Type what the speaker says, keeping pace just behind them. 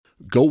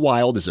Go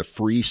Wild is a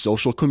free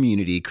social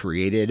community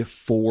created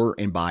for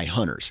and by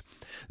hunters.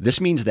 This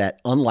means that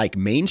unlike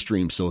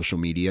mainstream social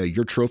media,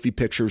 your trophy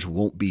pictures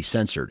won't be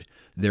censored.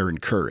 They're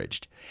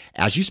encouraged.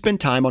 As you spend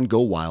time on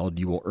Go Wild,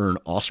 you will earn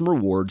awesome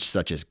rewards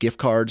such as gift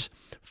cards,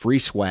 free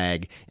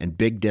swag, and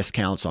big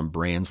discounts on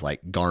brands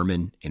like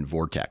Garmin and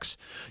Vortex.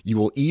 You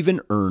will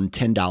even earn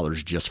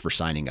 $10 just for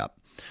signing up.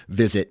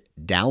 Visit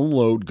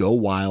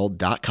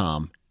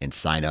downloadgowild.com and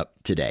sign up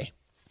today.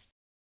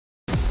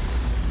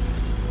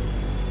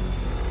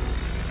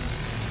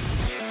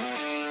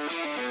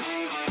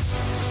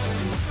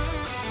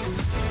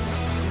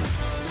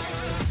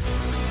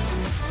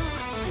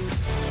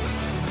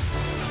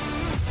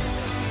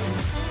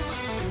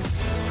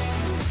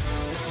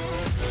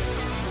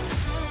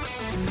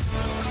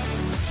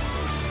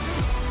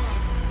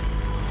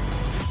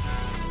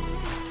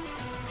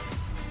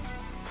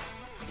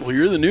 Well,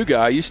 you're the new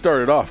guy. You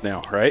started off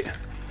now, right?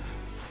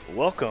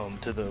 Welcome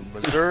to the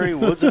Missouri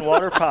Woods and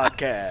Water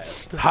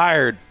Podcast.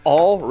 Hired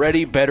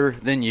already better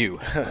than you.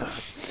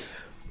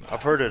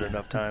 I've heard it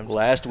enough times.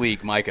 Last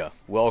week, Micah,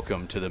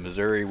 welcome to the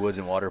Missouri Woods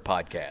and Water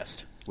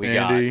Podcast. We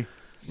Andy, got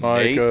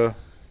Micah,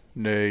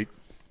 Nate.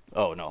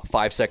 Oh, no.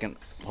 5-second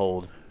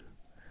hold.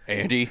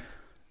 Andy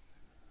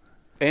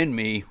and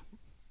me.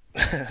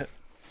 I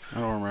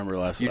don't remember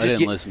last week. You I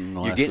didn't listen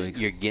to last week.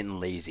 You're getting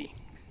lazy.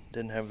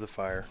 Didn't have the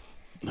fire.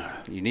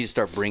 You need to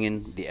start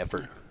bringing the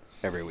effort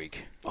every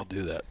week. I'll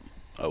do that.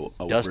 I will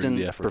Dustin bring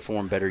the effort.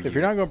 perform better. If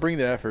you're not going to bring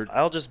the effort,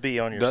 I'll just be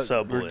on your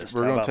sub list.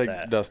 We're How going about to take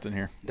that? Dustin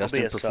here.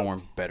 Dustin be a sub.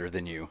 performed better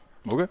than you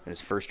Okay. in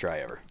his first try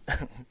ever.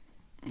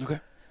 Okay.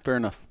 Fair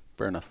enough.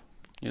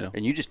 You know.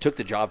 And you just took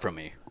the job from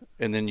me,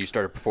 and then you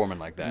started performing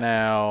like that.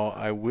 Now,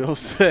 I will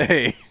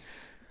say,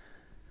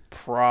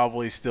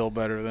 probably still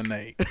better than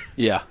Nate.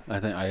 Yeah,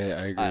 I think I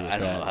agree with that. I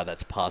don't know how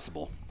that's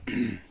possible.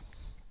 I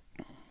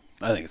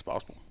think it's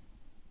possible.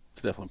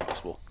 It's definitely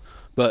possible.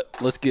 But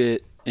let's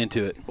get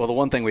into it. Well, the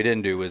one thing we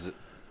didn't do is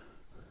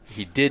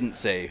he didn't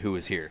say who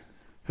was here.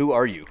 Who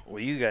are you?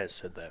 Well, you guys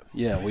said that.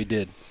 Yeah, we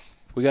did.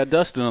 We got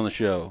Dustin on the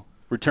show,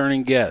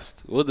 returning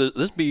guest. Will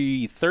this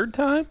be third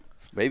time?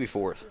 Maybe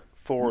fourth.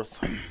 Fourth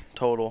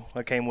total.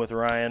 I came with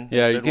Ryan.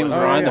 Yeah, you Did came one with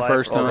for Ryan my the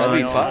first life. time. That'd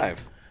be Ryan.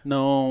 5.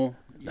 No.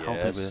 I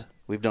don't think Yes.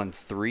 We've done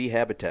 3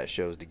 habitat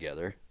shows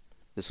together.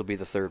 This will be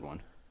the third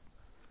one.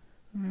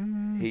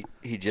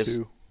 He just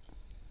Two.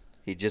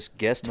 he just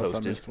guest Unless I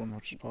hosted missed one,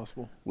 which is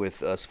possible.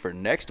 with us for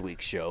next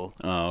week's show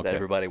Oh, okay. that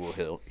everybody will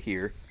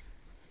hear.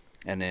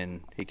 And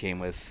then he came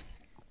with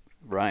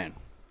Ryan.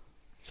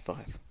 It's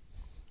 5.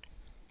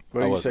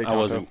 What do you say, I Tonto?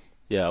 wasn't.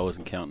 Yeah, I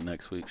wasn't counting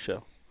next week's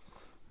show.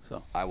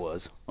 So I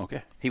was.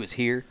 okay. He was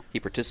here. He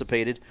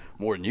participated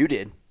more than you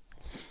did.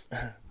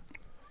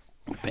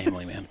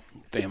 Family, man.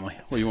 Family.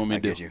 What do you want me I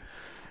to get do? you.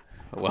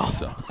 Well,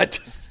 So- what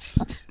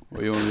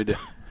do you want me to do?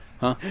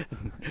 Huh?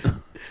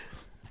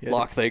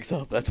 lock things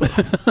up. That's what.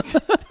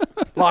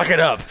 Lock it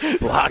up.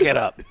 Lock it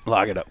up.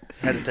 Lock it up.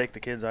 Had to take the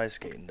kids ice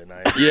skating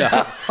tonight.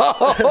 Yeah.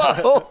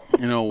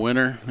 You know,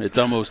 winter, it's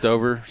almost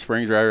over.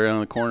 Spring's right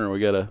around the corner. We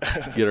got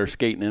to get our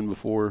skating in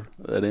before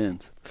that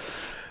ends.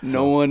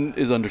 No one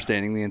is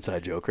understanding the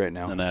inside joke right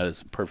now. And that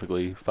is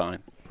perfectly fine,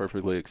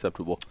 perfectly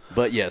acceptable.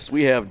 But yes,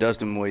 we have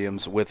Dustin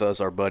Williams with us,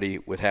 our buddy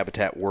with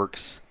Habitat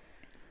Works.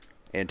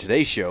 And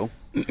today's show,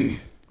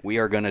 we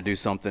are going to do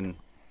something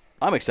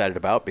I'm excited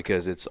about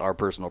because it's our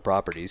personal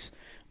properties.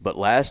 But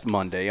last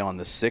Monday on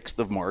the 6th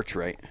of March,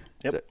 right?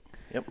 Yep.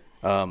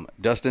 Yep.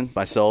 Dustin,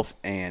 myself,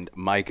 and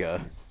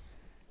Micah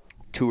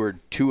toured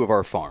 2 of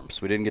our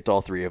farms. We didn't get to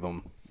all 3 of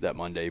them that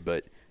Monday,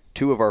 but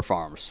 2 of our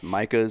farms,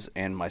 Micah's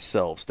and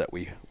myself's, that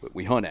we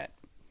hunt at.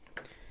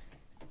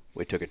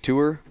 We took a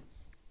tour.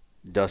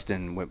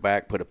 Dustin went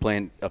back, put a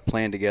plan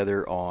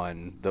together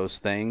on those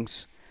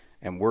things,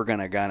 and we're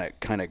gonna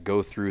kind of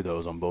go through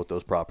those on both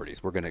those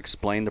properties. We're gonna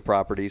explain the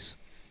properties.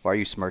 Why are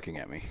you smirking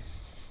at me?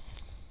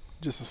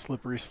 Just a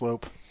slippery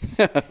slope.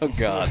 Oh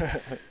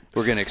God.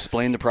 We're gonna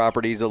explain the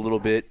properties a little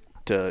bit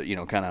to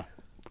kind of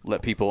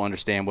let people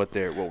understand what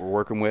we're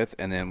working with,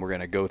 and then we're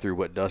gonna go through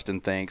what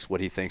Dustin thinks, what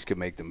he thinks could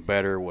make them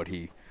better, what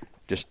he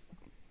just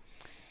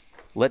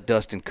let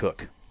Dustin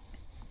cook.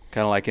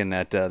 Kind of like in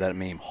that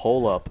meme,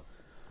 hole up,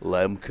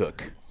 let him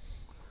cook.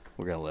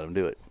 We're gonna let him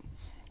do it.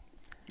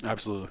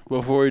 Absolutely.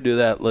 Before we do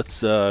that,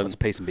 let's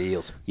pay some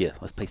bills. Yeah,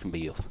 let's pay some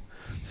bills.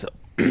 So,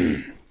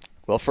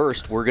 well,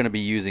 first we're gonna be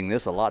using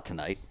this a lot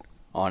tonight,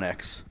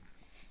 Onyx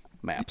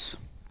maps.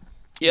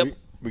 yep.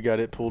 We got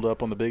it pulled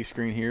up on the big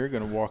screen here.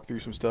 Going to walk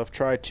through some stuff,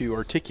 try to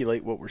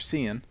articulate what we're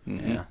seeing.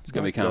 Yeah, it's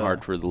gonna be But, kind of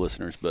hard for the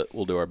listeners, but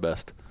we'll do our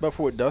best. But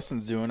for what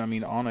Dustin's doing, I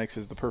mean, Onyx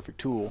is the perfect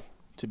tool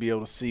to be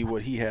able to see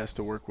what he has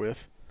to work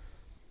with.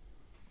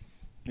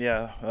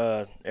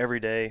 Yeah. Every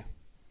day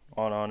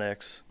on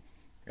Onyx,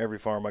 every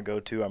farm I go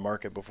to, I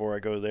mark it before I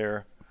go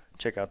there.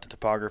 Check out the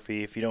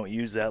topography. If you don't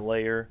use that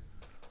layer,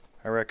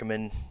 I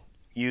recommend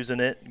using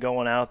it,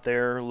 going out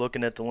there,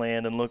 looking at the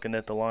land and looking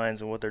at the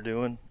lines and what they're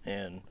doing,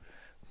 and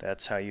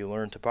that's how you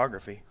learn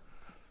topography.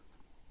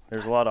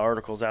 There's a lot of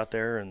articles out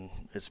there, and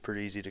it's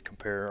pretty easy to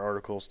compare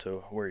articles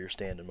to where you're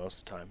standing most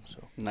of the time.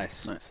 So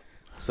Nice.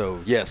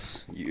 So,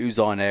 yes, use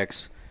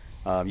OnX.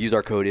 Use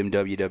our code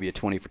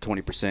MWW20 for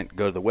 20%.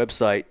 Go to the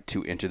website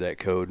to enter that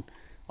code,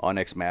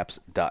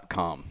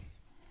 onxmaps.com.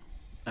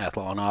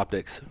 Athlon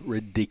Optics,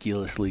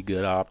 ridiculously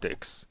good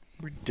optics.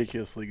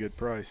 Ridiculously good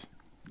price.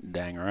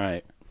 Dang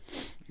right.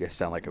 You guys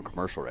sound like a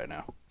commercial right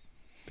now,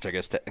 which I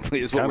guess technically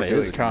is what Kinda we're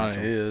is doing. It kind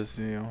of is,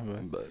 you know.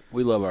 But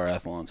we love our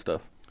Athlon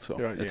stuff, so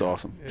Yeah, it's yeah.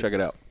 awesome. Check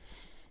it out.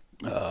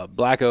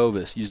 Black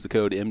Ovis, use the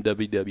code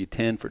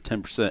MWW10 for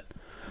 10%.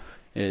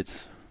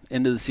 It's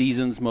end of the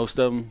seasons, most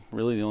of them.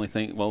 Really the only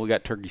thing, well, we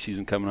got turkey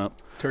season coming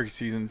up. Turkey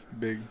season,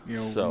 big, you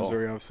know, So-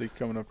 Missouri obviously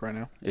coming up right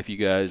now. If you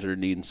guys are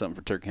needing something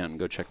for turkey hunting,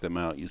 go check them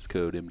out. Use the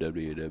code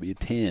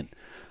MWW10.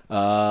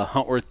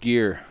 Huntworth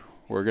Gear.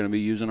 We're going to be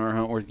using our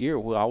Huntworth gear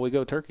while we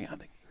go turkey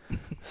hunting.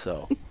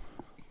 So,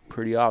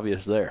 pretty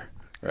obvious there,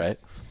 right?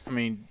 I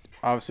mean,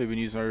 obviously we've been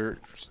using our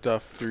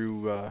stuff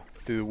through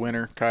the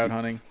winter, coyote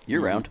hunting.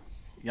 Year-round.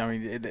 I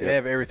mean, they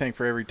have everything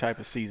for every type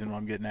of season. What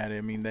I'm getting at it.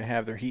 I mean, they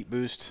have their heat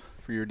boost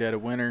for your dead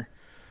of winter.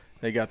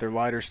 They got their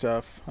lighter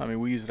stuff. I mean,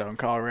 we use it out in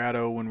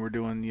Colorado when we're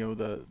doing, you know,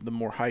 the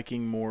more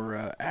hiking,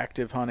 more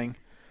active hunting.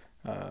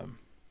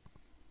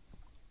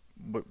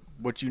 But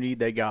what you need,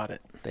 they got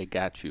it. They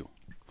got you.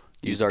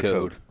 Use our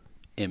code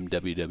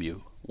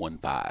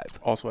MWW15.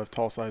 Also have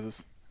tall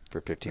sizes.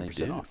 for They 15%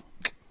 do. off.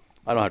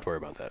 I don't have to worry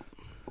about that.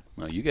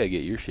 No, you got to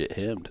get your shit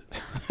hemmed.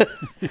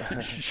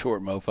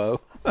 Short mofo.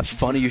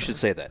 Funny you should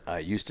say that. I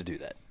used to do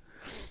that.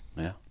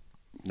 Yeah.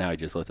 Now he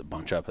just lets it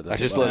bunch up at the I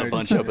just bottom. let it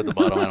bunch up at the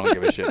bottom. I don't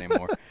give a shit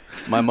anymore.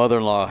 My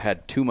mother-in-law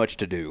had too much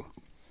to do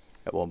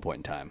at one point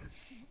in time.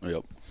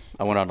 Yep.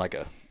 I went on like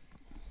a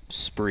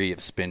spree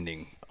of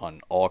spending on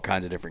all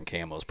kinds of different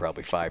camos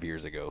probably 6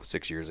 years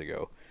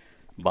ago.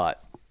 Bought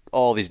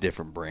all these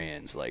different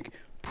brands like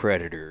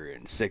Predator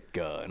and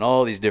Sitka and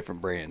all these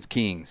different brands,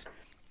 Kings.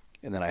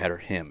 And then I had her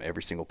hem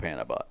every single pan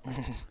I bought.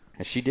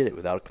 And she did it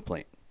without a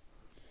complaint.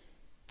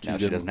 Now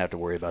She's she good. doesn't have to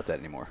worry about that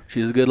anymore.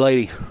 She's a good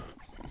lady.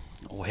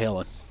 Oh,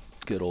 Helen.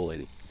 Good old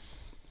lady.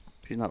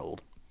 She's not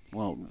old.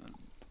 Well,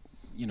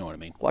 you know what I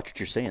mean. Watch what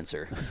you're saying,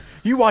 sir.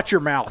 You watch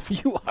your mouth.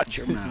 You watch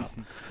your mouth.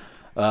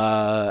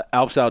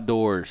 Alps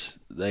Outdoors.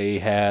 They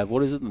have,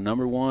 what is it, the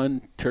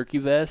 #1 turkey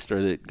vest?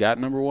 Or that got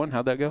 #1?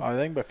 How'd that go? I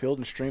think by Field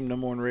and Stream,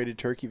 #1 rated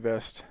turkey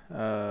vest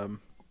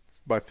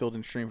by Field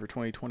and Stream for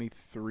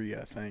 2023,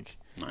 I think.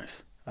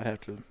 Nice. I'd have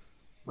to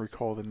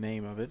recall the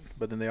name of it.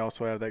 But then they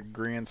also have that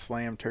Grand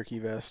Slam turkey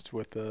vest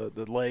with the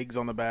legs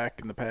on the back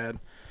and the pad.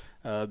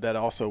 That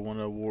also won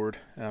an award.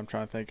 And I'm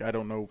trying to think. I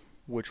don't know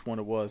which one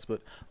it was,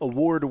 but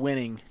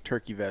award-winning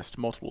turkey vest,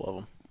 multiple of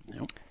them.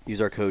 Yep.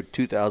 Use our code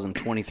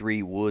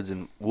 2023 Woods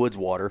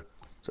Water,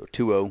 so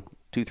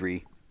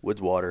 2023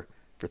 Woods Water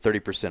for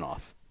 30%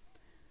 off.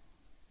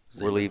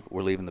 We're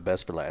leaving the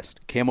best for last.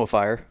 Camo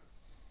Fire.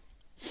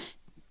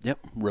 Yep.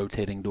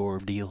 Rotating door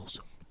of deals.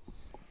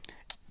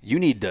 You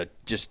need to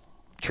just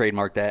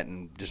trademark that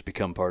and just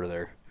become part of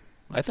their.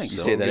 I think You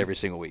so. say that every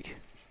single week.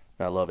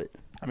 I love it.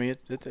 I mean,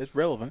 it's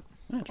relevant.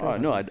 Oh,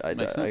 no, I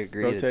Makes sense.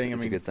 agree. It's Rotating,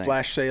 a good thing.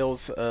 flash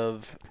sales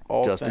of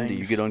all Justin, things. do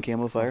you get on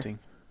Camo Fire? hunting.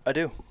 I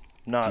do.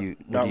 Not do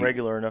not you-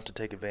 regular enough to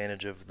take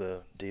advantage of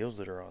the deals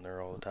that are on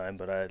there all the time,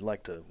 but I'd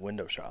like to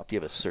window shop Do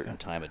you have a certain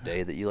time of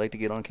day that you like to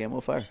get on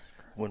Camo Fire?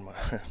 when my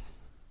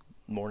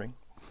morning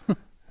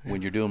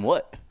When you're doing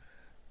what?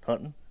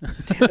 hunting.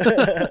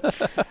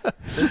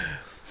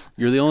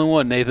 You're the only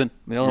one, Nathan.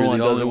 The only You're one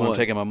does it when I'm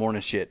taking my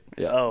morning shit.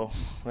 Yeah. Oh,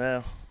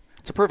 well,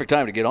 It's a perfect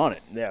time to get on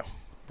it. yeah,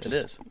 it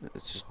is.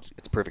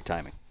 It's perfect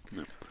timing.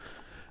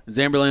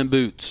 Zamberlan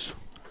boots.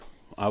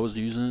 I was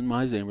using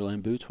my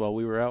Zamberlan boots while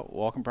we were out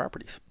walking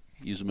properties.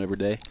 Use them every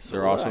day.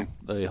 They're do I. awesome.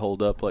 They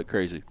hold up like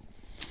crazy.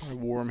 I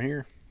wore them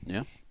here.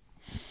 Yeah.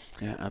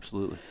 Yeah,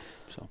 absolutely.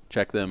 So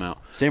check them out.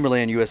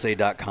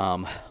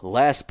 SamberlandUSA.com.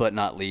 Last but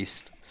not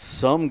least,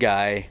 some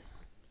guy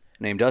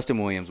named Dustin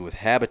Williams with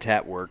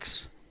Habitat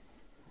Works.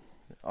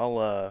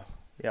 I'll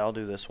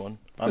do this one.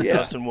 I'm Yeah.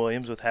 Dustin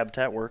Williams with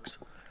Habitat Works.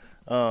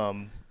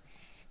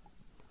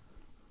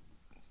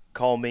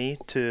 Call me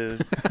to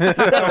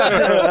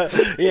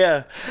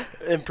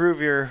improve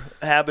your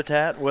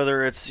habitat,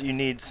 whether it's you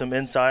need some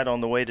insight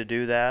on the way to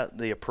do that,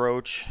 the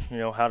approach,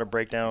 how to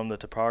break down the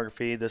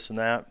topography, this and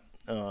that.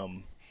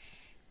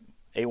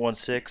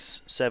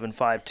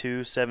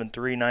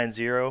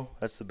 816-752-7390.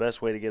 That's the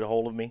best way to get a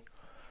hold of me.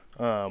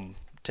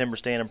 Timber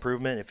stand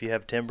improvement. If you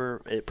have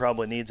timber, it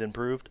probably needs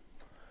improved.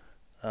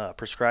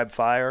 Prescribed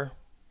fire.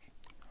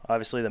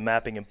 Obviously, the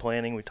mapping and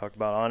planning. We talked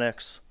about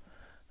Onyx.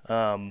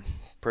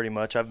 Pretty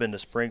much. I've been to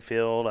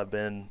Springfield. I've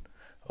been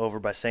over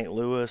by St.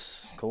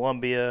 Louis,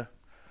 Columbia.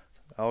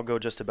 I'll go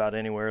just about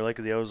anywhere. Lake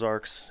of the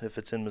Ozarks, if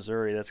it's in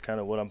Missouri. That's kind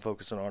of what I'm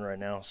focusing on right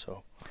now.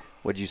 So,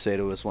 What'd you say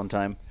to us one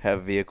time? Have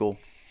a vehicle,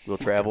 will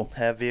travel.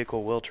 have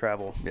vehicle, will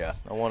travel. Yeah.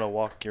 I want to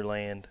walk your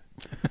land.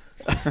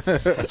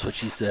 That's what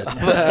she said.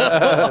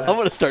 I'm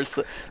gonna start.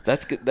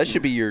 That's good. That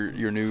should be your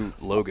new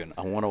Logan.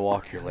 I want to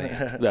walk your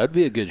land. That'd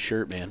be a good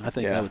shirt, man. I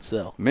think Yeah. that would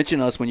sell. Mention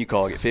us when you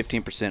call. Get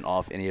 15%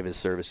 off any of his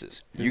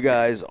services. You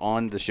guys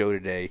on the show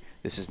today.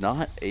 This is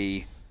not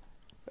a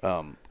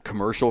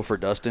commercial for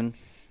Dustin,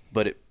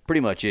 but it pretty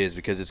much is,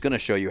 because it's going to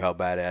show you how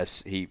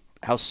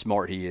how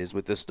smart he is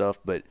with this stuff.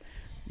 But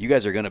you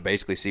guys are going to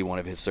basically see one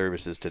of his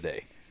services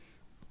today.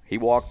 He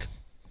walked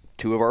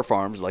 2 of our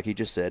farms, like he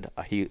just said.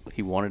 He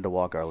wanted to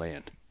walk our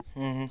land,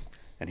 and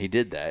he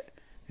did that.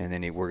 And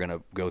then we're going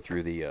to go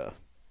through the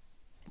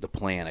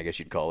plan, I guess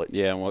you'd call it.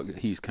 Yeah, and what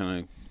he's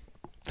kind of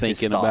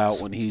thinking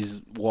about when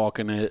he's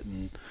walking it,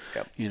 and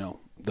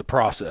the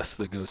process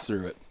that goes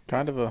through it.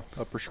 Kind of a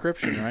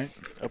prescription, right?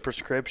 A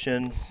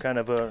prescription, kind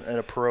of an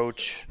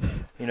approach,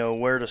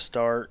 where to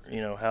start,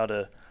 how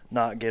to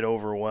not get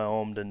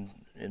overwhelmed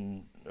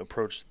and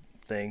approach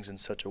things in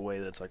such a way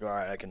that's like, all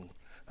right,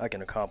 I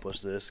can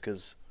accomplish this,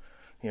 because,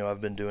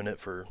 I've been doing it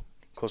for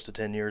close to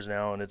 10 years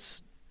now, and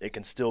it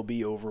can still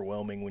be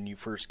overwhelming when you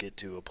first get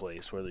to a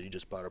place, whether you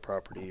just bought a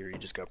property or you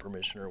just got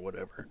permission or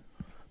whatever.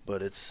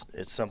 But it's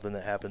something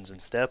that happens in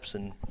steps,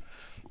 and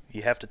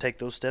you have to take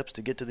those steps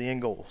to get to the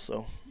end goal.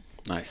 So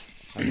nice.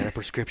 I got a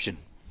prescription.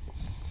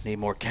 Need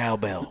more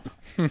cowbell.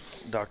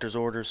 Doctor's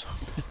orders.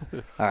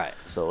 All right,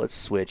 so let's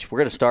switch. We're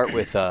going to start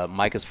with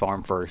Micah's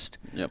farm first.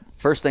 Yep.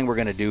 First thing we're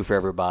going to do for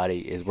everybody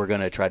is we're going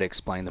to try to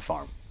explain the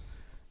farm.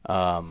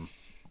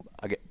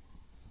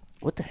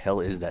 What the hell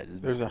is that?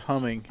 There's a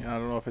humming. I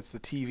don't know if it's the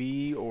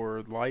TV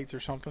or lights or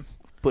something.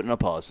 Putting a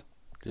pause.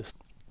 Just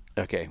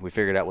Okay, we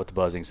figured out what the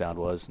buzzing sound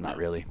was. Not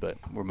really, but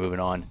we're moving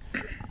on.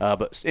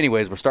 But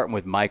anyways, we're starting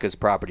with Micah's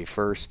property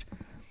first.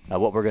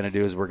 What we're going to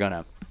do is we're going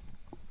to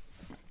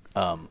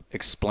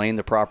explain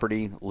the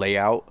property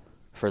layout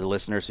for the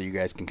listeners, so you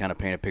guys can kind of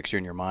paint a picture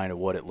in your mind of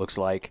what it looks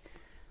like.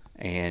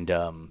 And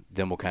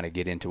then we'll kind of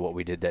get into what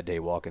we did that day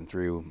walking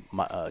through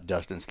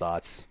Dustin's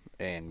thoughts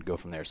and go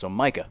from there. So,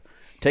 Micah,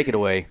 take it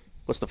away.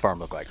 What's the farm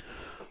look like?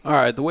 all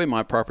right. The way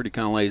my property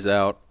kind of lays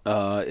out,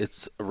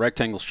 it's a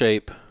rectangle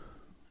shape.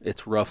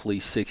 It's roughly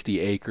 60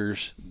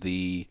 acres. It'd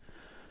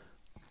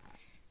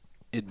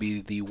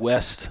be the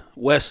west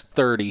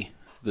 30.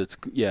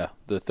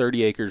 The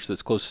 30 acres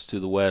that's closest to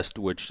the west,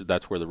 which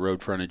that's where the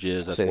road frontage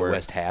is. That's Say where the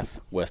west half.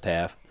 West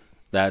half.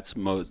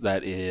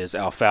 That is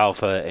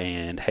alfalfa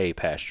and hay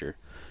pasture,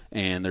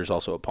 and there's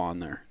also a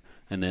pond there.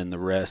 And then the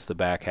rest, the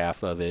back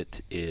half of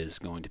it, is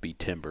going to be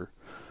timber.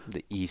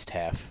 The east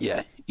half.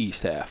 Yeah,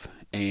 east half.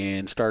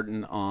 And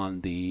starting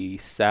on the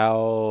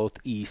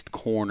southeast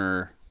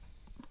corner,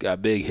 got a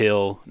big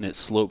hill, and it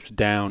slopes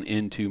down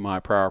into my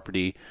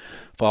property,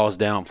 falls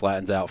down,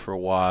 flattens out for a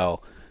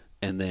while,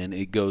 and then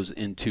it goes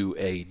into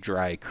a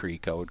dry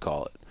creek, I would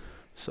call it.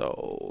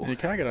 So And you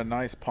kind of got a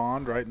nice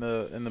pond right in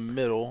the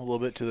middle, a little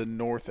bit to the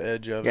north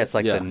edge of it. Yeah, it's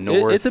like the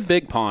north. It's a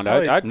big pond.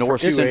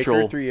 north 2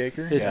 central. acre, 3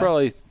 acre. It's Yeah.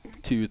 probably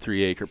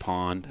 2-3 acre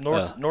pond.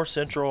 North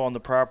central on the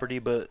property,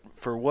 but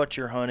for what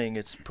you're hunting,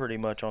 it's pretty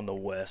much on the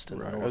west and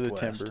Right, the or the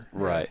northwest. timber.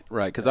 Right.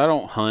 Because I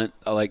don't hunt.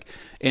 I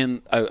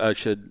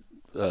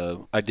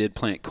did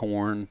plant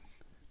corn.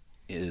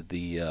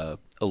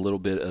 A little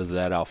bit of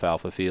that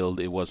alfalfa field.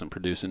 It wasn't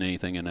producing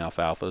anything in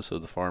alfalfa, so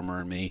the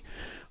farmer and me,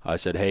 I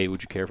said, "Hey,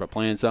 would you care if I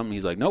planted something?"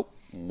 He's like, "Nope,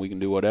 we can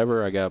do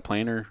whatever. I got a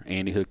planter."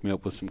 Andy hooked me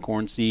up with some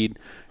corn seed,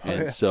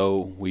 and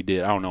so we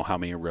did. I don't know how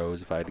many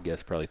rows. If I had to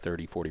guess, probably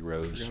 30, 40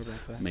 rows, Forgot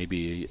about that.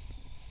 maybe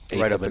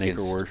Right up an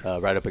acre against, worth.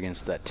 right up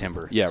against that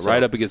timber. Yeah, So,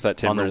 right up against that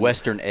timber. on the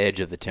western edge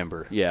of the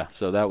timber. Yeah,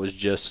 so that was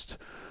just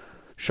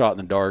shot in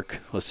the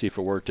dark. Let's see if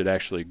it worked. It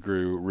actually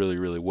grew really,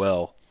 really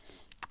well.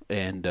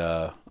 And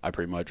I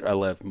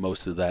left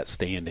most of that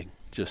standing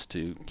just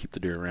to keep the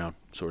deer around,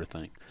 sort of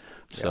thing.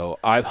 So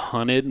I've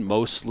hunted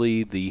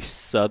mostly the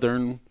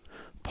southern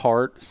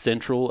part,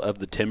 central of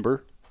the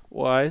timber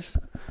wise.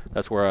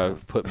 That's where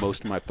I've put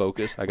most of my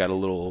focus. I got a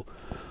little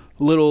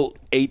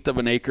 1/8 of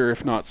an acre,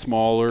 if not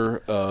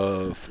smaller,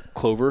 of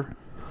clover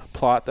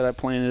plot that I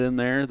planted in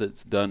there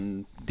that's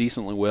done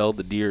decently well.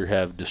 The deer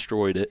have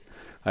destroyed it.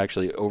 I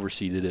actually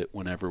overseeded it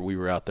whenever we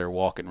were out there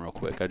walking real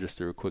quick. I just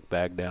threw a quick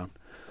bag down.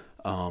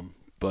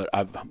 But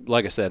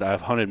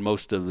I've hunted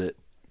most of it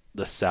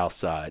the south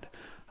side.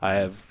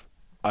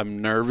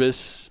 I'm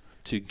nervous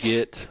to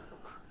get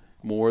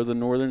more of the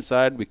northern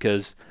side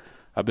because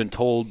I've been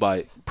told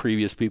by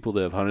previous people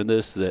that have hunted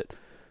this that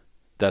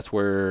that's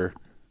where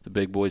the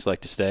big boys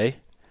like to stay.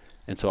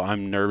 And so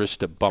I'm nervous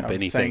to bump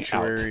anything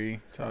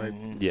sanctuary out. type.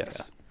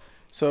 Yes.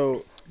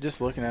 So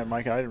just looking at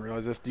Mike, I didn't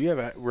realize this. Do you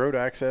have road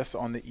access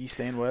on the east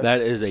and west?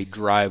 That is a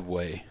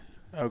driveway.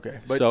 Okay.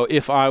 But So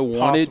if I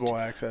wanted possible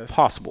access.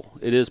 possible,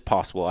 it is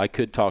possible. I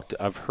could talk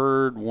to. I've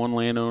heard one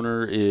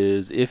landowner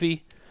is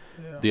iffy.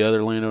 Yeah. The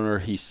other landowner,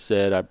 he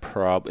said,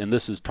 and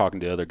this is talking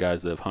to other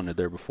guys that have hunted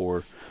there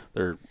before.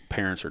 Their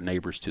parents are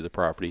neighbors to the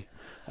property.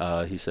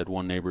 He said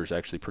one neighbor is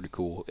actually pretty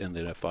cool, and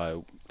that if I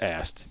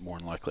asked, more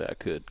than likely I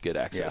could get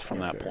access from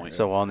that point.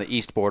 So on the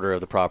east border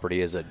of the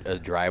property is a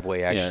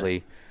driveway,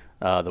 actually.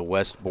 The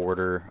west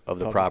border of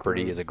the Public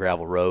property road. is a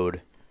gravel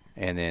road,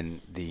 and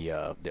then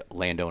the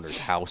landowner's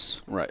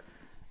house. Right.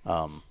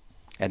 And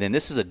And then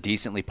this is a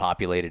decently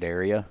populated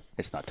area.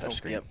 It's not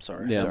touchscreen. Yep,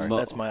 sorry. Yeah,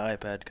 That's my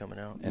iPad coming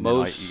out. And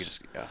Most- then you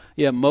can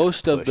just,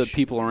 most of the push.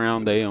 people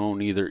around, they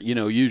own either,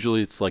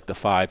 usually it's like the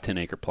 5-10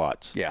 acre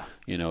plots. Yeah.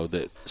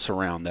 That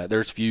surround that.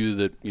 There's few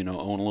that, own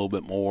a little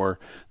bit more.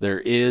 There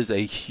is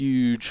a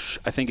huge,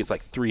 I think it's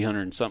like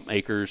 300 and something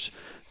acres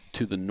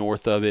to the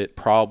north of it,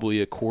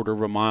 probably a quarter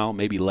of a mile,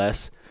 maybe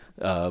less,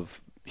 of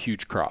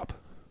huge crop.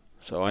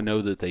 So I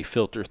know that they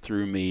filter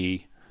through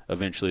me.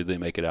 Eventually they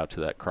make it out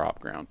to that crop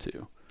ground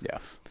too. Yeah.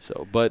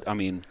 So, but I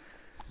mean,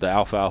 the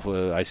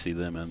alfalfa, I see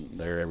them in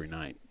there every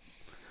night.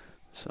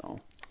 So,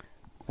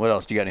 What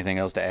else? Do you got anything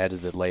else to add to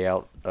the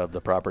layout of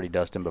the property,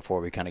 Dustin,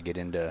 before we kind of get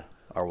into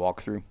our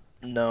walkthrough?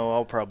 No,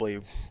 I'll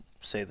probably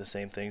say the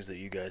same things that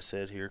you guys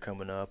said here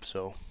coming up.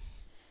 So,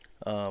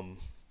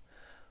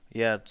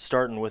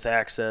 starting with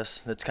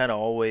access, that's kind of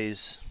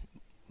always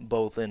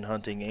both in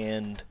hunting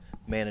and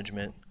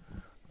management.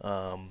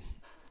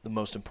 The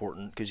most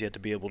important, because you have to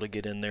be able to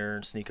get in there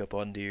and sneak up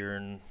on deer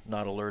and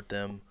not alert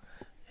them,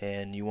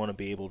 and you want to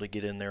be able to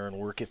get in there and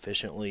work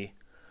efficiently,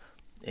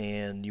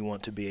 and you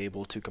want to be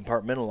able to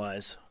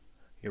compartmentalize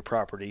your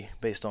property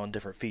based on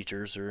different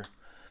features or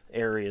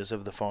areas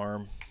of the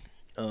farm.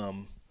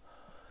 And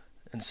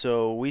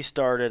so we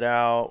started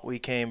out, we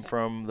came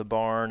from the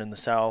barn in the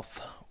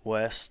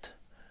southwest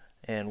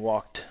and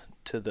walked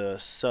to the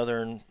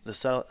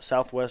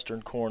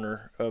southwestern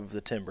corner of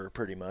the timber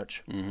pretty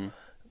much. mm-hmm.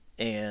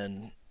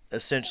 And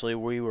essentially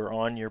we were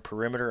on your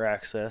perimeter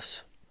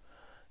access,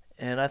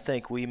 and I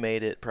think we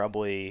made it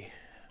probably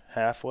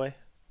halfway,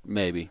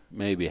 maybe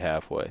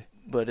halfway.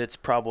 but it's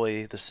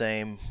probably the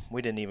same.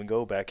 We didn't even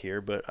go back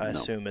here, but I No.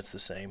 assume it's the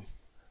same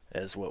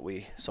as what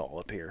we saw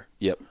up here.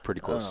 Yep,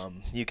 pretty close.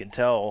 You can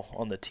tell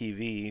on the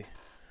TV,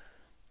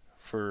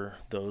 for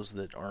those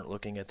that aren't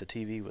looking at the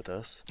TV with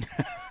us,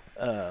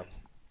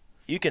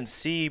 you can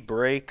see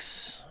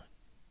breaks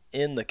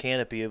in the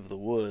canopy of the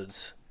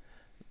woods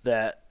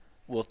that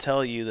will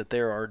tell you that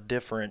there are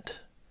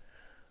different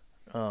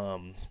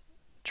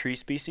tree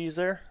species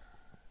there.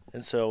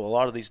 And so a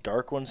lot of these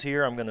dark ones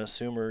here, I'm going to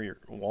assume are your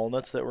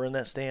walnuts that were in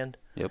that stand.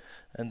 Yep.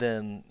 And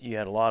then you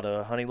had a lot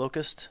of honey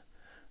locust.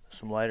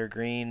 Some lighter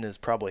green is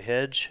probably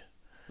hedge.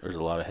 There's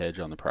a lot of hedge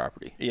on the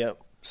property.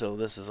 Yep. So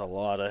this is a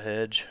lot of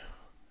hedge.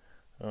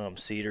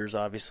 Cedars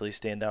obviously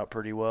stand out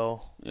pretty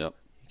well. Yep.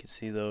 You can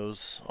see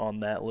those on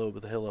that lobe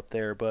of the hill up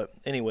there. But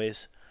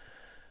anyways,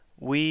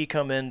 we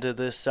come into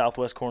this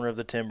southwest corner of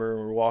the timber.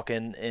 We're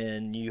walking,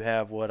 and you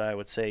have what I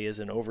would say is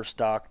an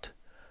overstocked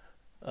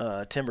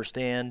timber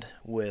stand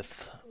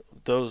with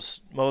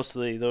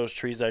mostly those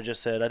trees I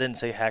just said. I didn't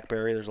say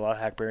hackberry. There's a lot of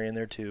hackberry in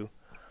there too.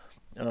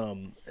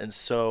 And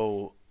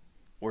so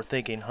we're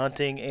thinking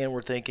hunting and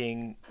we're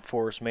thinking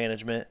forest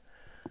management.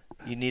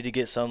 You need to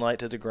get sunlight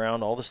to the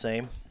ground all the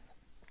same.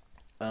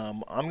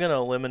 I'm going to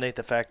eliminate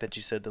the fact that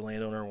you said the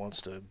landowner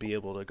wants to be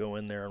able to go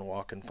in there and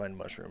walk and find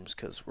mushrooms,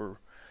 because we're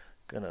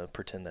going to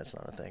pretend that's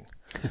not a thing.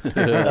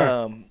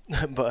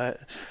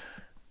 But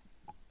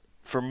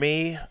for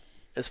me,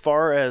 as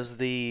far as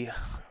the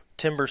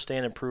timber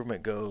stand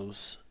improvement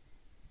goes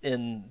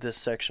in this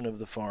section of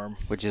the farm,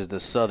 Which is the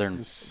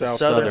southern.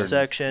 southern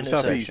section, it's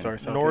Southeast, a sorry,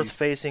 southeast.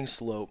 north-facing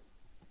slope.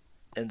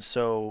 And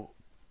so,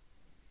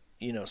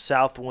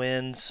 south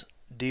winds,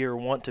 deer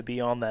want to be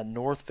on that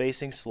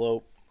north-facing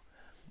slope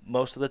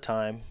most of the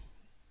time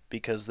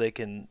because they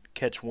can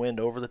catch wind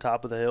over the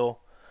top of the hill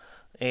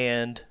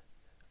and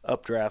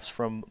updrafts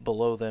from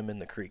below them in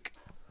the creek.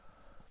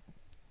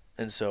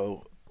 And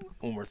so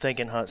when we're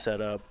thinking hunt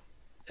setup,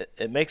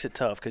 it makes it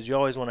tough because you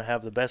always want to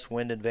have the best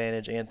wind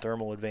advantage and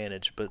thermal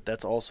advantage, but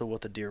that's also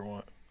what the deer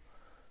want.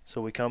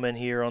 So we come in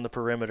here on the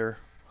perimeter,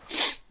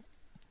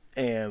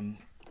 and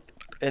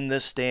in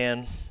this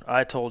stand,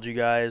 I told you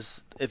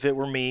guys, if it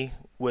were me,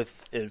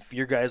 if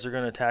your guys are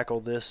going to tackle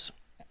this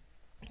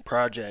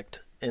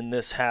project in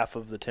this half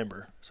of the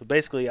timber. So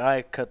basically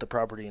I cut the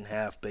property in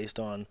half based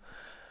on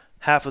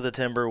half of the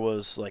timber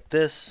was like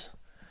this,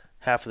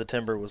 half of the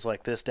timber was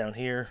like this down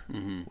here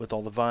with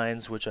all the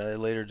vines, which I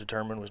later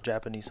determined was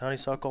Japanese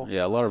honeysuckle.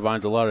 Yeah, a lot of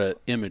vines, a lot of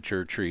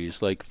immature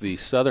trees. Like the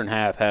southern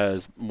half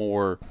has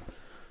more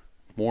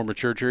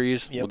mature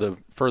trees. Yep. Well, the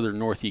further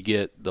north you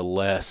get, the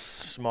less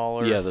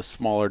Smaller. Yeah, the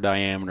smaller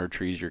diameter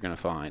trees you're going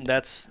to find.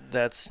 That's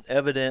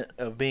evident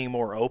of being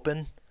more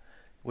open,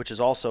 which is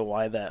also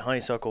why that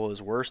honeysuckle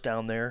is worse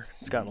down there.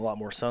 It's gotten a lot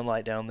more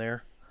sunlight down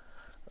there.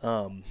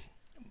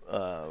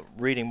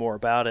 Reading more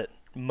about it,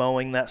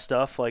 mowing that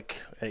stuff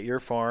like at your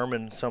farm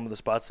and some of the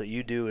spots that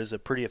you do is a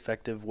pretty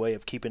effective way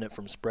of keeping it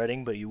from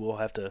spreading, but you will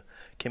have to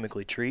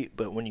chemically treat.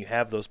 But when you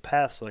have those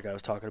paths like I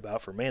was talking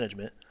about for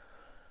management,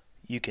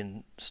 you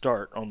can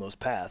start on those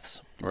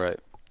paths. Right.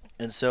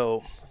 And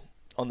so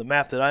on the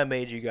map that I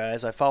made you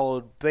guys, I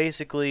followed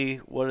basically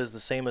what is the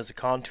same as a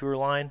contour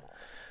line,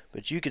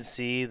 but you can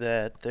see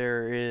that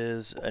there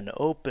is an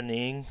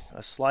opening,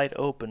 a slight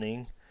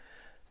opening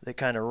that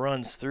kind of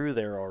runs through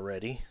there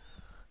already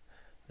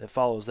that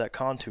follows that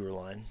contour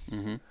line.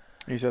 Mm-hmm.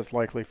 He says that's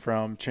likely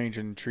from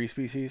changing tree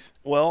species.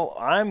 Well,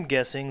 I'm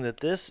guessing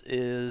that this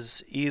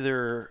is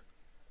either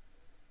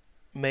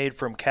made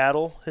from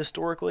cattle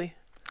historically.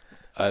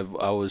 I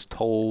was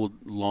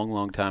told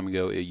long time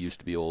ago it used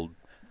to be old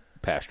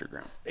pasture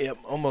ground. Yep,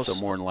 almost. So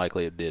more than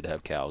likely it did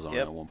have cows on it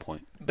Yep. at one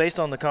point. Based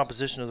on the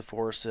composition of the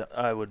forest,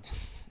 I would,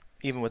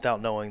 even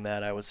without knowing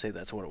that, I would say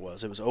that's what it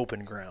was. It was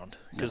open ground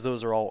because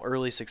those are all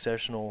early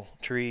successional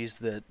trees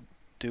that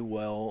do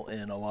well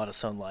in a lot of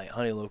sunlight.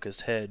 Honey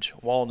locust, hedge,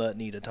 walnut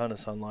need a ton of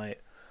sunlight.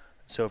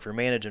 So if you're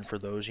managing for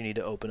those, you need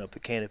to open up the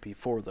canopy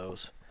for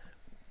those.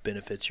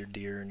 Benefits your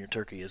deer and your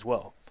turkey as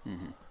well.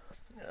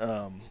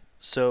 Mm-hmm.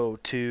 So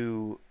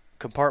to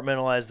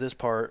compartmentalize this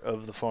part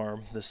of the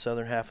farm, the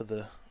southern half of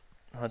the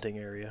hunting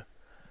area,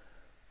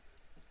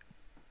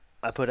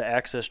 I put an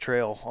access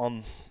trail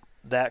on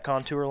that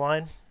contour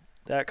line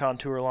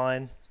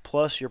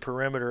plus your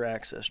perimeter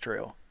access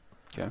trail.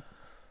 Okay.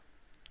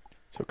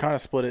 So kind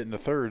of split it into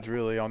thirds,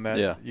 really, on that.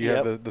 Yeah. You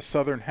have the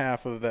southern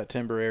half of that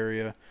timber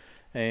area,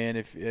 and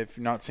if you're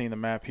not seeing the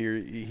map here,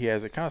 he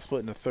has it kind of split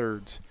into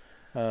thirds,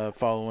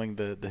 following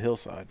the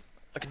hillside.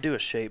 I can do a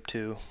shape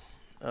too.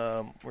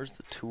 Where's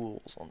the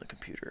tools on the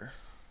computer?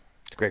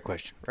 It's a great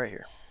question. Right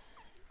here.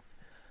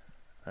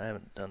 I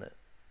haven't done it.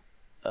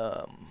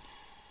 I'm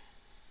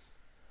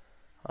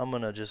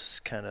going to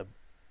just kind of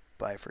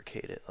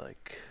bifurcate it,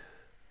 like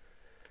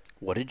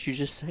What did you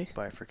just say?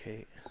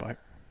 bifurcate.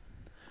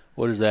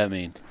 What does that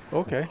mean?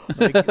 Okay.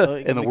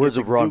 In the words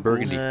of Ron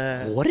Burgundy,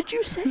 Nah. what did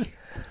you say?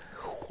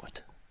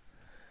 What?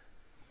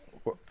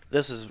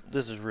 This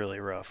is really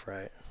rough,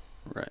 right?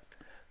 Right.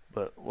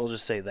 But we'll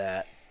just say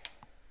that.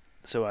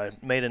 So I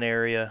made an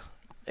area,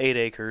 8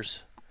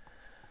 acres,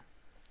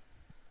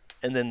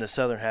 and then the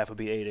southern half would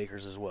be 8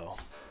 acres as well.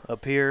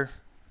 Up here,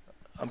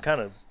 I'm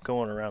kind of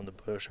going around the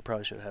bush. I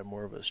probably should have had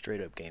more of a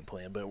straight-up game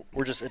plan, but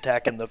we're just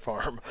attacking the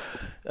farm.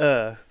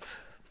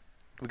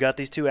 We've got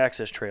these 2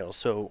 access trails,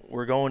 so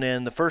we're going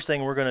in. The first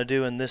thing we're going to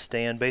do in this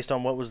stand, based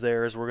on what was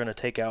there, is we're going to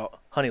take out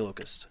honey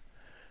locust.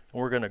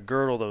 And we're going to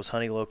girdle those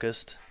honey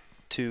locusts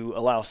to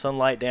allow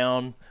sunlight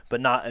down, but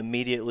not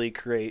immediately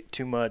create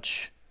too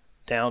much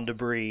down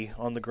debris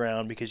on the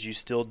ground, because you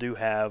still do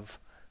have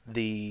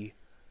the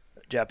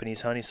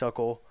Japanese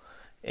honeysuckle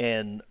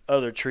and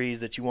other trees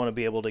that you want to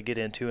be able to get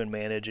into and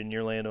manage, and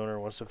your landowner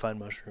wants to find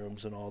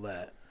mushrooms and all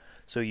that.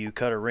 So you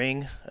cut a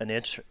ring 1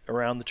 inch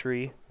around the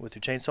tree with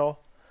your chainsaw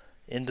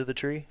into the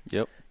tree.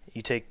 Yep.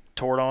 You take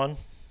Tordon.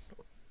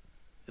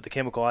 The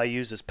chemical I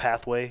use is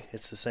Pathway.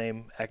 It's the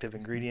same active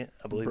ingredient.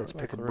 I believe it's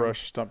like a pickle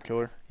brush stump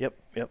killer. Yep.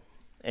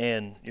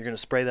 And you're going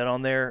to spray that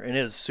on there, and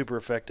it is super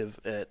effective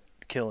at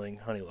killing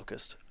honey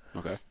locust.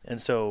 Okay.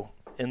 And so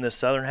in the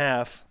southern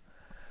half,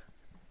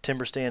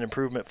 timber stand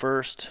improvement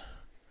first,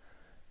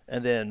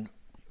 and then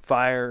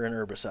fire and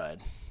herbicide.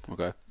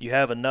 Okay. You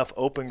have enough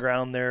open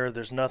ground there.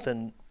 There's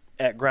nothing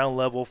at ground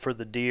level for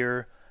the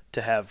deer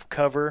to have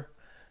cover.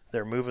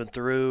 They're moving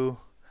through.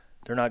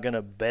 They're not going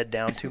to bed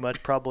down too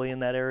much probably in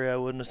that area, I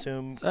wouldn't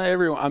assume.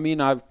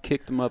 I've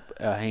kicked them up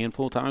a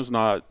handful of times,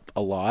 not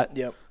a lot.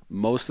 Yep.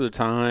 Most of the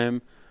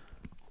time,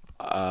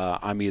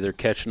 I'm either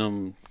catching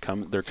them.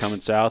 They're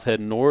coming south,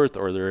 heading north,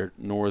 or they're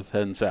north,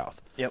 heading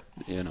south. Yep.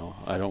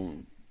 I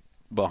don't.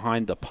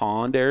 Behind the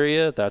pond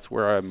area, that's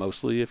where I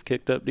mostly have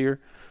kicked up deer.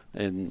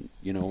 And,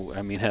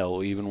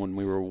 hell, even when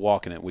we were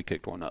walking it, we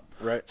kicked one up.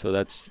 Right. So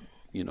that's,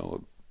 a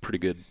pretty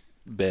good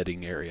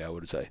bedding area, I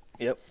would say.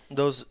 Yep.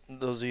 Those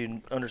of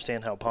you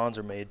understand how ponds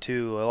are made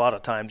too. A lot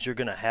of times you're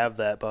going to have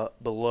that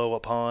below a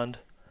pond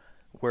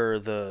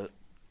where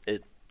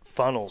it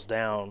funnels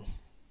down,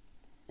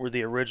 where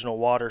the original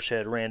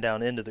watershed ran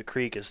down into the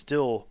creek is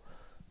still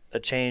a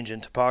change in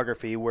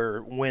topography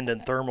where wind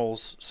and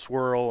thermals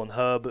swirl and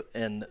hub,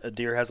 and a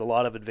deer has a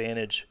lot of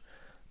advantage,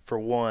 for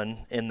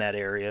one, in that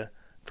area.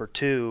 For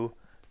two,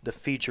 the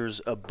features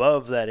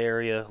above that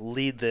area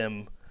lead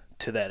them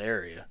to that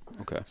area.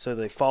 Okay. So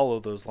they follow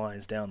those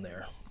lines down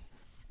there.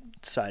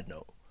 Side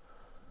note.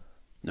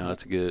 No,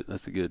 that's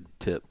a good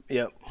tip.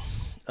 Yep.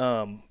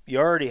 You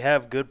already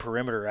have good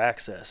perimeter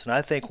access, and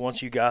I think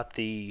once you got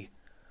the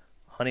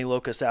honey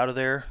locust out of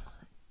there,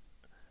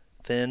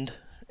 thinned,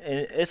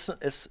 and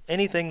it's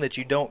anything that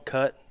you don't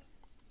cut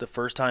the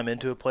first time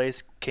into a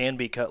place can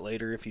be cut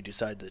later if you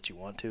decide that you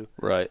want to.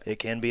 Right. It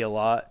can be a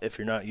lot if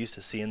you're not used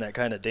to seeing that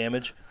kind of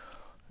damage.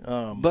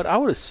 But I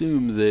would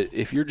assume that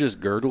if you're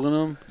just girdling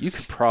them, you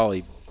could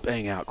probably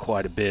bang out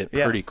quite a bit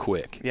pretty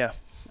quick. Yeah.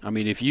 I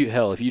mean, if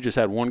you just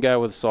had one guy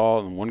with a saw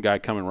and one guy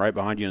coming right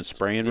behind you and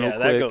spraying real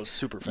quick, that goes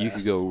super fast. You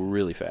could go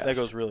really fast. That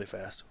goes really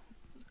fast.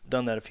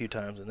 Done that a few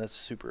times, and that's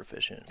super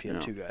efficient if you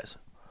have 2 guys.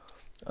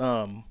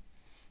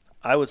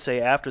 I would say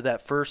after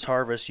that first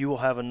harvest, you will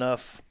have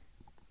enough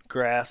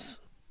grass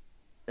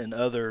and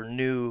other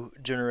new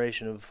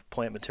generation of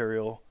plant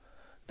material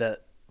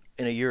that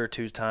in a year or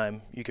two's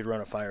time, you could run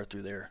a fire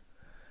through there.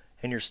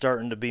 And you're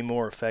starting to be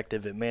more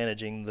effective at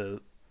managing the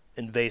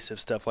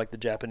invasive stuff like the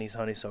Japanese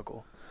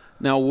honeysuckle.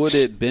 Now, would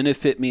it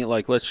benefit me?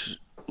 Like, let's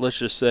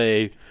just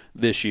say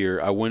this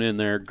year I went in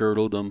there,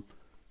 girdled them.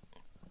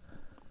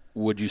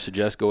 Would you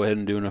suggest go ahead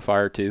and doing a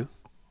fire too,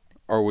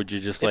 or would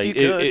you just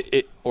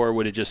or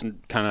would it just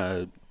kind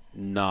of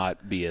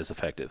not be as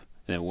effective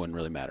and it wouldn't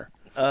really matter?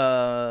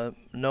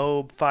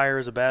 No fire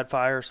is a bad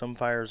fire. Some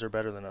fires are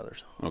better than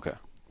others. Okay.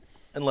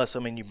 Unless, I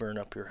mean, you burn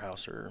up your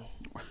house or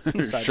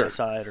side Sure. by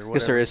side or whatever.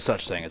 Because there is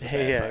such thing as a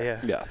bad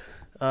fire. Yeah.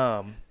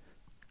 Yeah.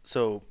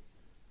 So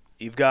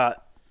you've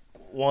got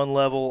one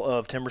level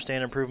of timber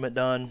stand improvement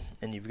done,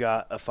 and you've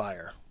got a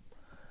fire.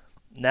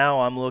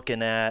 Now I'm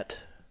looking at,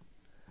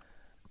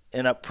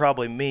 and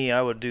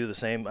I would do the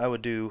same. I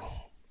would do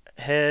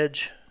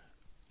hedge,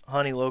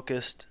 honey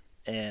locust,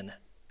 and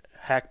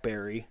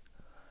hackberry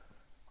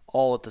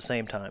all at the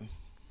same time.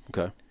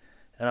 Okay.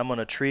 And I'm going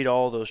to treat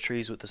all those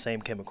trees with the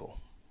same chemical.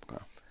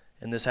 Okay.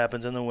 And this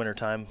happens in the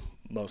wintertime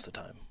most of the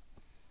time.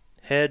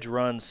 Hedge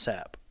runs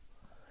sap.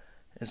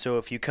 And so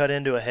if you cut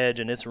into a hedge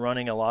and it's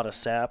running a lot of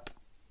sap,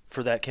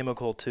 for that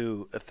chemical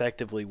to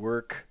effectively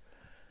work,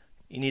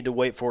 you need to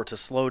wait for it to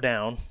slow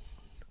down.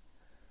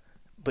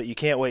 But you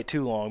can't wait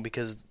too long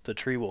because the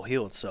tree will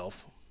heal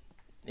itself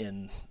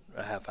in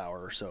a half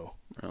hour or so.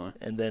 Really?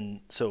 And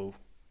then,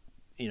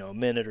 a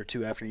minute or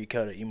two after you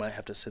cut it, you might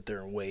have to sit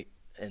there and wait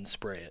and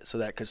spray it. So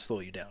that could slow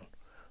you down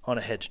on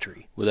a hedge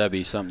tree. Would that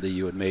be something that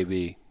you would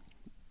maybe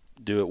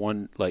do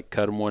it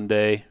cut them one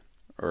day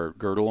or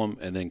girdle them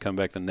and then come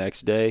back the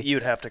next day?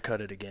 You'd have to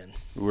cut it again.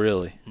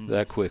 Really?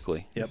 That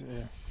quickly? Yep.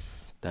 Yeah.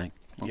 Dang.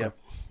 Okay. Yep.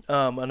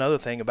 Another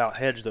thing about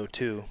hedge, though,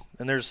 too,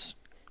 and there's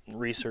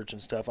research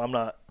and stuff. I'm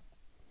not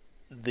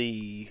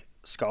the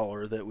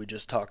scholar that we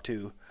just talked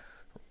to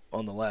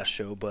on the last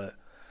show, but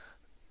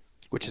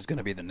Which is going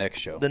to be the next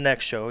show. the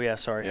next show,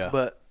 sorry. Yeah.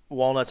 But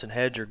walnuts and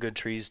hedge are good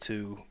trees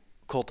to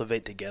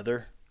cultivate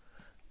together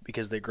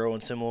because they grow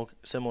in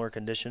similar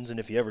conditions. And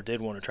if you ever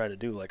did want to try to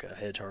do like a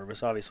hedge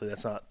harvest, obviously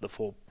that's not the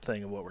full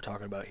thing of what we're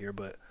talking about here,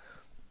 but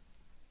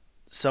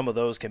some of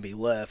those can be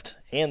left,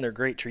 and they're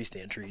great tree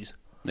stand trees.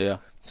 Yeah.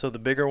 So the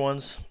bigger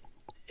ones,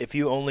 if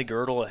you only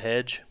girdle a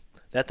hedge,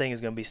 that thing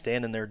is going to be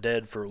standing there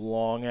dead for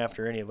long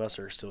after any of us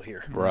are still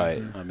here.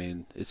 Right. I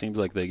mean, it seems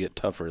like they get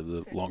tougher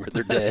the longer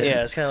they're dead.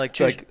 Yeah, it's kind of like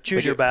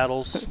choose your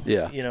battles.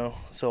 Yeah.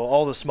 So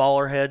all the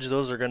smaller hedge,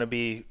 those are going to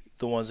be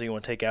the ones that you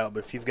want to take out.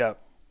 But if you've got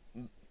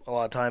a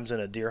lot of times in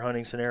a deer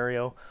hunting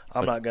scenario,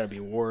 I'm not going to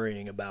be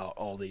worrying about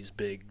all these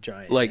big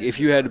giant. Like, hedges. if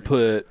you had to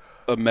put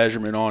a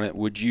measurement on it,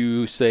 would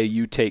you say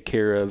you take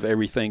care of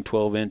everything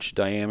 12-inch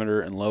diameter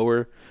and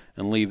lower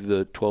and leave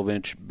the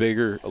 12-inch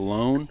bigger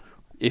alone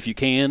if you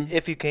can?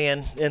 If you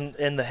can,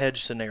 in the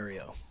hedge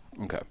scenario.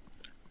 Okay.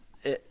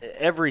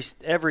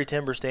 Every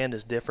timber stand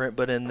is different,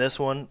 but in this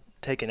one,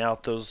 taking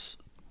out those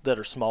that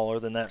are smaller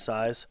than that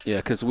size. Yeah,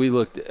 because we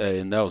looked,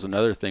 and that was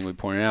another thing we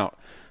pointed out.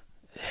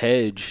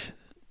 Hedge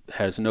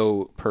has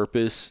no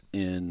purpose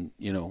in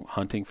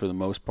hunting for the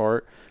most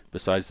part,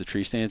 besides the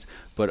tree stands.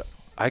 But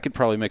I could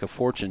probably make a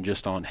fortune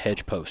just on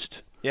hedge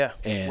post. Yeah.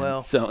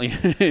 And selling.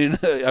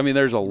 I mean,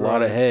 there's a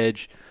lot of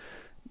hedge.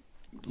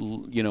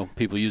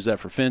 People use that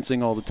for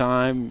fencing all the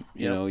time.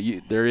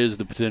 There is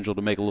the potential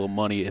to make a little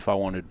money if I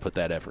wanted to put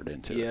that effort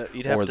into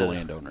it, or the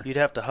landowner. You'd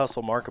have to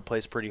hustle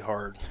marketplace pretty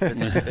hard.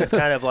 It's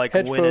kind of like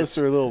hedge when posts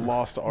are a little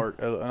lost art.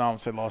 I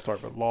don't say lost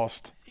art, but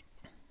lost.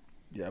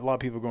 Yeah, a lot of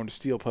people are going to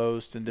steel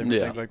posts and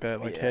different things like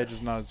that. Like hedge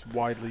is not as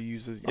widely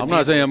used as. I'm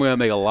not saying I'm going to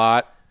make a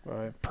lot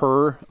right.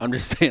 I'm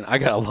just saying I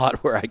got a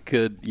lot where I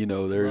could.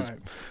 There's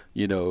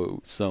right.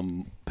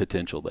 Some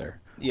potential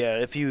there. Yeah,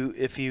 if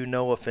you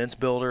know a fence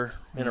builder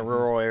in a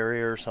rural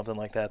area or something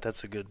like that,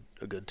 that's a good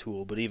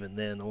tool. But even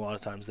then, a lot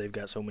of times they've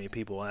got so many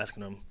people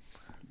asking them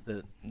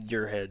that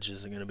your hedge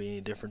isn't going to be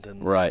any different than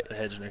the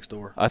hedge next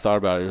door. I thought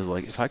about it. It was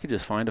like, if I could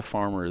just find a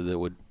farmer that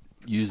would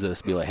use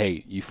this, be like,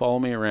 hey, you follow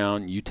me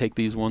around, you take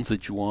these ones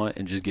that you want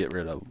and just get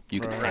rid of them. You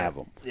can have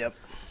them. Yep.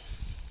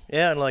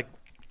 Yeah, and like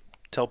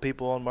tell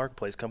people on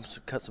Marketplace, come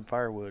cut some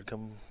firewood,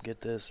 come get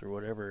this or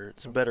whatever.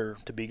 It's better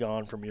to be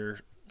gone from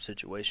your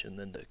situation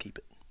than to keep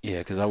it.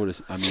 Yeah,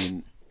 because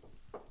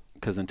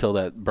because until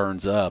that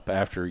burns up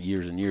after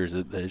years and years,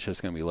 it's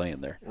just going to be laying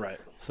there. Right.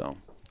 So.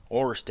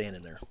 Or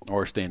standing there.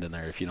 Or standing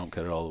there if you don't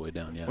cut it all the way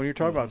down. Yeah. When you're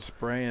talking about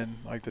spraying,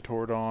 like the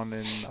Tordon,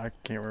 and I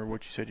can't remember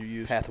what you said you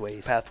used.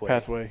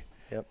 Pathway.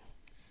 Yep.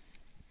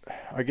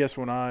 I guess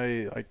when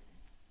I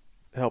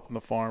help on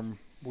the farm,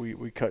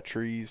 we cut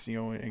trees,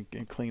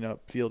 and clean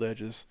up field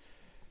edges.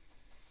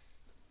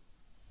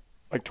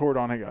 Like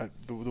Tordon,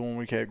 the one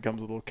we had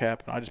comes with a little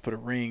cap, and I just put a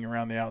ring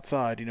around the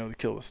outside, to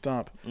kill the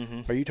stump.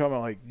 Mm-hmm. Are you talking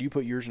about do you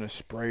put yours in a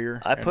sprayer?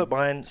 I put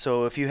mine.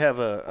 So if you have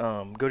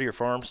go to your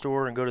farm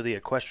store and go to the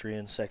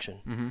equestrian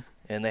section,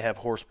 and they have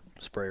horse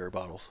sprayer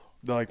bottles.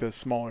 Like the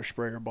smaller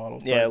sprayer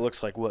bottles. Yeah, it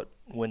looks like what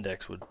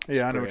Windex would.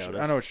 Yeah, spray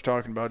I know what you're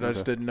talking about. I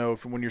just didn't know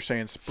if when you're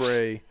saying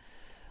spray.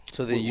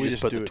 So that you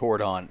just put the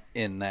Tordon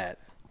in that,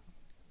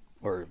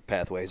 or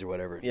Pathways or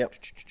whatever. Yep.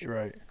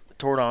 Right.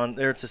 Tordon,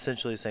 it's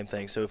essentially the same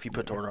thing. So if you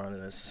put Tordon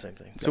in, it's the same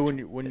thing. So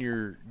when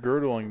you're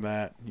girdling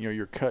that,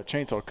 your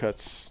chainsaw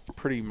cuts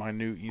pretty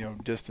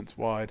minute, distance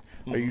wide.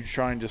 Are you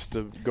trying just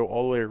to go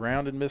all the way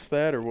around and miss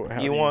that, or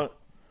what?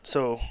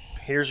 So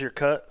here's your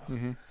cut.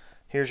 Mm-hmm.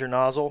 Here's your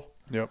nozzle.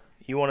 Yep.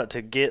 You want it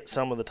to get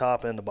some of the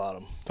top and the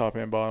bottom. Top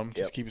and bottom.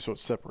 Just keep it so it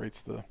separates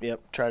the.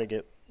 Yep. Try to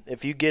get.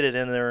 If you get it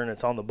in there and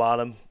it's on the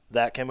bottom,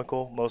 that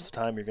chemical, most of the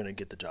time you're going to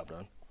get the job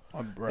done.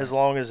 Right. As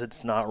long as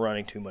it's not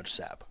running too much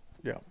sap.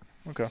 Yeah.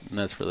 Okay. And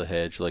that's for the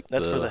hedge, like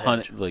That's the for the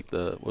honey, hedge. like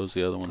the what was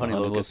the other one? Honey The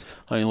locust.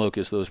 Honey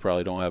locust. Those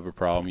probably don't have a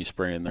problem. You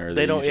spray in there.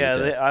 They don't. usually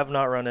Yeah, die. I've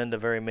not run into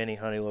very many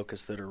honey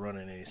locusts that are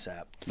running any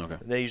sap. Okay.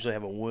 They usually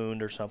have a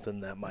wound or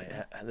something that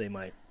they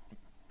might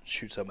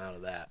shoot some out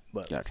of that.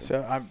 But Gotcha.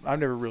 So I've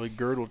never really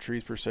girdled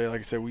trees per se.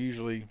 Like I said, we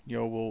usually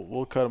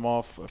we'll cut them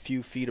off a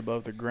few feet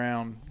above the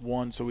ground,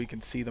 one so we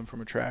can see them from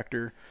a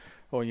tractor.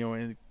 Well,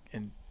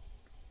 and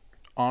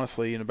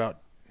honestly,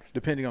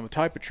 depending on the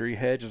type of tree,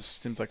 hedge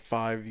seems like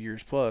 5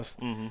 years plus.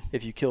 Mm-hmm.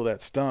 If you kill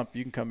that stump,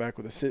 you can come back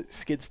with a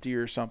skid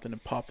steer or something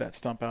and pop that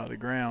stump out of the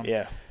ground.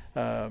 yeah,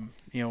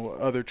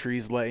 Other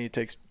trees it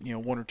takes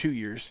 1 or 2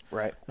 years.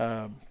 right.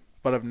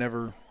 But I've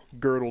never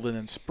girdled and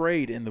then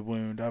sprayed in the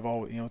wound. I've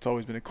always it's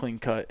always been a clean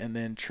cut and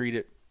then treat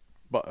it.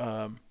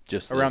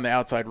 Just Around the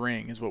outside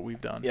ring is what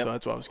we've done. Yep. So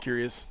that's why I was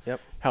curious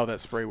Yep. how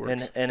that spray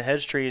works. And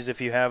hedge trees, if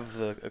you have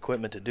the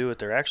equipment to do it,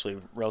 they're actually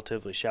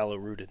relatively shallow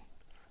rooted,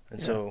 and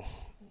so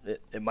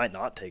it might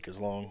not take as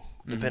long,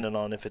 depending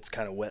on if it's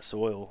kind of wet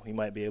soil. You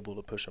might be able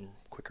to push them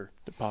quicker.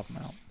 to pop them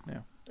out.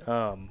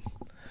 Yeah.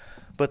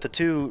 But the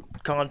 2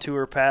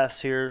 contour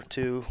paths here,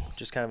 too,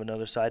 just kind of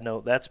another side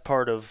note, that's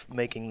part of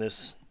making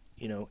this,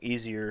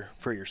 easier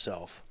for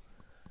yourself.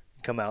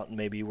 Come out and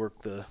maybe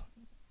work the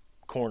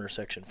corner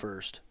section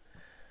first,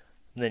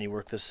 and then you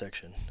work this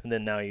section, and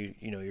then now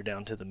you're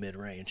down to the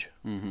mid-range.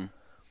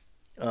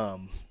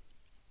 Mm-hmm.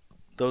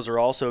 Those are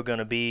also going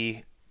to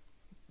be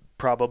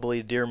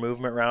probably deer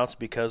movement routes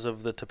because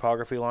of the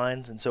topography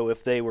lines, and so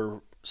if they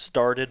were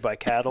started by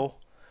cattle,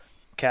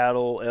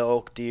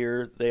 elk,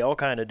 deer, they all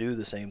kind of do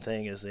the same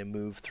thing as they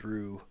move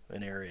through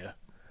an area.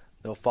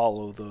 They'll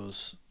follow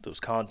those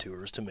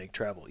contours to make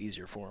travel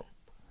easier for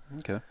them.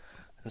 Okay.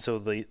 And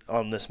so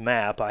on this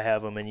map, I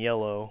have them in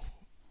yellow.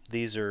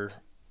 These are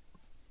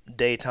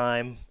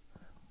daytime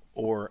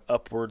or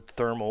upward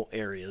thermal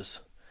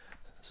areas.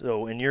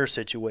 So in your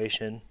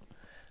situation,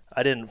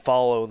 I didn't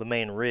follow the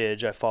main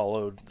ridge. I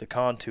followed the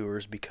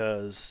contours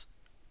because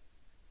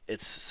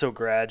it's so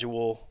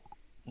gradual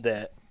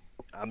that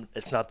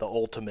it's not the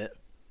ultimate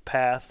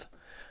path,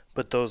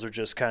 but those are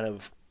just kind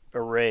of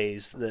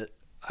arrays that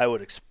I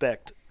would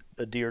expect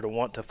a deer to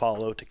want to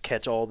follow to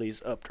catch all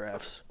these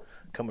updrafts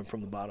coming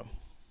from the bottom.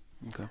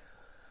 Okay.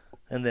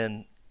 And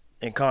then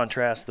in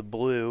contrast, the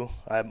blue,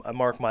 I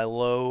mark my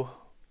low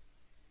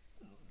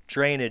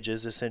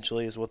drainages,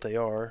 essentially is what they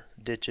are,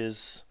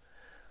 ditches,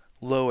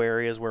 low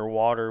areas where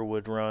water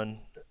would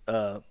run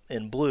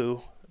in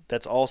blue.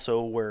 That's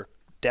also where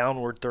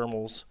downward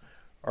thermals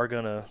are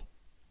going to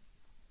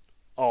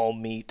all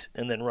meet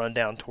and then run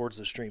down towards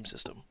the stream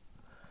system.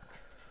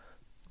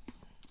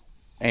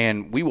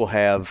 And we will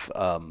have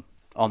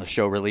on the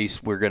show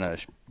release, we're going to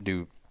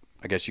do,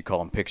 I guess you call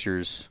them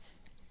pictures,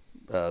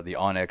 the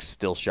Onyx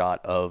still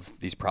shot of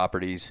these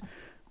properties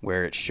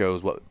where it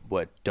shows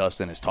what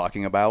Dustin is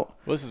talking about.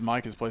 Well, this is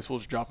Micah's place. We'll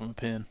just drop him a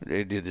pin.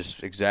 It did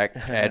this exact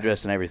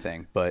address and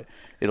everything, but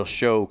it'll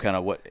show kind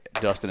of what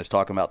Dustin is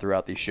talking about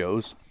throughout these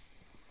shows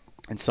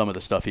and some of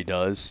the stuff he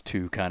does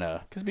to kind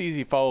of It'd be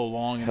easy to follow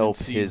along and help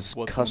then see his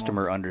what's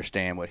customer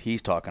understand what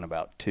he's talking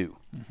about too.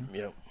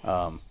 Yep.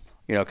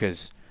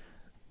 Because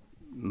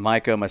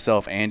Micah,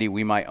 myself, Andy,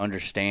 we might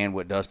understand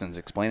what Dustin's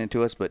explaining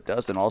to us, but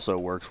Dustin also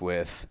works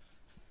with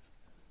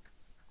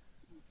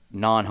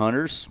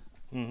non-hunters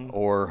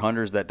or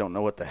hunters that don't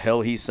know what the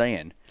hell he's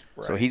saying.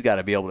 Right. So he's got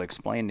to be able to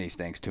explain these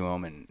things to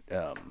them and,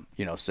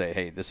 say,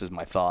 hey, this is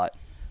my thought,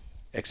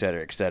 et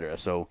cetera, et cetera.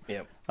 So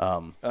yep.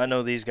 I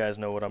know these guys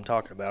know what I'm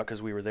talking about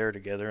because we were there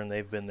together and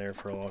they've been there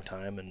for a long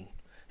time, and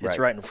it's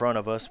right in front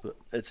of us, but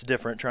it's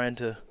different trying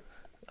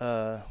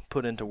to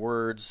put into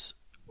words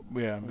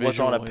what's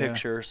on a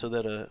picture so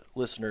that a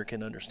listener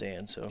can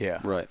understand. So yeah,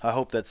 right. I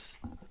hope that's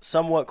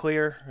somewhat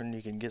clear and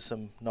you can get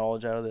some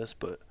knowledge out of this.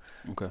 But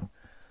Okay.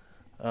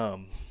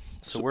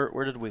 So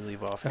where did we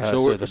leave off here?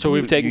 So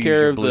we've taken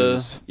care of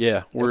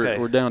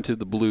we're down to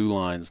the blue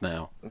lines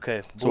now.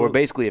 Okay. So we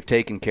basically have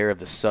taken care of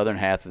the southern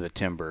half of the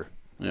timber.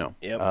 Yeah.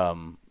 Yep.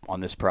 On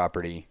this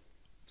property.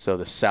 So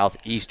the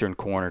southeastern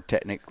corner,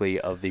 technically,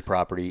 of the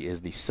property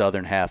is the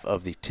southern half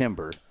of the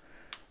timber,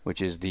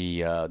 which is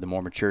the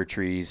more mature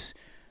trees.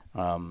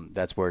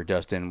 That's where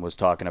Dustin was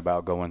talking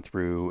about going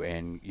through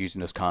and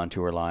using those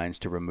contour lines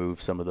to remove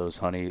some of those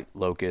honey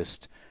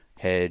locust,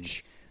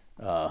 hedge,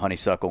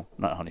 honeysuckle,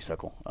 not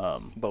honeysuckle.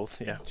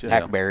 Both, yeah.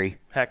 Hackberry.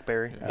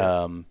 Hackberry.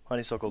 Yeah.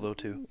 Honeysuckle, though,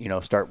 too.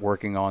 Start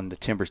working on the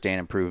timber stand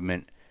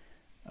improvement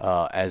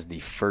as the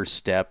first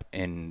step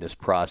in this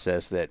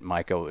process that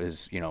Micah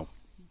is,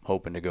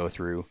 hoping to go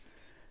through.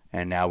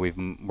 And now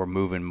we're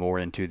moving more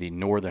into the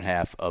northern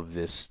half of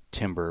this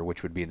timber,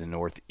 which would be the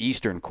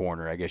northeastern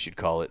corner, I guess you'd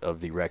call it, of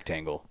the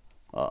rectangle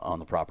on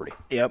the property.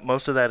 Yep,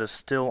 most of that is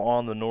still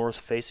on the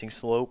north-facing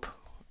slope.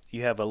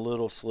 You have a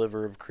little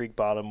sliver of creek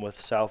bottom with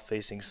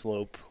south-facing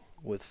slope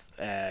with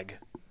ag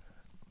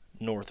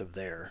north of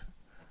there.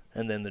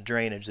 And then the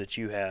drainage that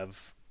you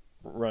have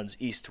runs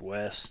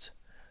east-west.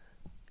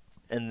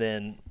 And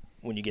then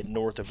when you get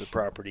north of the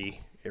property,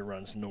 it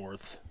runs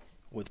north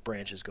with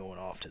branches going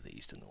off to the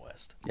east and the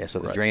west. Yeah, so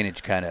the Right.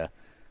 drainage kind of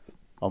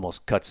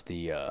almost cuts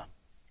the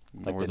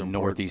like the Northern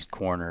northeast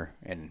corner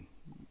in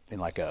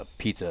like a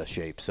pizza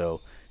shape.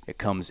 So it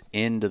comes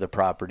into the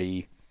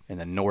property in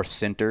the north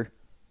center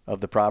of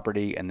the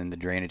property, and then the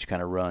drainage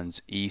kind of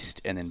runs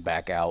east and then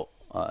back out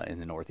in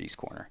the northeast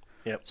corner.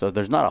 Yep. So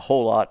there's not a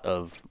whole lot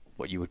of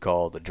what you would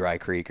call the dry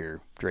creek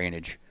or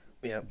drainage,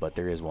 Yep. but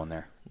there is one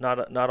there.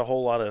 Not a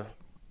whole lot of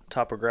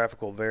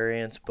topographical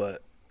variance,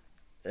 but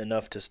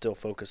enough to still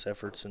focus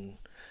efforts and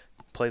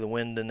play the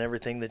wind and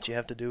everything that you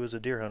have to do as a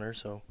deer hunter.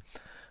 So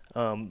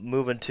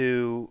moving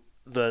to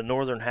the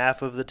northern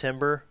half of the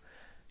timber,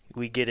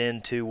 we get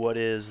into what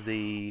is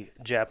the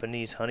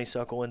Japanese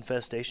honeysuckle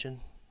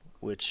infestation,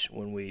 which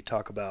when we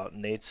talk about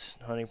Nate's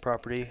hunting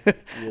property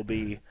will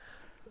be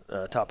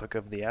a topic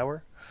of the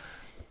hour.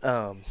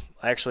 I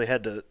actually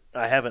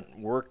I haven't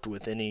worked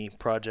with any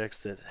projects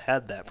that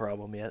had that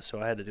problem yet,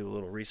 so I had to do a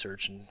little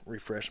research and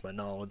refresh my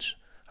knowledge.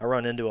 I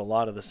run into a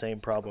lot of the same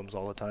problems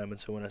all the time, and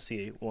so when I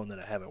see one that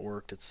I haven't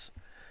worked, it's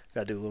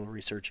got to do a little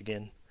research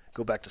again,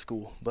 go back to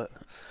school. But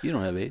You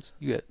don't have 8s.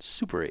 You got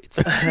Super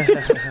 8s.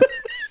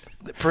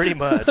 pretty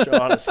much,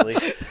 honestly.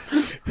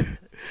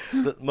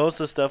 Most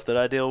of the stuff that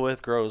I deal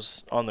with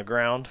grows on the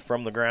ground,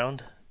 from the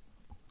ground,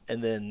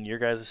 and then your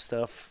guys'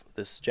 stuff,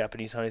 this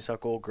Japanese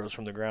honeysuckle, grows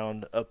from the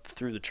ground up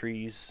through the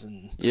trees.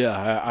 And Yeah,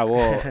 I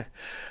will.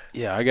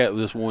 Yeah, I got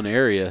this one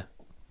area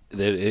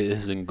that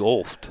is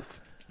engulfed,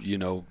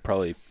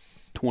 probably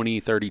 20,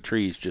 30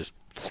 trees just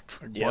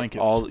Like Yep.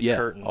 blankets.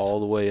 Curtains. all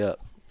the way up.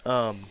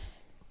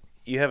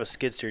 You have a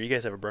skid steer. You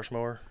guys have a brush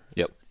mower?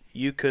 Yep.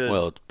 You could.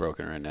 Well, it's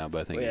broken right now,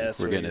 but I think Yeah, that's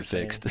we're what getting you're it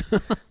fixed.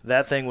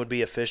 That thing would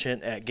be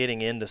efficient at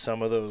getting into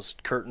some of those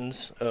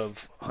curtains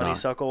of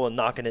honeysuckle and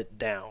knocking it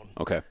down.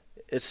 Okay.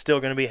 It's still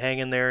going to be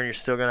hanging there, and you're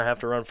still going to have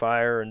to run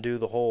fire and do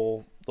the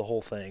whole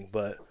thing.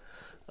 But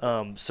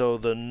so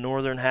the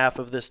northern half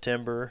of this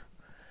timber,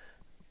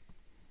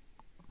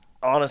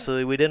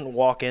 honestly, we didn't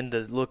walk in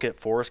to look at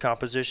forest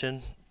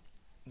composition,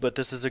 but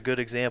this is a good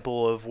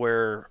example of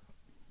where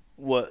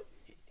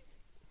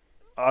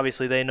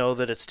obviously they know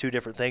that it's two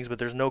different things, but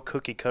there's no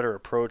cookie cutter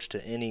approach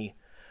to any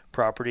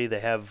property. They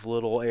have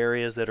little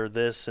areas that are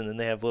this, and then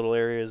they have little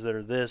areas that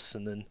are this,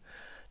 and then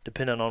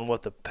depending on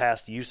what the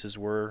past uses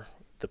were,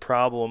 the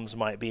problems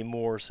might be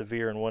more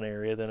severe in one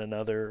area than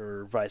another,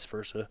 or vice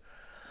versa.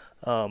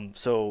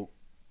 So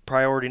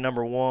priority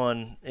number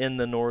one in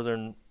the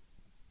northern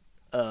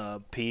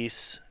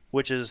piece,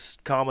 which is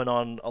common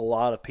on a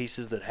lot of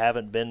pieces that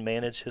haven't been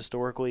managed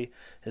historically,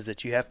 is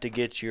that you have to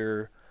get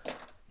your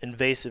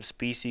invasive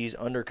species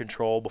under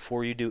control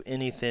before you do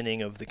any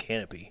thinning of the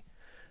canopy.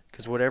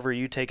 Because whatever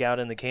you take out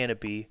in the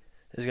canopy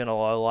is going to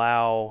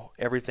allow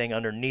everything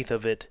underneath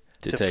of it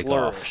To to take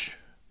flourish.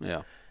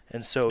 Yeah.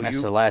 And so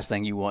That's the last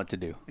thing you want to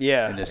do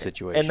in this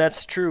situation. and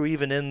that's true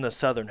even in the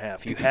southern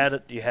half. You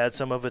had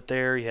some of it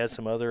there. You had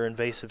some other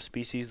invasive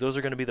species. Those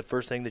are going to be the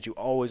first thing that you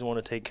always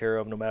want to take care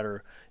of, no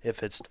matter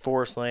if it's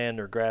forest land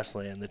or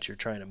grassland that you're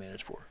trying to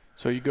manage for.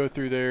 So you go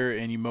through there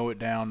and you mow it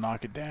down,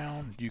 knock it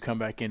down. You come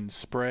back in and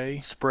spray.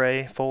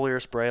 Spray, foliar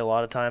spray, a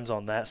lot of times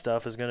on that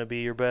stuff is going to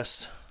be your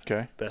best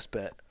Okay.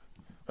 bet.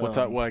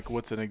 What's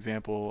what's an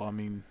example? I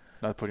mean,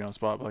 not putting you on the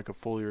spot, but like a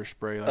foliar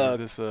spray. Like, is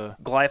this a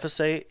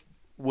Glyphosate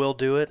will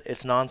do it.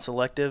 It's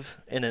non-selective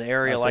in an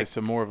area like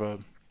some more of a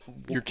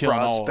you're killing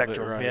broad all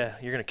spectrum. of it, right? Yeah,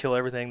 you're going to kill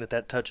everything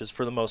that touches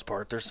for the most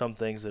part. There's some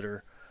things that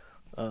are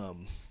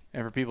And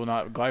for people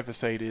not,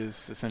 glyphosate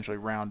is essentially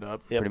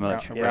Roundup. Yep. Pretty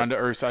much. Yep. Roundup,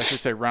 or I should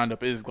say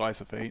Roundup is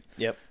glyphosate.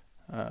 Yep.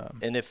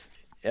 And if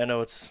I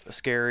know it's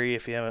scary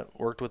if you haven't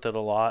worked with it a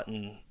lot,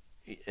 and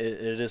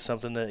it is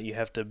something that you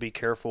have to be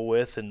careful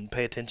with and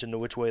pay attention to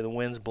which way the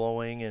wind's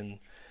blowing and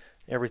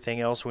everything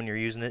else when you're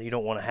using it. You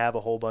don't want to have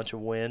a whole bunch of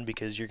wind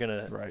because you're going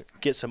to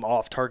get some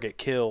off-target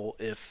kill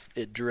if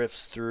it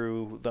drifts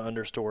through the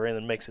understory and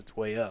then makes its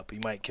way up. You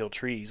might kill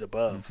trees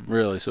above.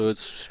 Really? So it's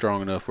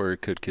strong enough where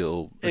it could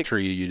kill a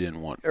tree you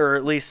didn't want. Or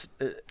at least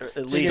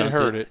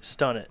hurt it.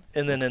 stun it.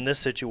 And then in this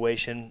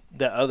situation,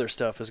 that other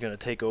stuff is going to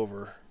take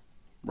over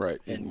Right.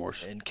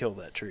 and kill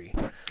that tree.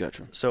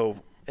 Gotcha.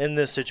 So in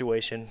this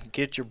situation,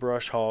 get your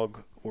brush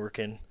hog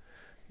working,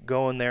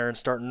 go in there and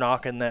start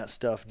knocking that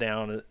stuff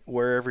down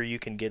wherever you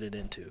can get it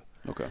into.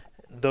 Okay.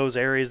 Those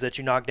areas that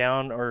you knock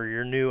down are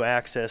your new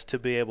access to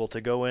be able to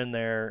go in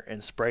there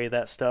and spray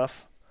that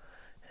stuff.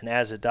 And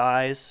as it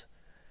dies,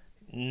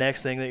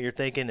 next thing that you're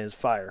thinking is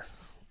fire.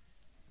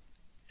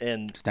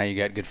 And So now you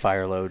got good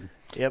fire load.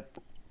 yep,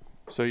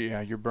 So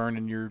yeah, you're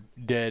burning your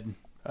dead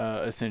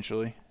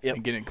essentially, Yep.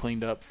 and getting it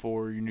cleaned up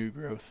for your new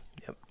growth.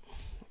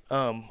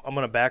 I'm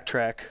going to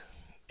backtrack.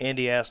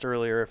 Andy asked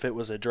earlier if it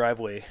was a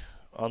driveway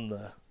on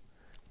the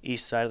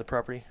east side of the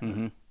property.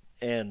 Mm-hmm.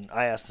 And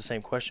I asked the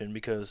same question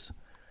because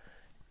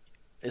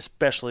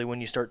especially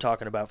when you start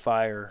talking about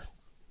fire,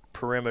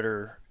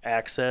 perimeter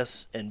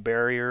access and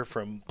barrier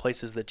from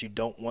places that you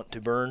don't want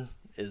to burn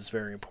is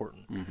very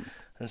important. Mm-hmm.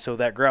 And so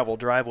that gravel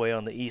driveway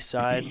on the east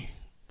side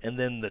and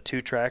then the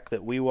 2-track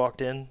that we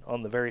walked in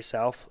on the very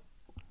south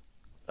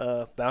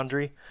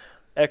boundary,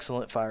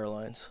 excellent fire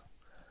lines.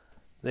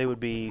 they would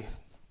be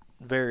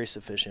very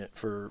sufficient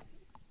for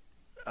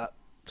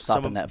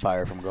Stopping that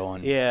fire from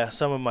going. Yeah,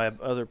 some of my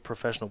other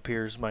professional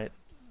peers might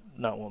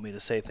not want me to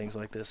say things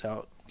like this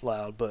out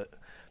loud, but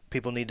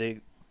people need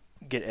to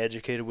get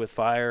educated with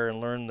fire and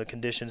learn the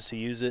conditions to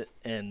use it,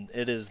 and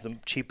it is the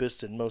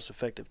cheapest and most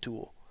effective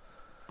tool.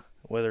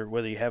 Whether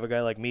you have a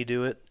guy like me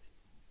do it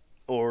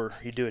or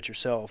you do it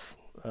yourself,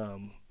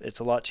 it's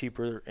a lot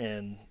cheaper,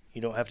 and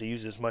you don't have to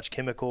use as much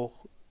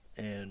chemical,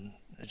 and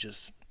it's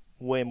just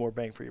way more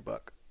bang for your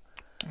buck.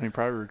 I mean,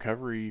 probably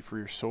recovery for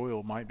your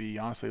soil might be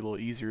honestly a little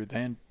easier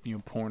than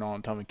pouring on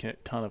a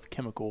ton of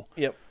chemical.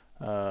 Yep.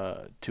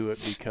 To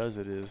it, because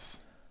it is.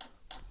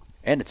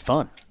 And it's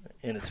fun.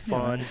 And it's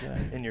fun,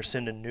 exactly. And you're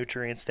sending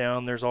nutrients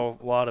down. There's a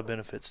lot of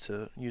benefits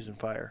to using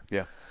fire.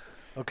 Yeah.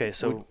 Okay,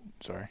 so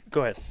sorry.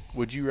 Go ahead.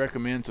 Would you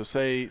recommend? So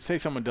say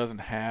someone doesn't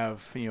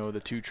have the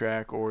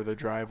 2-track or the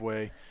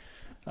driveway.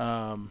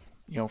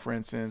 For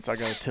instance, I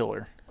got a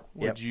tiller.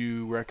 Would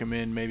you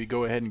recommend maybe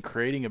go ahead and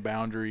creating a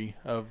boundary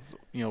of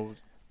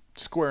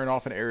squaring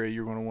off an area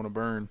you're going to want to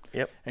burn?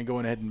 Yep. And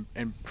going ahead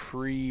and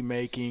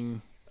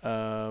pre-making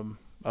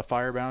a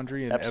fire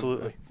boundary and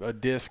Absolutely. a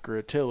disc or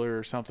a tiller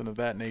or something of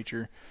that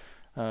nature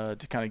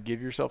to kind of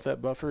give yourself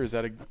that buffer? Is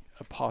that a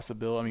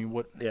possibility? I mean,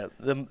 what? Yeah,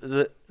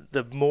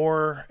 the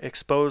more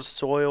exposed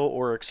soil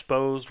or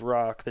exposed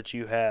rock that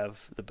you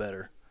have, the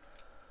better.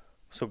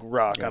 So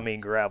rock, I mean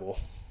gravel.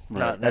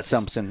 Right. That's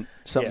something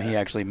he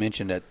actually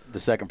mentioned at the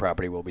second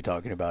property we'll be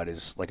talking about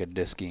is like a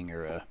disking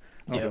or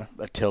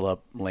a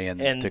till-up land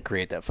to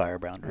create that fire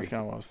boundary. That's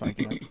kind of what I was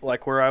thinking.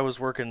 Like where I was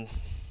working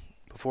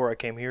before I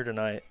came here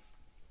tonight,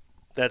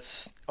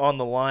 that's on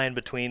the line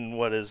between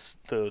what is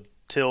the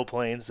till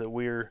plains that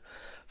we're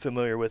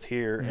familiar with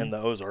here and the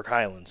Ozark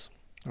Highlands.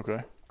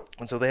 Okay.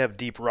 And so they have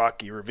deep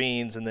rocky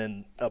ravines, and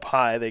then up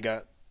high they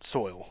got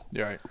soil.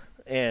 Yeah, right.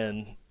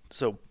 And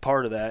so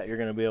part of that you're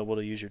going to be able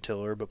to use your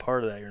tiller, but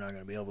part of that you're not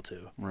going to be able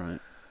to. Right.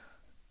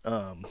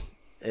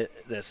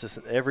 That's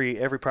just every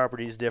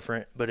property is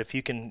different, but if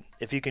you can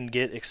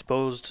get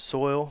exposed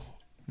soil,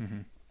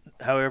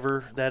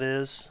 however that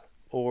is,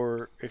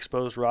 or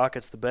exposed rock,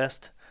 it's the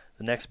best.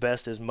 The next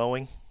best is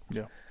mowing.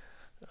 Yeah.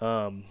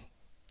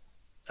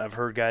 I've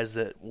heard guys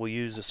that will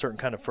use a certain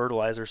kind of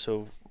fertilizer,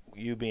 so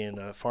you being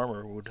a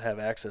farmer would have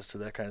access to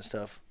that kind of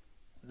stuff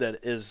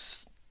that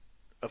is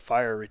a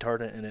fire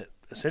retardant, and it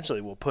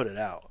essentially will put it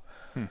out.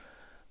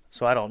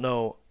 So I don't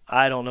know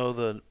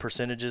the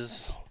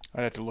percentages.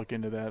 I'd have to look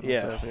into that.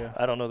 Yeah.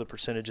 I don't know the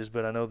percentages,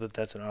 but I know that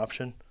that's an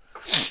option.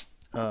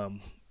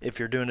 If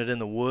you're doing it in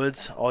the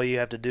woods, all you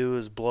have to do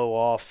is blow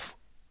off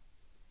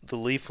the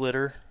leaf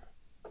litter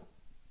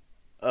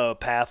a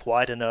path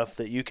wide enough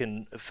that you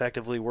can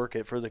effectively work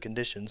it for the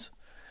conditions.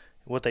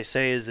 What they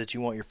say is that you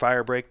want your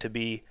fire break to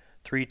be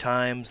 3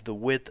 times the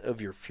width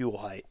of your fuel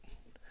height.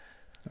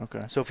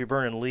 Okay. So if you're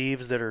burning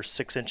leaves that are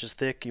 6 inches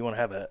thick, you want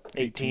to have a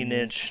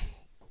 18-inch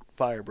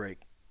fire break.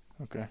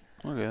 Okay.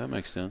 Okay, that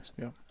makes sense.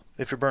 Yeah.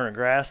 If you're burning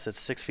grass that's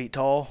 6 feet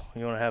tall,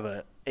 you want to have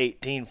a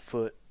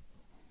 18-foot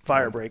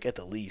fire break at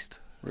the least.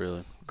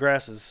 Really?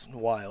 Grass is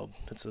wild.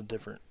 It's a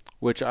different.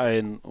 Which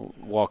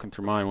walking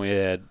through mine, we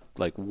had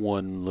like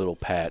one little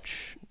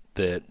patch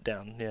that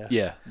down. Yeah.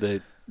 Yeah.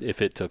 That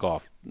if it took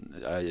off,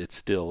 it's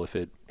still it's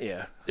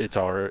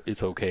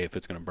okay if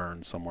it's going to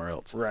burn somewhere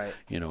else. Right.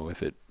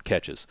 If it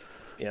catches.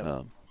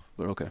 Yeah.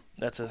 But okay.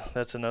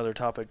 That's another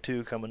topic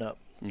too coming up.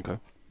 Okay.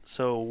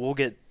 So we'll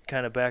get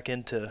kind of back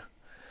into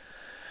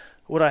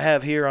what I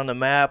have here on the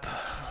map.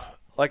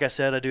 Like I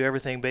said, I do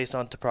everything based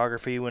on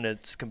topography when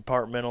it's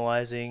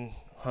compartmentalizing,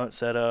 hunt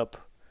setup,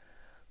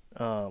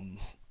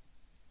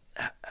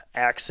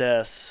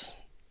 access,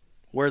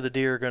 where the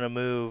deer are going to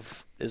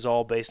move is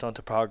all based on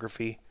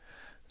topography.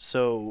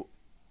 So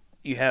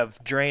you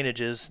have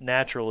drainages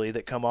naturally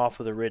that come off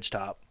of the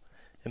ridgetop,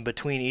 and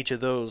between each of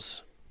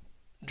those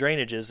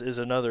drainages is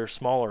another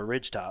smaller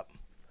ridgetop.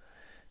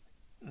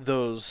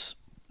 Those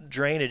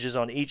drainages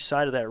on each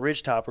side of that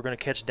ridgetop are going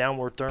to catch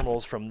downward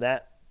thermals from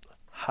that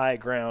high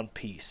ground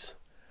piece.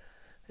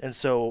 And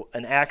so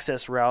an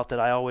access route that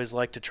I always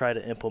like to try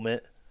to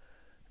implement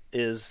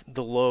is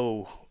the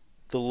low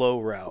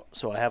route.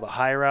 So I have a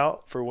high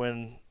route for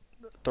when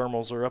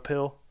thermals are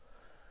uphill,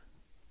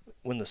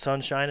 when the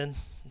sun's shining,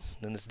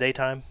 and it's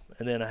daytime,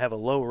 and then I have a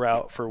low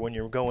route for when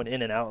you're going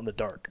in and out in the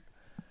dark.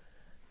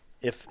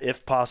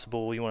 If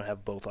possible, you want to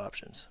have both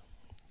options.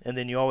 And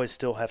then you always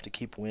still have to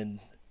keep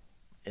wind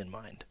in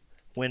mind.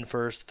 Wind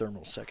first,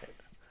 thermal second.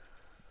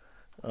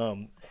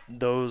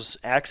 Those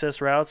access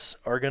routes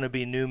are going to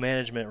be new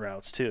management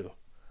routes too.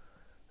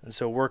 And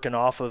so working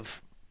off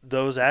of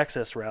those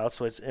access routes,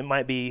 so you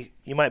might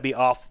be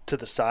off to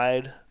the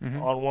side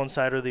on one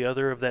side or the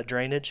other of that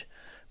drainage,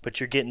 but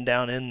you're getting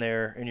down in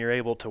there and you're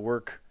able to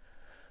work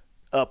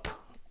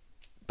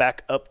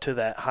back up to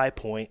that high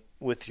point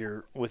with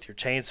your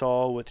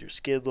chainsaw, with your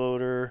skid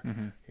loader,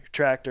 your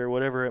tractor,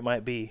 whatever it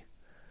might be.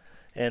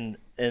 And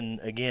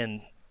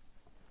again,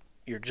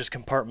 you're just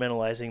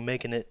compartmentalizing,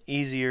 making it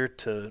easier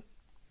to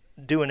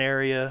do an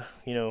area,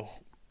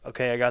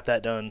 okay, I got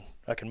that done.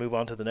 I can move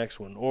on to the next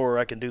one, or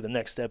I can do the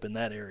next step in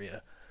that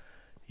area.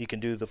 You can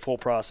do the full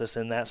process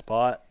in that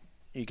spot.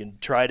 You can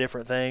try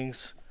different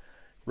things,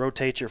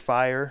 rotate your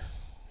fire.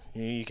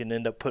 You can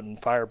end up putting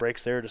fire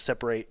breaks there to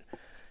separate.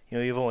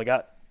 You've only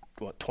got,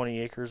 20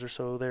 acres or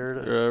so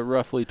there?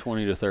 Roughly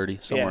 20 to 30,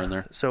 somewhere Yeah. in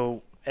there.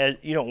 So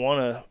you don't want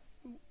to,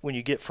 when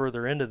you get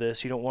further into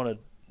this, you don't want to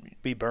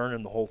be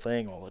burning the whole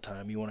thing all the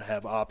time. You want to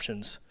have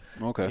options.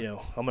 Okay.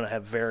 I'm going to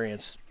have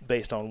variance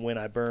based on when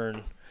I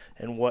burn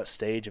and what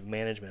stage of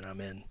management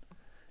I'm in,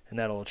 and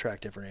that'll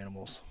attract different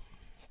animals.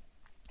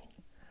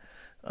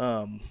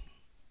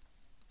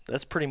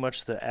 That's pretty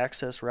much the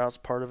access routes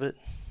part of it.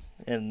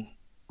 And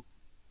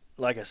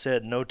like I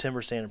said, no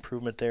timber stand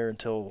improvement there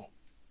until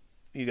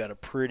you got a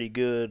pretty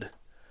good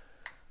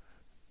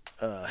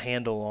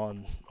handle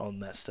on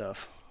that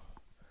stuff.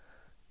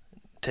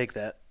 Take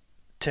that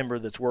timber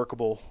that's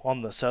workable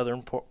on the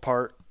southern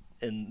part,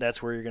 and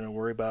that's where you're going to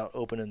worry about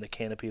opening the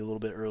canopy a little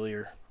bit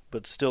earlier.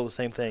 But still the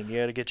same thing. You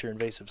got to get your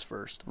invasives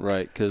first.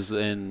 Right, because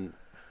then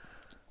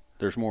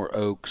there's more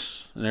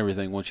oaks and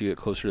everything once you get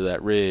closer to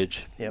that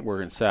ridge. Yep.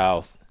 Working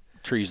south,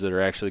 trees that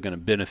are actually going to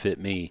benefit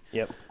me.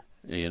 Yep.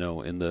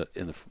 In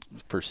the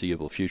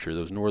foreseeable future.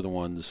 Those northern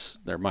ones,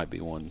 there might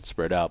be one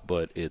spread out,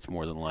 but it's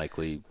more than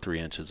likely 3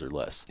 inches or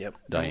less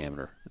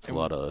diameter. It's a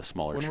lot of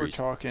smaller when trees.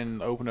 We're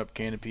talking open up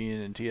canopy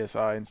and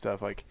TSI and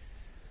stuff, like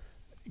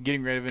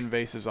getting rid of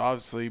invasives,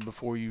 obviously,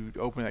 before you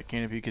open that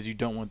canopy because you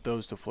don't want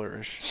those to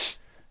flourish.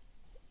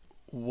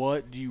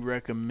 What do you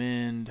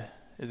recommend?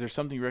 Is there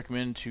something you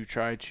recommend to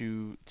try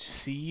to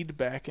seed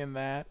back in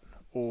that?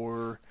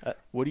 Or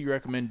what do you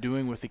recommend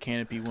doing with the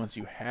canopy once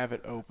you have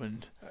it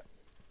opened?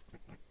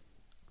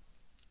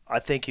 I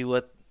think you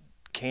let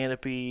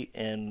canopy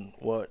and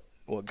what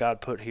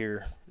God put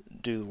here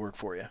do the work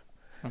for you.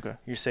 Okay.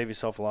 You save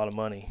yourself a lot of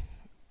money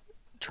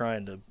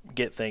trying to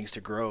get things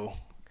to grow.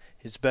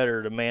 It's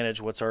better to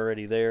manage what's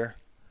already there,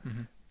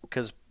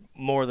 because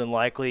more than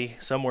likely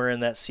somewhere in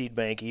that seed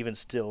bank, even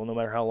still, no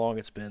matter how long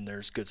it's been,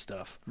 there's good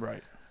stuff.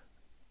 Right.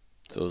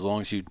 So as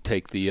long as you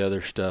take the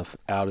other stuff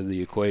out of the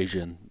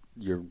equation,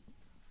 your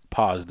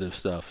positive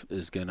stuff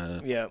is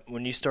gonna. Yeah,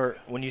 when you start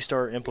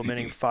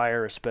implementing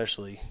fire,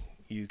 especially,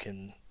 you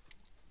can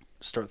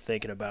start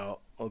thinking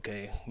about,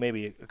 okay,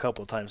 maybe a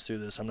couple of times through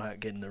this, I'm not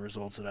getting the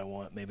results that I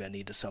want. Maybe I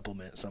need to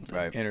supplement something.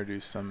 Right.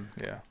 Introduce some,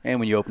 yeah. And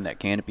when you open that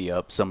canopy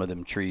up, some of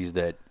them trees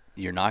that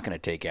you're not going to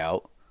take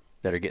out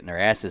that are getting their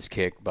asses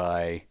kicked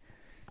by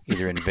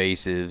either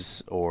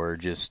invasives or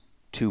just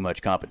too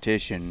much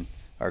competition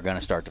are going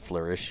to start to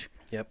flourish.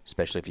 Yep.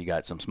 Especially if you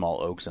got some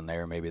small oaks in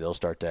there, maybe they'll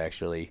start to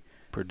actually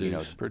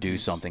do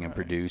something and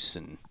produce.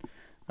 And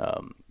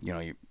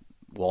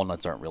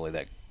walnuts aren't really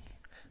that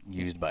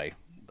used by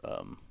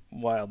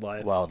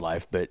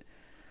wildlife, but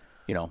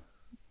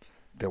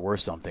they're worth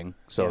something,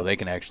 so they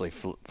can actually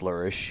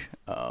flourish,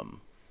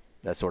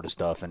 that sort of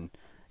stuff. And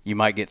you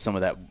might get some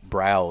of that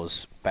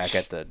browse back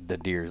at the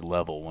deer's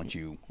level once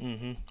you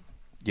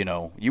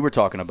you were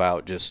talking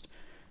about just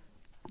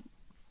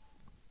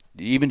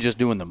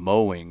doing the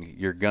mowing.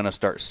 You're gonna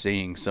start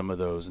seeing some of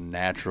those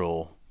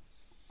natural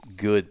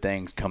good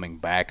things coming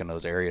back in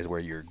those areas where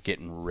you're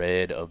getting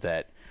rid of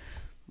that,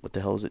 what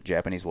the hell is it,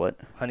 Japanese what?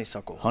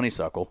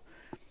 Honeysuckle,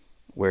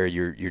 where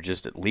you're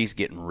just at least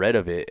getting rid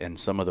of it, and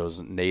some of those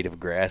native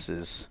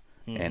grasses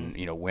and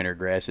winter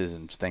grasses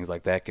and things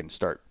like that can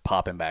start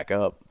popping back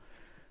up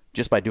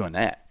just by doing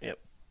that. Yep.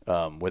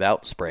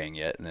 Without spraying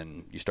yet, and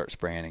then you start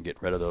spraying and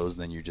getting rid of those,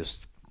 and then you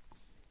just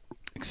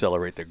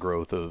accelerate the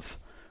growth of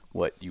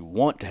what you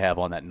want to have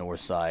on that north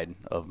side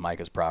of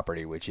Micah's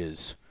property, which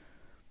is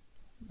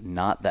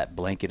not that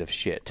blanket of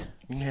shit.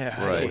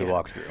 Yeah. Right. We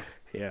walked through.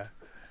 Yeah.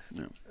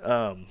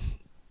 Yeah.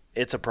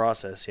 It's a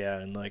process,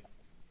 and like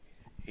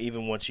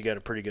even once you got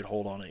a pretty good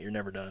hold on it, you're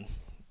never done,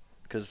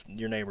 because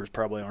your neighbors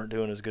probably aren't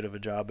doing as good of a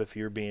job. If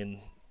you're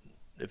being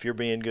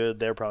good,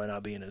 they're probably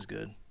not being as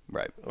good.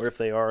 Right. Or if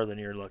they are, then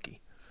you're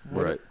lucky.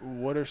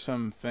 What are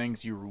some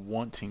things you're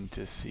wanting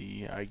to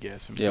see, I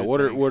guess? What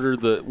are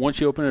the,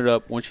 once you open it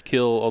up, once you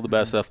kill all the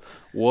bad stuff,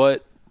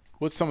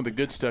 what's some of the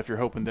good stuff you're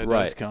hoping that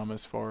does come,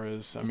 as far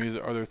as,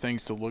 are there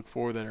things to look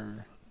for that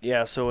are?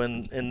 Yeah, so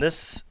in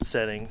this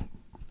setting,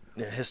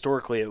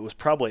 historically it was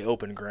probably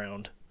open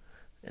ground,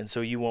 and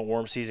so you want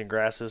warm season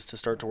grasses to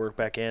start to work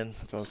back in.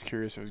 So I was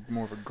curious, it was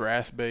more of a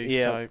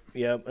grass-based type?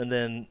 Yeah, and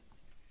then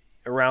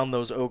around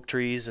those oak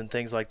trees and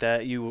things like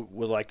that, you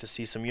would like to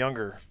see some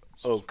younger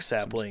oak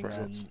saplings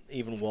and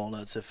even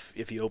walnuts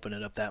if you open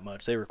it up that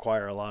much. They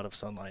require a lot of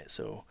sunlight.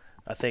 So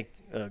I think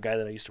a guy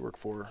that I used to work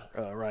for,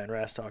 Ryan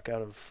Rastock,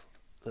 out of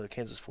the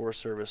Kansas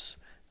Forest Service,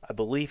 I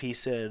believe he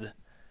said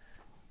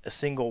a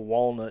single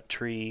walnut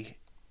tree,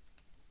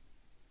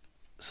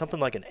 something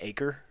like an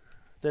acre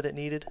that it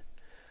needed.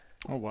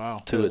 Oh, wow.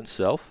 To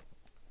itself?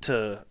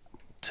 To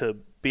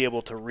be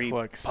able to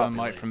collect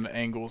sunlight from the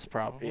angles,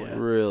 probably. Yeah.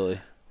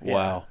 Really? Yeah.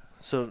 Wow.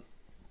 So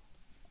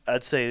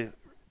I'd say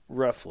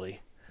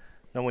roughly.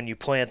 Now, when you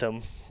plant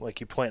them, like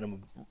you plant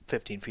them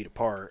 15 feet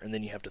apart, and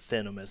then you have to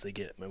thin them as they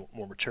get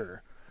more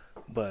mature.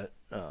 But,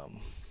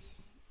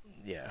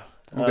 yeah.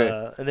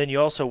 Okay. And then you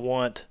also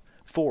want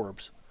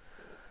forbs.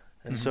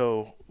 And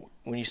so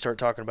when you start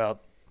talking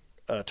about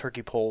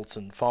turkey poults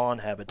and fawn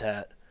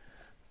habitat,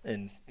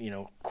 and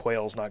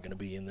quail's not going to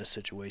be in this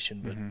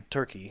situation, but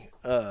turkey,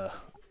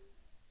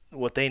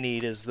 what they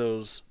need is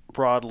those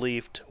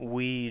broad-leafed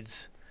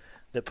weeds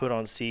that put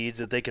on seeds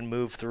that they can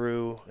move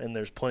through, and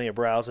there's plenty of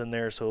browse in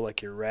there. So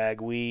like your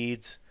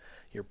ragweeds,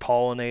 your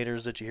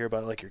pollinators that you hear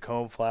about, like your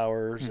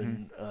coneflowers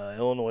and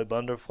Illinois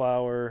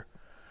bundleflower,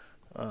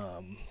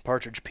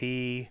 partridge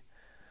pea.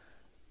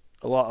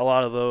 A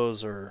lot of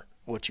those are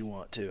what you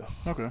want too.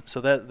 Okay. So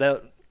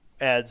that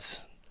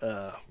adds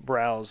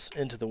browse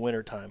into the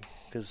wintertime,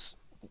 because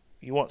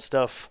you want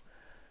stuff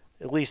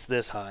at least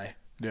this high.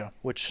 Yeah.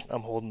 Which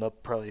I'm holding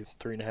up probably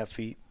 3.5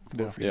 feet,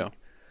 4 feet. Yeah.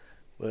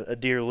 But a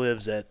deer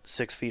lives at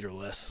 6 feet or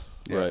less.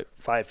 Right.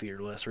 5 feet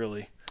or less,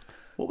 really.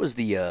 What was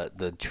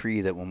the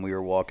tree that when we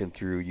were walking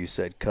through, you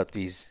said cut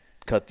these,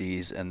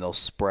 and they'll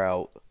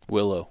sprout?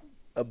 Willow.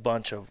 A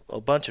bunch of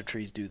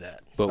trees do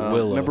that. But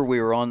willow. Remember we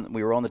were on the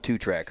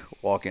 2-track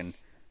walking.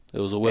 It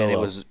was a willow. And it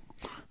was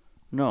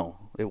no,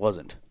 it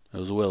wasn't. It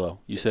was a willow.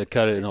 You said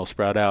cut it and it'll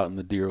sprout out and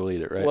the deer will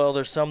eat it, right? Well,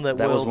 there's some that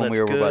That will was when that's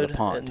we were by the good,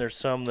 pond. and there's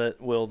some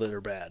that will that are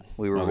bad.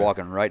 We were Okay.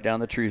 walking right down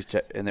the trees,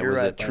 and there You're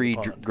was right a by the tree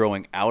pond.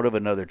 growing out of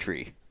another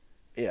tree.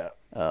 Yeah.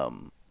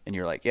 And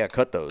you're like, yeah,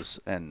 cut those,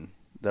 and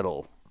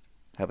that'll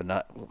have a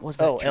nut. What was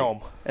that? Oh, tree?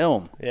 elm.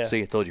 Elm. Yeah.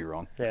 See, I told you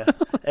wrong. Yeah.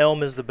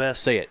 Elm is the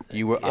best. Say it.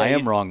 You were. Yeah, I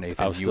am wrong,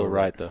 Nathan. I was You still were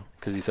right though,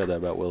 because you said that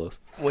about willows.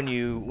 When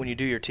you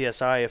do your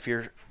TSI, if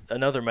you're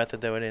another method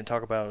that we didn't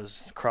talk about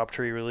is crop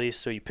tree release.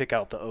 So you pick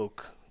out the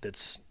oak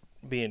that's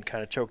being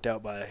kind of choked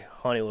out by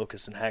honey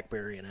locust and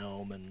hackberry and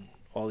elm and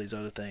all these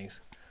other things.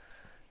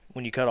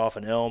 When you cut off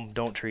an elm,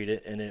 don't treat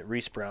it, and it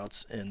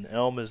resprouts. And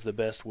elm is the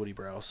best woody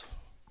browse.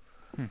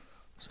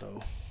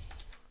 So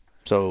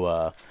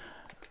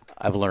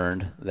I've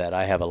learned that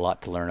I have a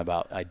lot to learn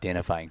about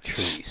identifying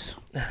trees.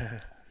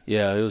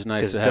 Yeah, it was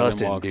nice Because to have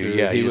Dustin, him walk dude, through.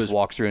 yeah, he was just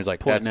walks through and he's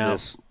like, that's pointing out-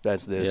 this,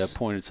 that's this. Yeah,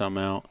 pointed some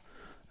out.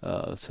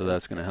 So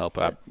that's going to help.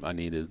 I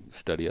need to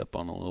study up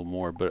on a little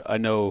more. But I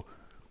know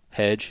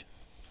hedge,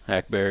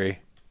 hackberry,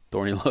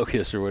 thorny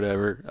locust, or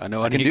whatever. I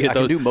know I, I need can, to do, get I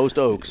those. can do most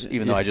oaks,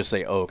 even though I just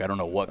say oak. I don't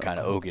know what kind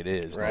of oak it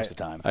is Right. most of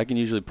the time. I can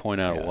usually point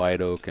out Yeah. a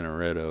white oak and a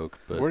red oak.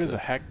 But Where does a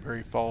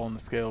hackberry fall on the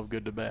scale of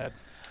good to bad?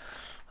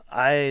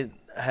 I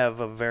have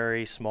a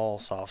very small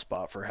soft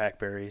spot for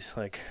hackberries.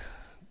 Like,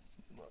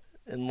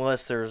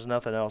 unless there's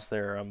nothing else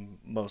there, I'm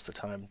most of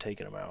the time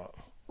taking them out.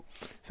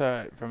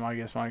 So from I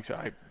guess Mike,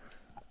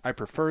 I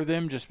prefer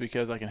them just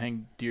because I can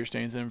hang deer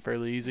stains in them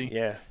fairly easy.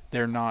 Yeah.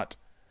 They're not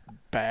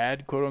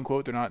bad, quote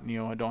unquote. They're not,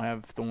 I don't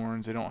have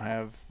thorns. They don't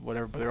have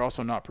whatever, but they're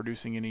also not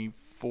producing any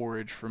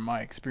forage from my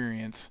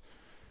experience.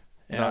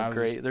 And I Not was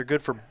great. just-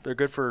 They're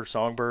good for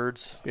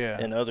songbirds Yeah.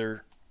 and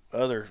other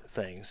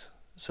things.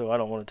 So I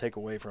don't want to take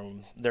away from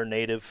them. They're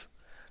native,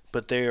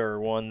 but they are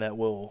one that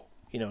will,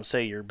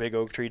 say your big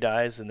oak tree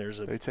dies and there's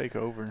They take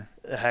over.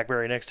 a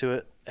hackberry next to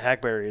it.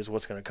 Hackberry is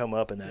what's going to come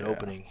up in that Yeah.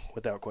 opening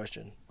without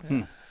question.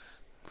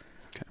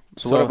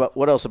 So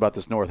what else about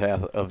this north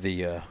half of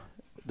the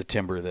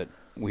timber that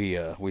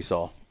we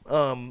saw?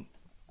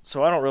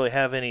 So I don't really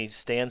have any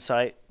stand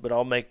site, but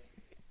I'll make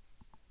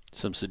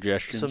some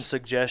suggestions. some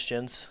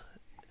suggestions.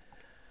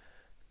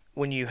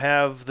 When you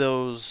have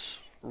those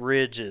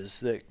ridges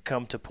that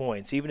come to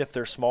points, even if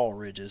they're small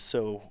ridges,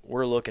 so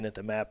we're looking at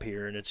the map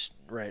here and it's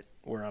right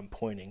where I'm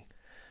pointing.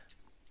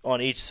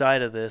 On each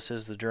side of this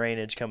is the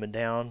drainage coming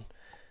down,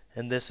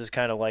 and this is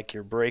kind of like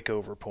your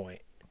breakover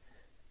point.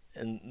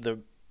 And the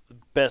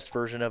best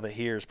version of it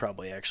here is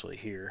probably actually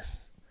here.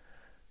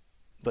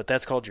 But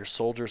that's called your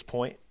soldier's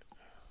point.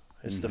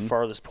 It's the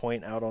farthest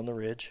point out on the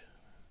ridge.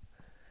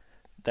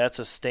 That's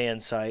a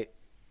stand site.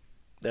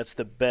 That's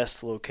the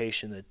best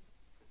location that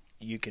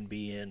you can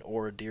be in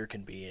or a deer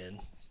can be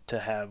in to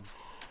have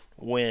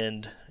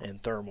wind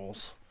and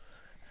thermals,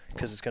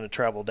 because it's going to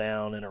travel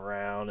down and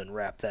around and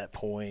wrap that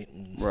point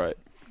and right.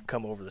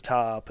 come over the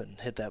top and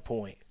hit that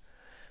point.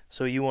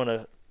 So you want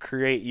to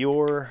create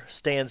your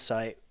stand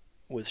site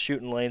with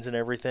shooting lanes and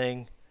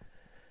everything.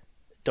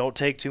 Don't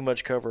take too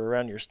much cover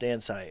around your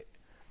stand site.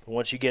 But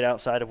once you get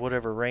outside of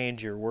whatever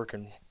range you're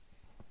working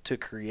to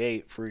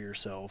create for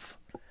yourself,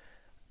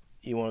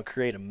 you want to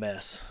create a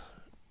mess,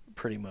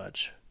 pretty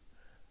much,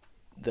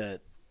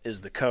 that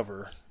is the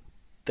cover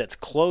that's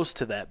close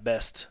to that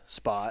best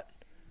spot.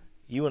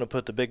 You want to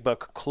put the big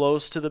buck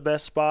close to the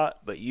best spot,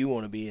 but you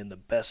want to be in the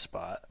best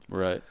spot,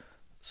 Right.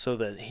 so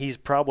that he's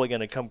probably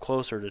going to come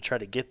closer to try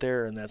to get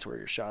there, and that's where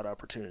your shot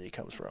opportunity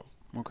comes from.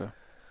 Okay.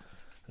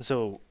 And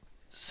so,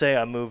 say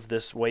I move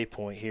this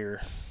waypoint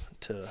here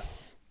to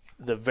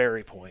the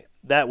very point.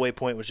 That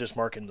waypoint was just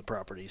marking the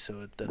property,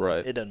 so it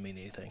doesn't mean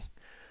anything.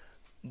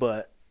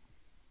 But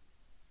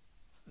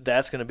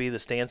that's going to be the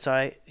stand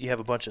site. You have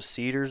a bunch of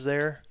cedars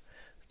there.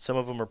 Some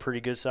of them are pretty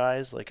good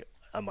size. Like,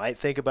 I might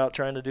think about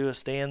trying to do a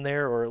stand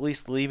there, or at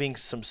least leaving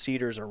some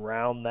cedars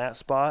around that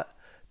spot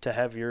to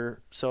have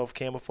yourself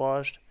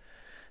camouflaged.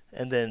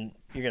 And then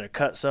you're going to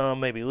cut some,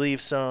 maybe leave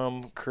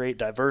some, create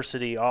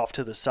diversity off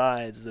to the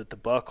sides that the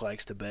buck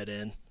likes to bed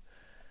in.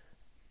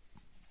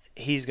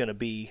 He's going to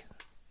be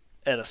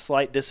at a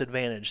slight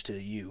disadvantage to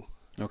you.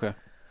 Okay.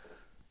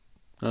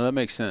 No, that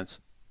makes sense.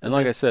 And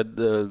like I said,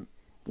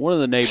 one of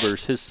the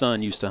neighbors, his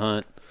son used to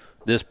hunt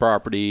this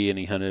property, and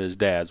he hunted his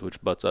dad's,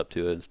 which butts up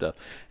to it and stuff.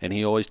 And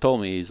he always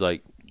told me, he's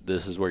like,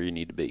 this is where you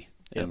need to be.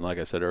 Yep. And like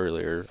I said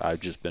earlier,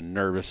 I've just been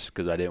nervous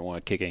because I didn't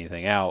want to kick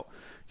anything out,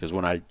 because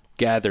when I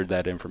gathered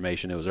that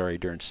information, it was already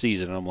during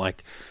season. And I'm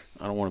like,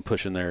 I don't want to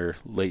push in there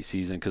late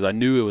season, because I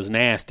knew it was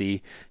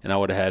nasty, and I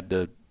would have had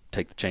to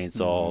take the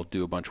chainsaw,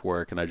 do a bunch of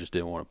work, and I just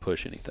didn't want to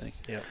push anything.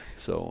 Yep.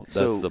 So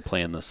that's the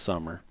plan this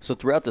summer. So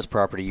throughout this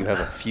property, you have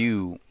a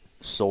few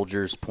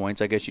soldiers' points,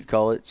 I guess you'd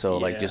call it. So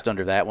like just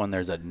under that one,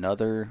 there's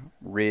another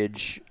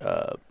ridge.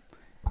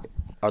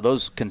 Are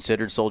those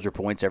considered soldier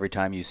points every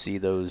time you see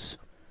those?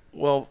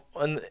 Well,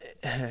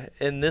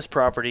 in this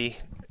property,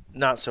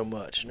 not so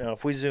much. Now,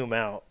 if we zoom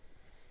out,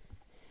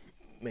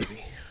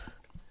 maybe.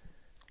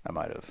 I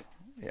might have,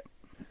 yeah.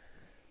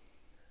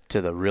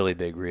 To the really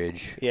big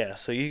ridge. Yeah,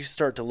 so you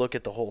start to look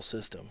at the whole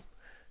system.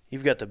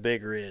 You've got the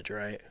big ridge,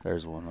 right?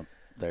 There's one up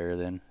there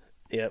then.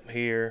 Yep,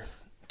 here.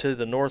 To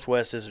the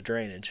northwest is a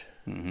drainage,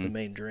 the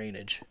main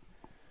drainage.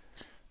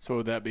 So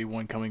would that be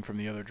one coming from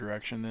the other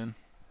direction then?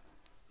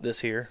 This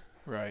here.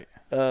 Right.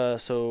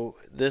 So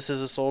this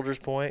is a soldier's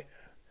point.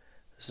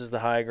 This is the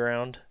high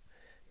ground.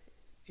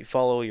 You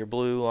follow your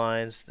blue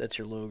lines, that's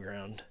your low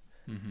ground.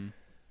 Mm-hmm.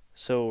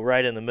 So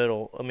right in the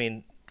middle, I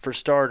mean, for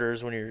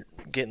starters, when you're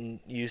getting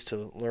used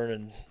to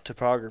learning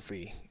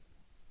topography,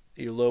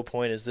 your low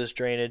point is this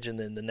drainage, and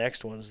then the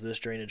next one's this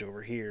drainage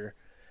over here.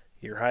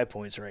 Your high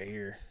point's right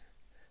here.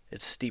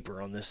 It's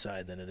steeper on this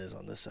side than it is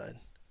on this side.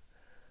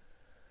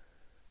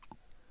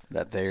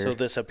 That there. So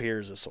this up here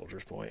is a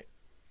soldier's point.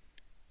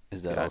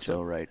 Is that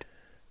also right?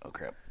 Oh,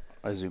 crap.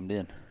 I zoomed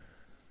in.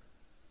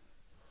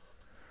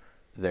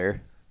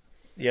 There?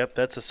 Yep,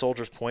 that's a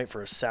soldier's point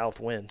for a south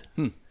wind.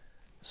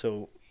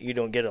 So you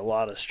don't get a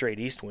lot of straight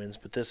east winds,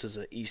 but this is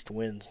an east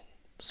wind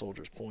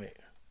soldier's point.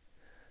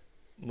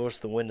 Most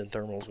of the wind and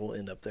thermals will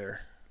end up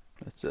there.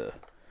 That's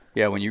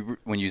yeah. When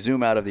you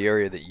zoom out of the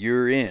area that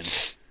you're in,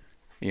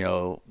 you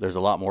know, there's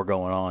a lot more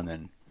going on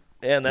than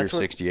that's your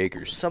 60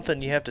 acres.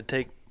 Something you have to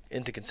take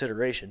into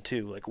consideration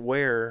too, like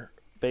where,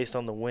 based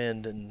on the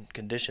wind and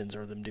conditions,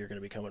 are them deer going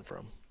to be coming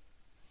from?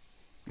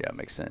 Yeah, it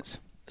makes sense.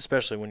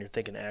 Especially when you're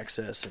thinking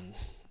access and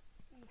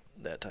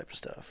that type of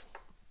stuff.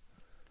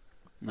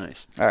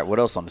 Nice. All right, what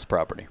else on this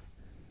property?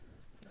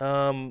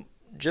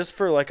 Just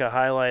for like a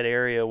highlight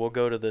area, we'll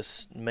go to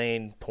this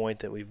main point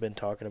that we've been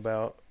talking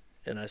about.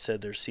 And I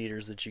said there's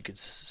cedars that you could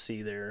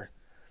see there.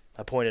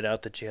 I pointed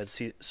out that you had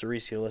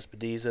Sericea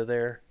lespedeza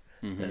there,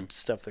 that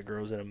stuff that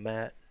grows in a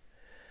mat.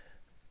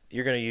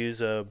 You're going to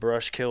use a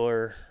brush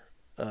killer,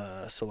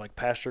 so like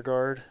Pasture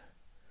Guard,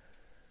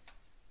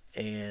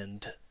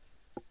 and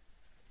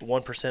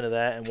 1% of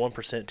that and 1%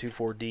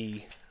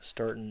 2,4-D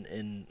starting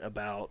in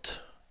about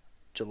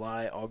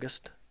July,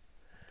 August.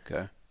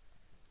 Okay.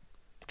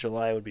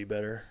 July would be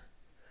better.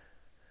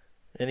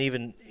 And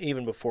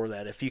even before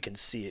that, if you can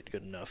see it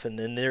good enough, and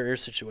in your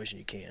situation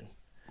you can,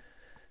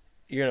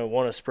 you're going to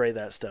want to spray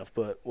that stuff.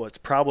 But what's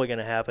probably going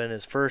to happen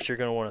is first you're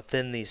going to want to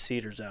thin these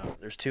cedars out.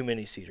 There's too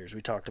many cedars.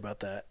 We talked about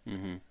that.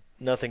 Mm-hmm.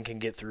 Nothing can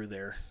get through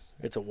there.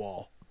 It's a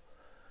wall.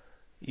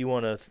 You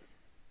want to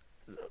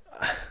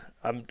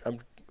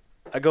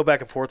I go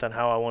back and forth on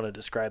how I want to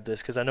describe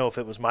this, because I know if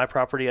it was my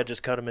property, I'd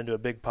just cut them into a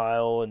big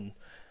pile and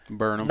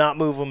burn them, not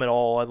move them at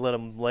all. I'd let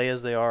them lay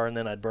as they are, and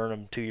then I'd burn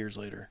them 2 years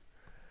later.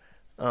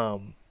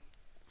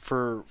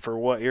 For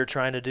what you're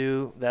trying to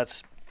do,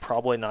 that's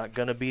probably not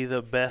going to be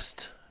the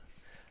best.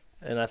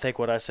 And I think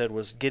what I said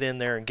was get in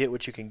there and get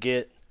what you can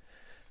get.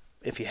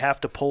 If you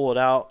have to pull it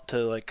out to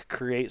like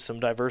create some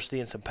diversity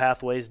and some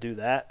pathways, do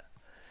that.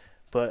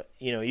 But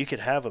you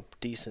could have a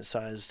decent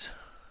sized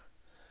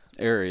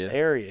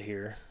area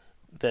here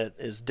that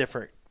is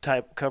different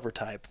cover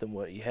type than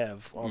what you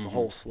have on the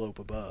whole slope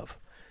above.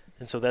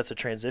 And so that's a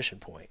transition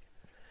point.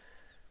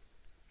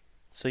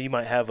 So you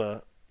might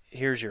have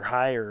here's your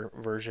higher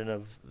version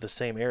of the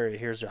same area.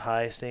 Here's a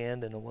high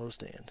stand and a low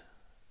stand.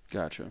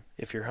 Gotcha.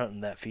 If you're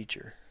hunting that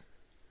feature,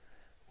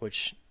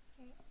 which,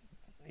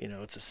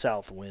 it's a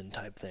south wind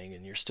type thing,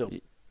 and you're still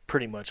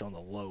pretty much on the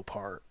low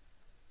part.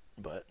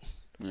 But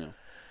yeah.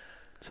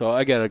 So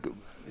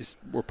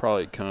we're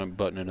probably kind of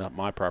buttoning up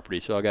my property.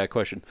 So I got a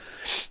question.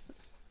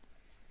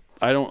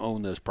 I don't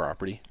own this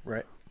property.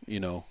 Right.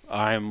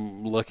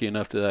 I'm lucky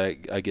enough that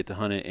I get to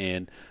hunt it,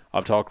 and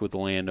I've talked with the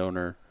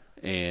landowner,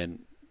 and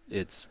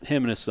it's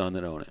him and his son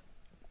that own it.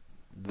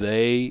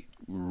 They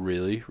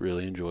really,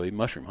 really enjoy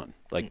mushroom hunting.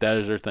 Like, that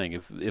is their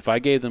thing. If I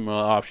gave them an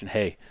option,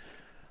 hey,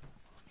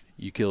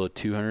 you kill a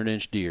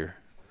 200-inch deer,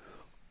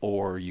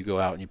 or you go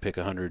out and you pick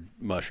 100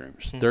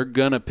 mushrooms, they're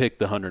going to pick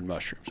the 100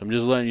 mushrooms. I'm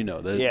just letting you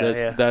know.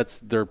 That's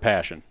their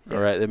passion. Yeah.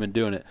 All right? They've been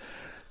doing it.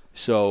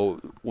 So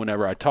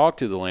whenever I talked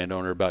to the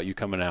landowner about you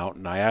coming out,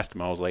 and I asked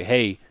him, I was like,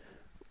 hey,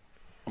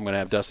 I'm going to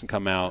have Dustin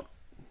come out.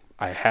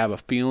 I have a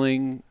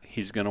feeling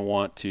he's going to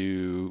want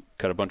to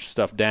cut a bunch of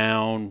stuff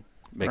down,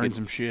 burn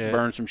some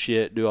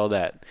shit, do all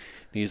that. And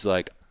he's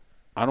like,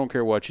 I don't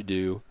care what you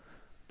do,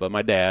 But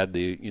my dad,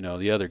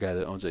 the other guy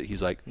that owns it,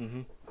 he's like,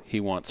 he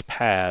wants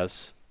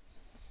paths,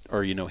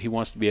 or he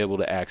wants to be able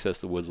to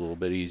access the woods a little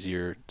bit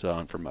easier to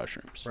hunt for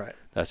mushrooms. Right.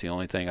 That's the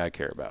only thing I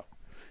care about.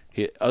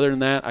 Other than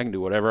that, I can do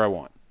whatever I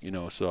want.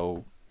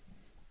 So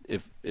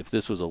if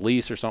this was a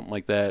lease or something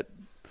like that,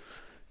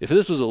 if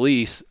this was a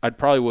lease, I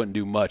probably wouldn't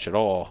do much at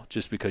all,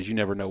 just because you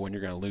never know when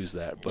you're going to lose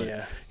that.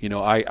 But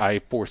I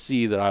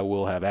foresee that I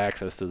will have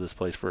access to this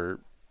place for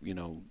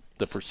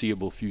the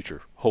foreseeable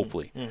future,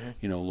 hopefully,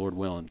 Lord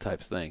willing,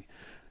 type of thing.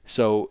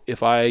 So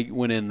if I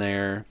went in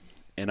there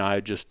and I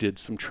just did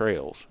some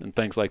trails and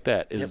things like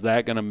that, is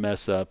that going to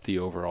mess up the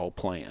overall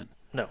plan?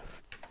 No.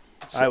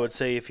 I would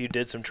say if you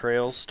did some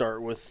trails,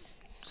 start with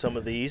some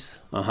of these.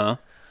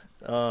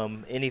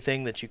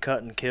 Anything that you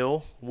cut and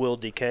kill will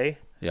decay.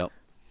 Yep.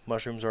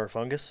 Mushrooms are a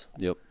fungus.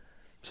 Yep.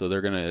 So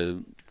they're going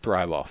to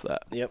thrive off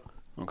that. Yep.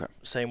 Okay.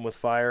 Same with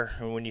fire.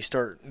 And when you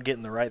start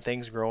getting the right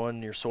things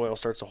growing, your soil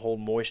starts to hold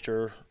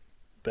moisture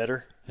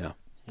better. Yeah.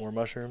 More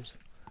mushrooms.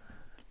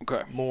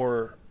 Okay.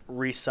 More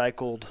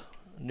recycled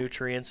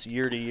nutrients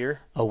year to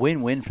year. A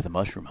win-win for the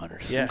mushroom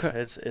hunters. Yeah, Okay.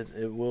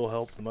 it will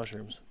help the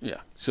mushrooms.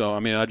 Yeah. So,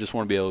 I just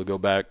want to be able to go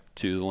back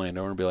to the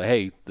landowner and be like,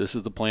 hey, this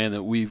is the plan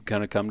that we've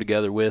kind of come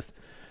together with.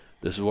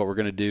 This is what we're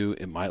going to do.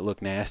 It might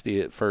look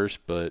nasty at first,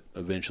 but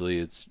eventually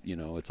it's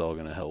all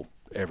going to help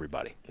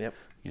everybody. Yep.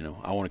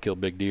 I want to kill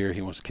big deer.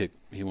 He wants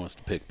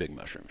to pick big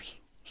mushrooms.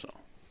 So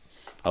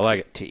I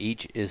like it. To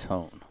each his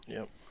own.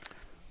 Yep.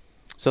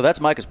 So that's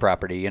Micah's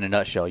property in a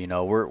nutshell.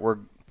 We're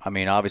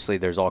obviously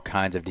there's all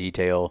kinds of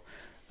detail.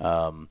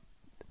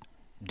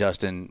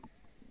 Dustin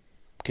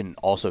can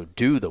also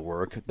do the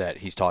work that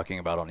he's talking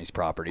about on these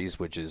properties,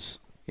 which is,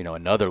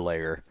 another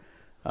layer.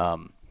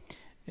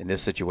 In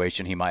this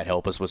situation, he might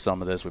help us with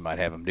some of this. We might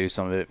have him do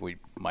some of it. We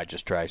might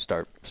just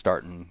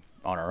starting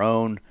on our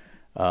own.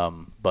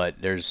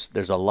 But there's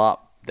a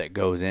lot that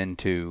goes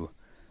into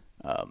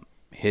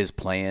his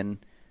plan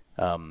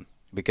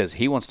because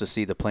he wants to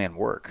see the plan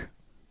work,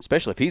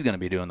 especially if he's going to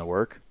be doing the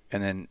work.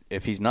 And then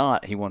if he's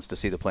not, he wants to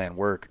see the plan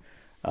work.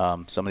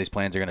 Some of these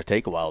plans are going to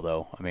take a while,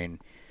 though.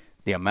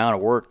 The amount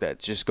of work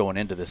that's just going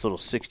into this little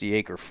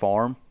 60-acre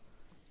farm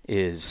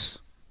is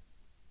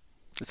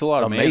it's a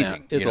lot of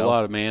amazing. It's a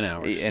lot of man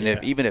hours.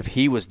 And even if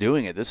he was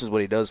doing it, this is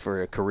what he does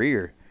for a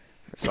career.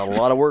 It's a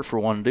lot of work for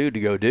one dude to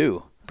go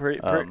do.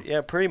 Pretty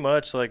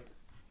much. Like,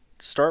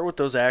 start with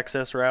those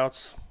access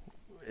routes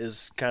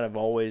is kind of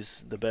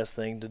always the best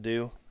thing to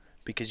do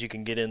because you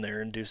can get in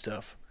there and do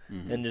stuff.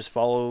 And just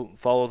follow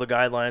the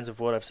guidelines of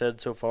what I've said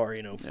so far.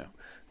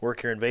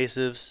 Work your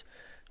invasives.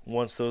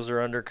 Once those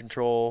are under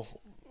control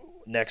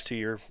next to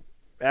your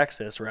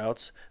access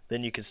routes,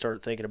 then you can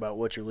start thinking about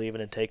what you're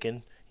leaving and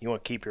taking. You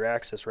want to keep your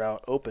access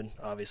route open,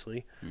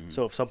 obviously.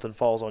 So if something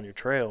falls on your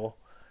trail,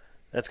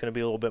 that's going to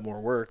be a little bit more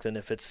work than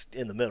if it's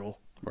in the middle.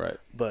 Right.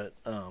 But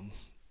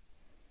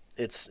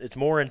it's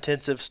more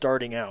intensive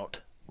starting out,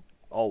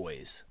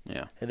 always.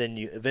 Yeah. And then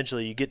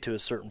eventually you get to a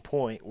certain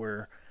point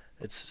where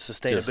it's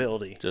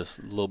sustainability. Just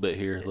a little bit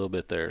here, a little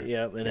bit there.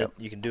 Yeah, and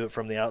you can do it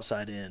from the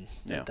outside in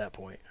at that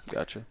point.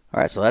 Gotcha. All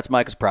right, so that's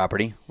Micah's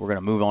property. We're going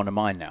to move on to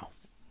mine now.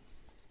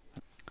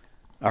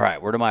 All right,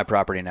 we're to my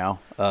property now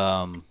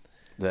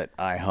that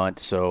I hunt,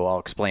 so I'll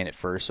explain it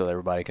first so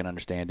everybody can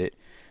understand it.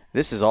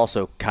 This is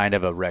also kind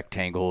of a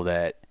rectangle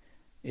that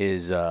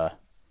is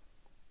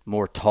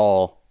more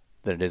tall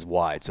than it is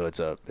wide, so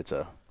it's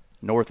a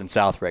north and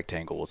south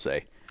rectangle, we'll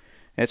say.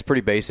 And it's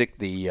pretty basic.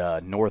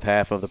 The north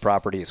half of the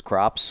property is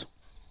crops.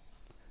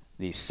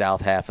 The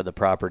south half of the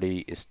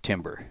property is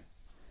timber.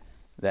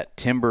 That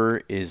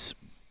timber is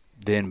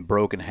then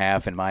broken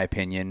half, in my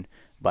opinion,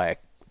 by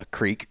a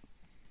creek.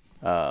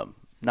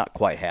 Not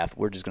quite half.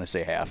 We're just going to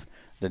say half.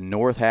 The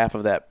north half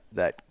of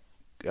that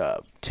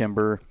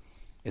timber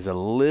is a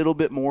little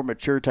bit more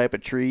mature type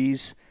of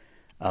trees.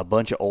 A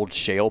bunch of old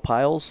shale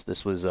piles.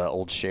 This was an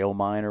old shale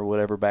mine or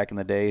whatever back in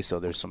the day, so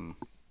there's some.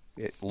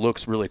 It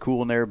looks really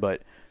cool in there,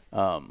 but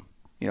kind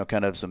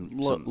of some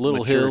little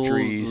mature hills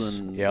trees.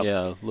 And,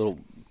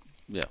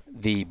 Yeah.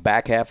 The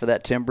back half of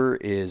that timber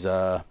is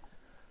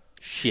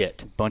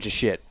shit. Bunch of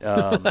shit.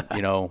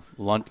 Lot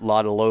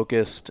of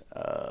locust,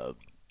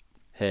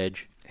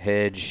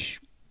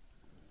 hedge,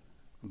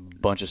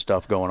 bunch of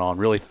stuff going on.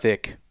 Really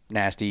thick,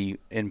 nasty,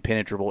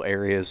 impenetrable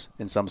areas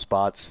in some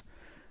spots.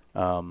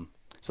 So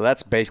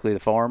that's basically the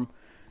farm,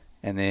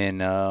 and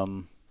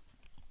then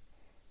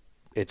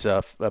it's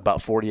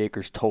about 40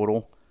 acres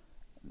total.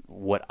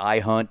 What I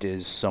hunt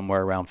is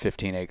somewhere around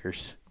 15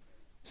 acres,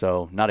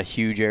 so not a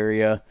huge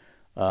area.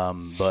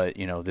 But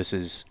this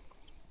is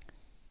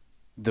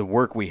the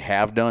work we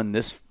have done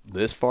this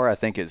far. I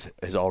think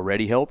has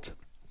already helped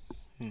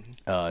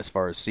as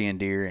far as seeing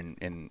deer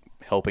and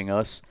helping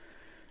us.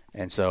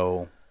 And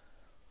so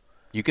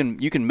you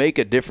can make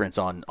a difference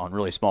on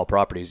really small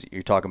properties.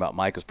 You're talking about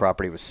Micah's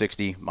property was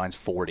 60, mine's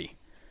 40,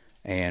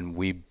 and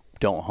we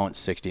don't hunt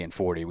 60 and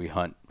 40. We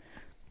hunt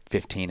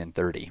 15 and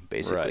 30,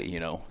 basically.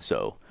 Right.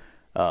 So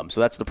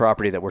that's the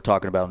property that we're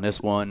talking about on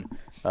this one.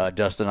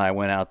 Dustin and I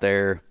went out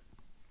there.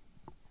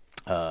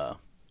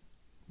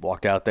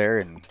 Walked out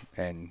there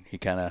and he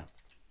kind of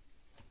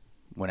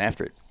went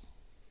after it.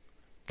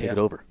 Take Yeah. it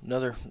over.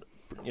 Another,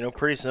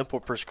 pretty simple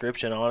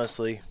prescription,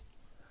 honestly.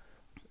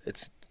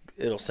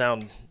 It'll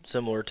sound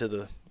similar to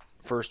the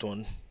first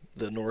one.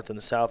 The north and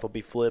the south will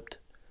be flipped.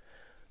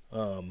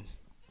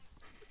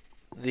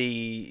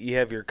 You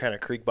have your kind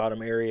of creek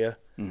bottom area,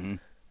 Mm-hmm.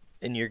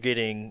 and you're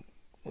getting,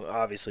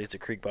 obviously it's a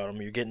creek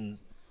bottom, you're getting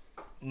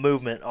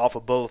movement off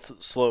of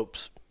both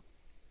slopes.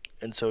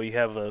 And so you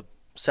have a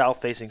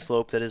south-facing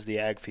slope that is the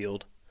ag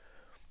field,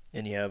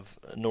 and you have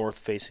a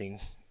north-facing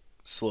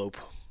slope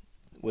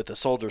with a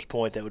soldier's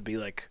point that would be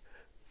like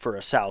for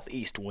a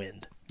southeast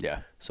wind.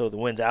 Yeah. So the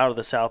wind's out of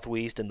the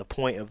southwest, and the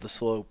point of the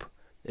slope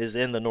is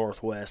in the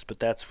northwest, but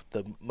that's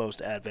the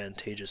most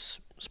advantageous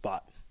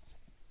spot.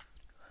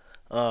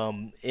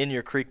 In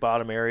your creek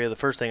bottom area, the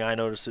first thing I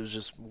noticed, it was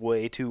just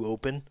way too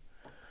open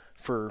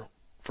for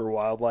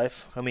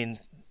wildlife. I mean,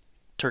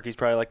 turkeys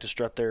probably like to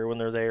strut there when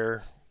they're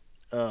there,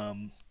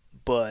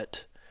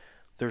 but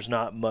there's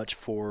not much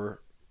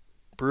for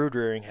brood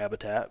rearing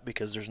habitat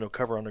because there's no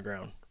cover on the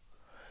ground.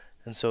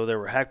 And so there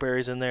were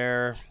hackberries in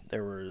there.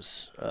 There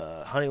was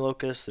honey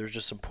locusts. There's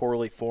just some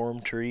poorly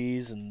formed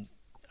trees and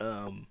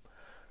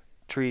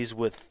trees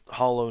with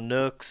hollow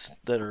nooks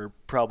that are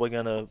probably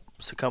going to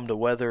succumb to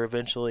weather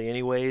eventually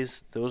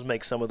anyways. Those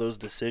make some of those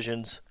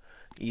decisions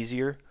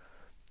easier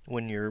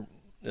when you're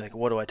like,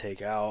 what do I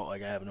take out?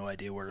 Like, I have no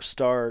idea where to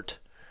start.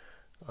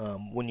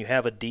 When you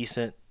have a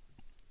decent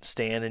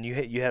stand, and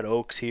you had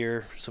oaks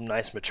here, some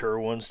nice mature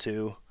ones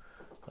too.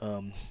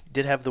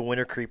 Did have the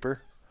winter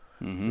creeper.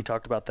 Mm-hmm. We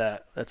talked about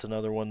that. That's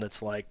another one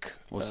that's like...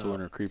 What's the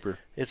winter creeper?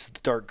 It's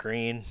dark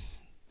green.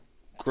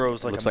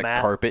 Grows like Looks a like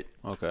mat. carpet,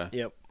 Okay.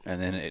 Yep.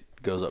 and then it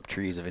goes up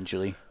trees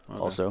eventually. Okay.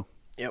 Also,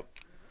 Yep.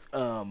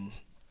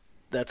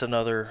 That's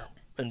another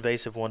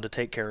invasive one to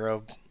take care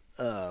of.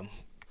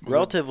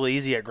 Relatively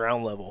easy at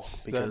ground level. Is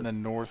that Because in the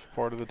north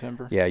part of the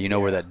timber? yeah, you know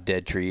where that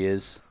dead tree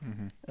is,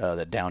 Mm-hmm.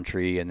 that down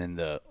tree, and then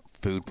the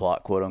food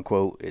plot, quote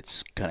unquote.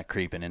 It's kind of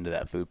creeping into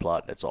that food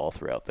plot. That's all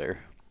throughout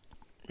there.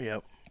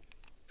 Yep.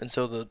 And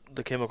so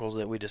the chemicals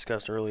that we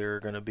discussed earlier are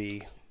going to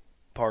be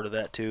part of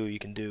that too. You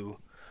can do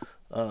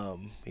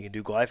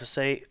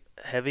glyphosate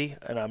heavy,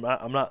 and I'm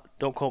not.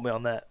 Don't quote me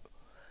on that.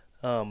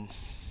 I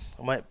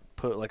might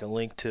put like a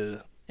link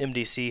to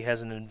MDC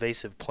has an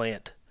invasive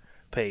plant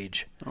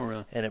page, Oh,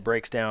 really? and it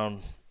breaks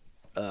down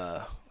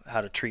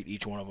how to treat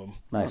each one of them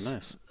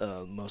Nice.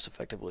 Oh, nice. most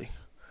effectively.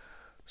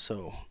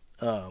 So,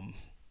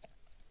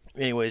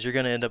 anyways, you're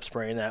going to end up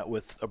spraying that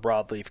with a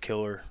broadleaf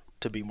killer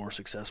to be more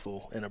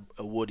successful, and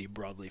a woody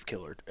broadleaf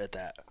killer at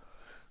that.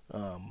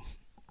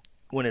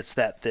 When it's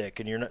that thick,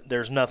 and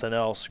there's nothing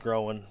else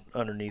growing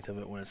underneath of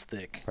it when it's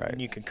thick. Right.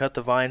 And you can cut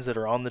the vines that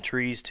are on the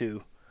trees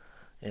too,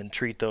 and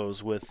treat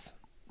those with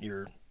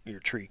your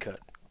tree cut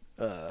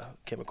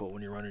chemical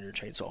when you're running your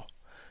chainsaw.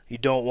 You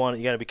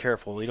got to be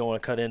careful. You don't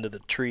want to cut into the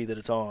tree that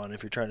it's on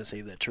if you're trying to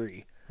save that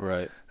tree.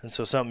 Right. And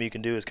so something you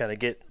can do is kind of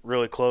get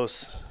really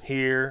close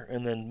here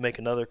and then make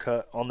another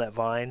cut on that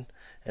vine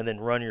and then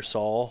run your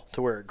saw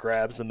to where it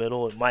grabs the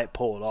middle. It might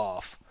pull it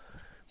off.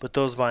 But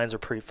those vines are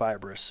pretty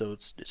fibrous, so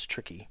it's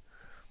tricky.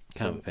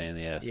 Kind of a pain in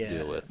the ass to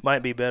deal with. Might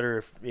be better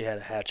if you had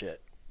a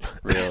hatchet.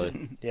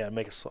 Really? Yeah,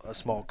 make a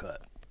small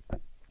cut.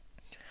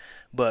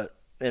 But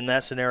in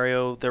that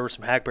scenario, there were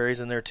some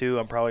hackberries in there too.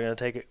 I'm probably going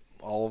to take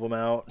all of them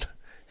out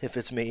if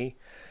it's me.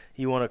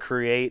 You want to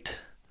create,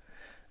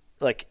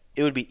 like,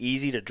 it would be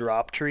easy to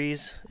drop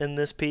trees in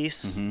this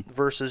piece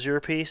versus your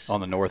piece. On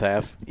the north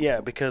half.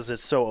 Yeah, because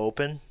it's so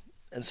open.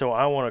 And so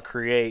I want to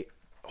create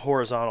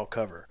horizontal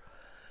cover.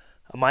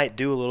 I might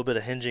do a little bit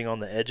of hinging on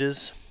the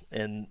edges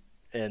and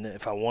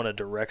if I want to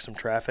direct some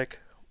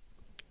traffic.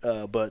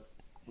 But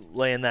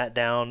laying that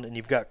down, and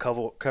you've got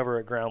cover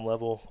at ground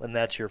level, and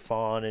that's your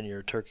fawn and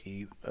your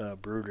turkey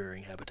brood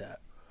rearing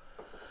habitat.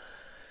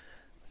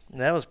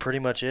 And that was pretty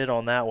much it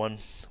on that one.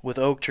 With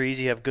oak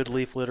trees, you have good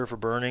leaf litter for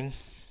burning.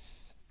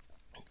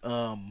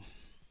 And,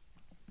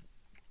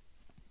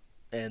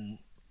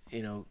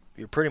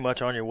 you're pretty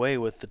much on your way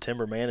with the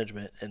timber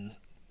management. And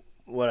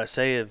what I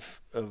say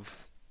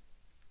of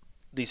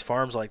these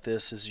farms like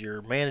this is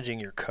you're managing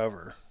your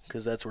cover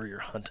because that's where you're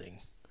hunting.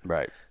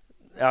 Right.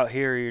 Out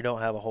here, you don't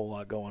have a whole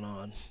lot going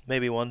on.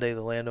 Maybe one day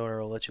the landowner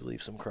will let you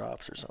leave some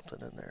crops or something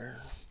in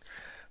there.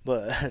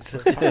 But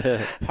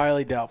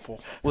Highly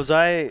doubtful.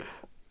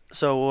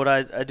 so what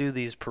I do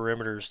these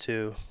perimeters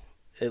too.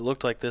 It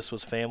looked like this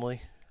was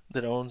family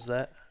that owns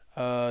that.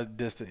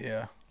 Distant,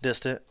 yeah.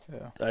 Distant.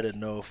 Yeah. I didn't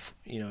know if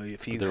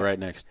They're right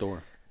next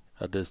door.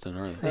 How distant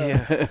are they?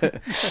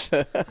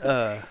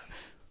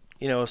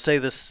 Yeah.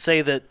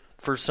 Say that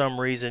for some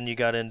reason you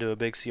got into a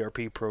big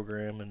CRP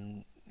program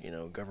and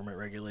government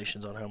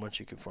regulations on how much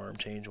you could farm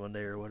change one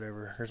day or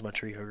whatever. Here's my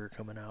tree hugger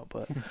coming out,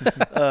 but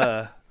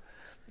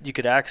you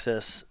could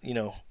access,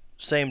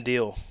 same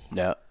deal.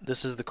 Yeah.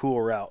 This is the cool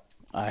route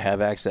I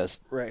have access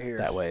right here.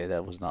 that way.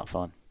 That was not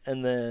fun.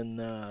 And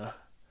then,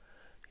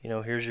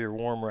 here's your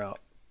warm route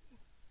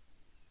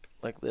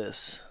like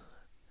this.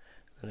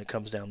 And it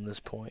comes down this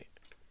point.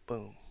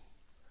 Boom.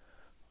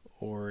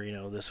 Or,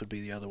 this would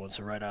be the other one.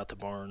 So right out the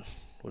barn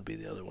would be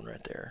the other one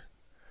right there.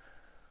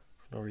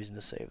 no reason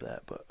to save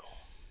that, but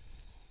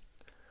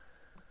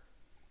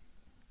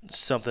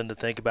something to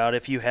think about.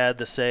 If you had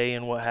the say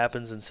in what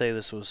happens, and say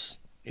this was,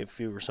 if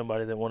you were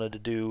somebody that wanted to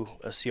do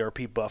a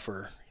CRP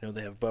buffer,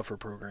 they have buffer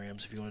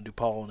programs. If you want to do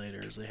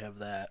pollinators, they have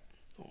that,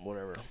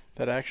 whatever.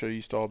 That actually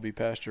used to all be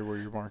pasture where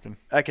you're marking.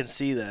 I can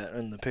see that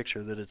in the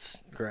picture that it's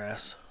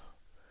grass.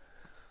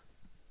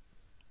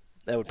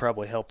 That would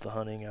probably help the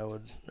hunting, I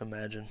would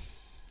imagine.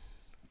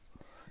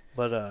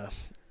 But,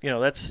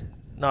 that's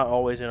not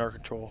always in our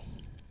control.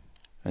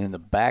 And in the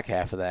back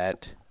half of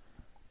that,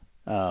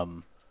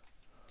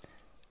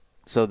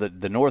 so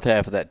the north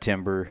half of that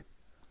timber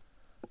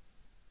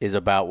is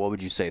about, what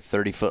would you say,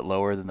 30 foot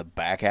lower than the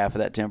back half of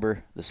that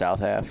timber, the south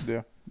half?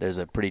 Yeah. There's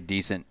a pretty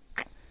decent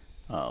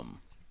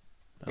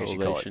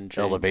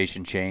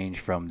elevation change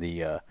from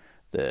the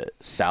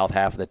south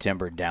half of the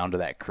timber down to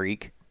that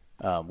creek,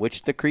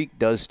 which the creek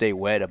does stay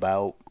wet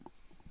about,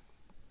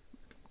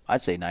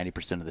 I'd say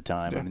 90% of the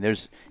time. Yeah. I mean,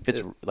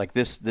 like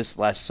this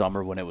last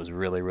summer when it was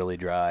really, really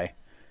dry,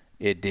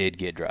 it did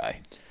get dry.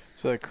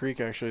 So that creek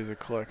actually is a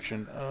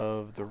collection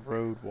of the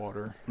road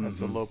water. That's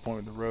the low point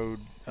of the road.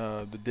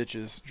 The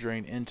ditches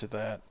drain into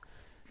that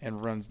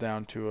and runs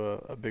down to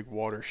a big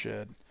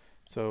watershed.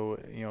 So,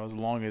 as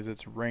long as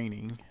it's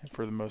raining,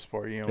 for the most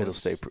part, it'll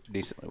stay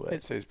decently wet.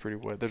 It stays pretty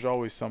wet. There's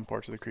always some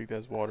parts of the creek that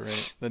has water in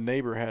it. The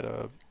neighbor had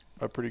a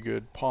pretty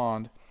good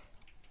pond,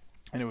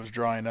 and it was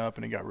drying up,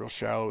 and it got real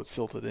shallow. It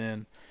silted in,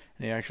 and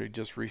he actually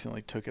just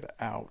recently took it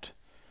out.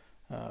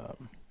 So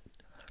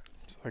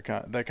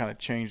that kind of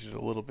changed it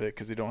a little bit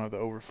because they don't have the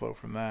overflow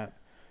from that.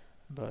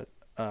 But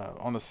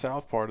on the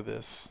south part of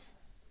this,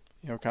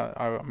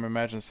 I'm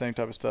imagining the same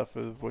type of stuff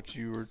as what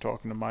you were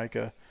talking to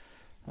Micah,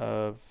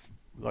 of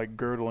like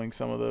girdling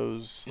some of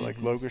those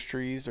like locust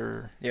trees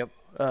or. Yep.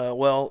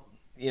 Well,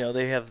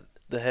 they have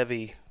the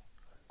heavy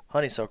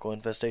honeysuckle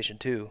infestation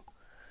too.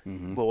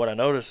 Mm-hmm. But what I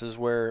noticed is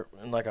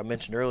and like I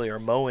mentioned earlier,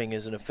 mowing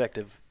is an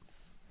effective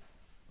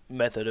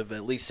method of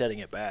at least setting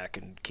it back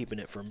and keeping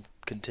it from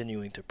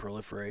continuing to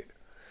proliferate.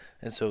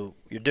 And so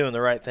you're doing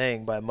the right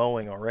thing by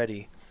mowing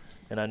already.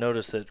 And I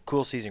noticed that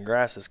cool season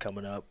grass is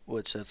coming up,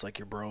 which that's like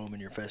your brome and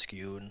your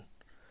fescue and,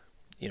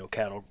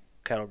 cattle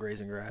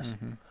grazing grass.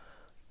 Mm-hmm.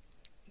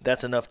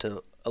 That's enough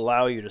to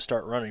allow you to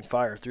start running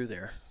fire through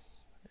there.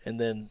 And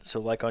then,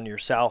 so like on your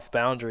south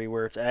boundary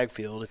where it's ag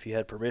field, if you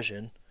had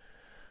permission,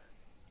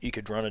 you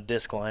could run a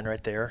disc line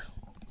right there.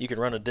 You could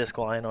run a disc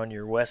line on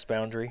your west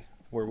boundary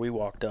where we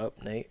walked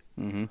up, Nate.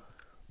 Mm-hmm.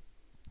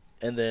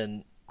 And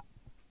then,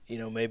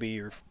 maybe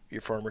your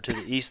farmer to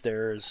the east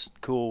there is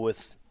cool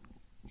with,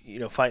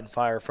 fighting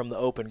fire from the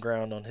open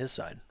ground on his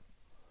side.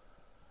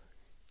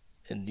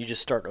 And you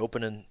just start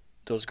opening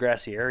those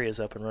grassy areas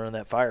up and running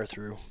that fire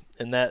through.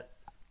 And that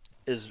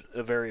is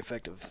a very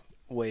effective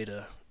way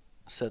to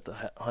set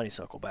the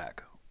honeysuckle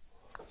back.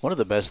 One of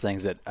the best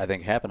things that I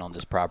think happened on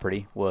this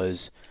property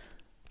was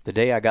the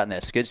day I got in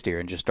that skid steer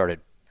and just started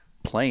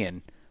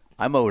playing,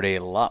 I mowed a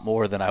lot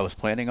more than I was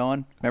planning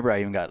on. Remember, I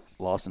even got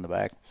lost in the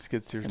back.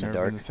 Skid steer's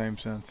never been the same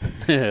since.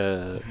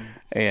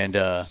 And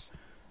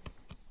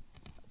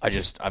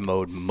I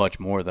mowed much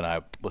more than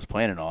I was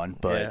planning on.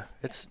 But,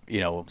 it's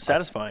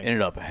satisfying.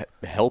 Ended up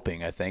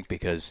helping, I think,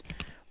 because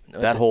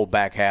that whole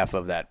back half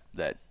of that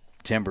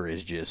timber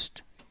is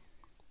just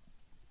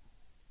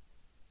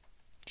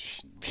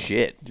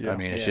shit. Yeah. I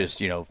mean, it's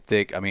just,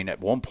 thick. I mean, at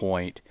one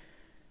point,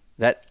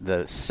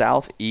 the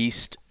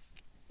southeast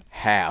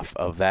half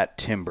of that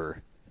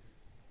timber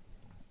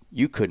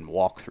you couldn't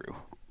walk through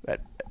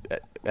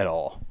at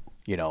all,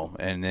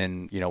 and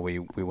then we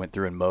went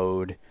through and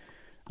mowed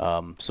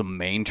some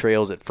main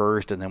trails at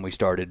first, and then we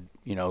started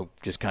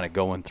just kind of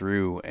going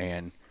through,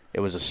 and it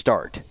was a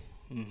start.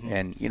 Mm-hmm.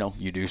 And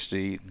you do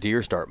see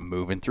deer start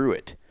moving through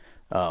it,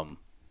 and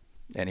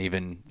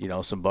even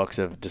some bucks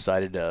have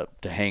decided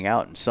to hang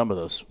out in some of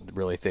those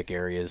really thick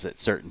areas at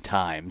certain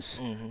times.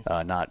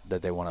 Mm-hmm. Not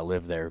that they want to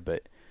live there,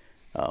 but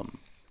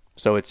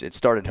so it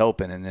started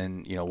helping. And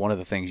then one of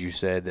the things you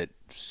said that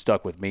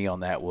stuck with me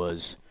on that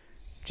was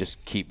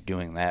just keep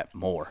doing that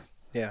more.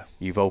 Yeah,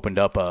 you've opened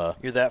up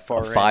you're that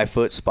far a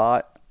 5-foot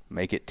spot,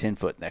 make it 10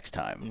 foot next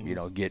time.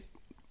 Mm-hmm.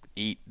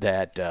 Eat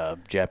that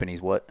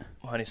Japanese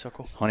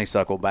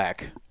honeysuckle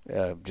back.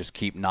 Just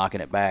keep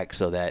knocking it back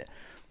so that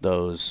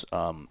those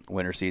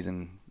winter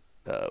season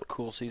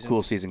cool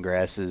season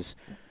grasses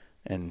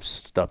and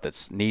stuff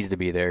that needs to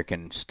be there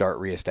can start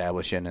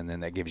reestablishing, and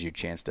then that gives you a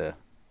chance to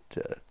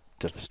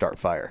start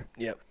fire.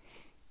 Yep.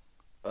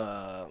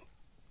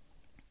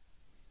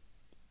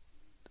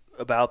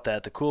 About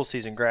that, the cool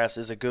season grass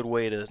is a good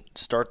way to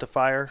start the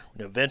fire,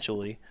 and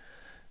eventually,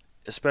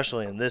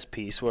 especially in this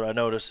piece, what I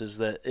noticed is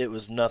that it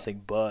was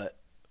nothing but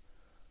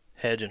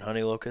hedge and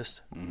honey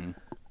locust. Mm-hmm.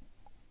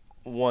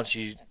 Once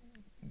you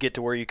get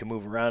to where you can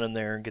move around in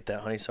there and get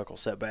that honeysuckle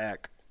set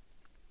back,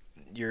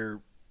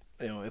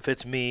 if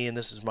it's me and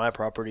this is my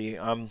property,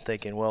 I'm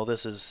thinking, well,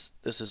 this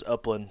is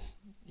upland,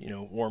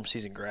 warm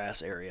season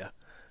grass area,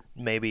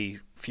 maybe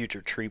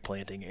future tree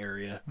planting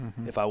area.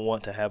 Mm-hmm. If I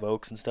want to have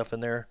oaks and stuff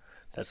in there,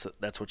 that's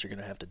what you're going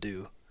to have to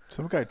do.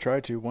 Some guy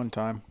tried to one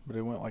time, but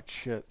it went like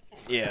shit.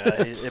 Yeah,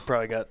 it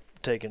probably got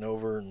taken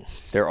over. And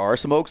There are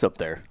some oaks up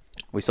there.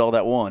 We saw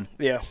that one.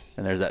 yeah.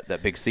 And there's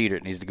that big cedar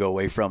that needs to go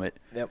away from it.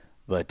 Yep.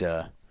 But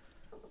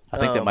I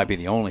think that might be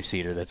the only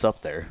cedar that's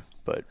up there.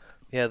 But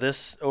Yeah,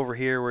 this over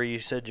here where you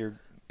said your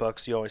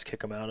bucks you always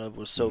kick them out of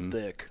was so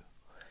thick.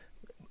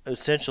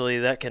 Essentially,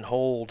 that can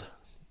hold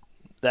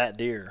that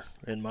deer,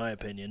 in my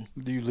opinion.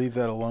 Do you leave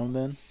that alone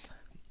then?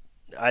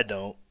 I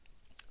don't.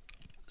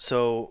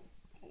 So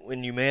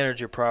when you manage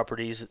your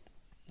properties,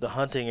 the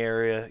hunting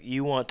area,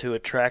 you want to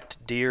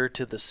attract deer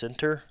to the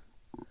center.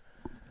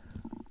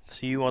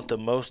 So you want the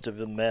most of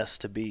the mess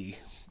to be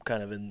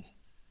kind of in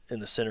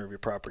the center of your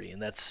property,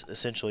 and that's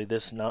essentially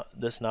this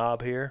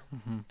knob here,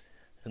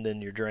 and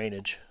then your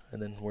drainage,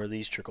 and then where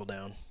these trickle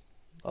down.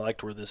 I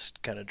liked where this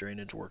kind of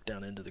drainage worked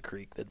down into the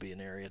creek. That'd be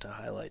an area to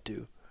highlight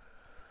too.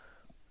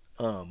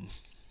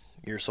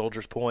 Your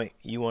Soldier's Point,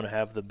 you want to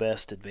have the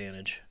best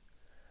advantage.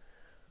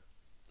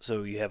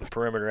 So you have a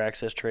perimeter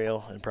access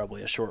trail and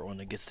probably a short one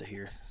that gets to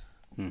here.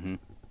 mm-hmm.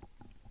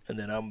 And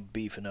then I'm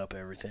beefing up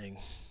everything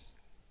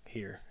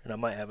here. And I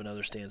might have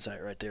another stand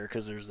site right there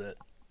because there's that.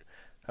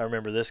 I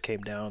remember this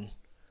came down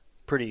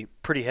pretty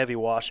heavy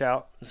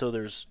washout. And so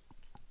there's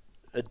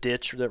a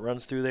ditch that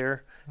runs through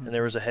there. And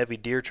there was a heavy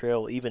deer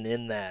trail even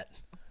in that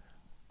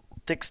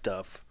thick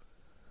stuff.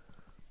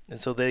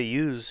 And so they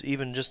use,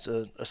 even just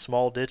a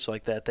small ditch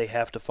like that, they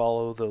have to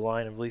follow the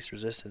line of least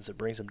resistance that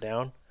brings them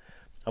down.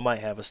 I might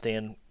have a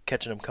stand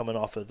catching them coming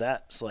off of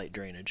that slight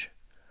drainage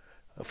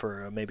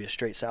for maybe a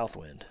straight south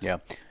wind. Yeah.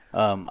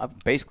 I've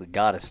basically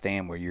got a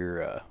stand where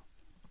your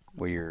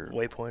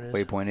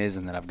Waypoint is?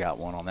 and then I've got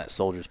one on that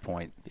Soldier's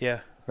Point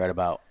Yeah. right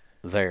about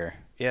there.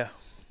 Yeah.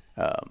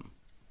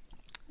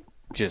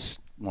 Just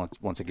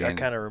once again. I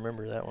kind of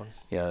remember that one.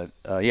 Yeah,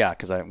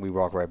 because we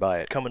walk right by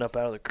it. Coming up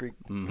out of the creek.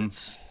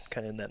 It's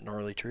kind of in that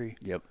gnarly tree.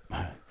 Yep.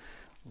 A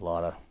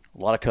lot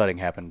of cutting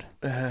happened.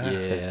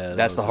 Yeah,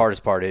 That's the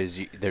hardest part is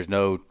there's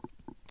no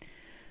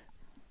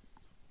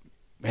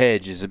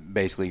hedge is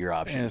basically your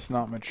option. And it's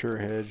not mature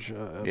hedge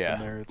up Yeah. in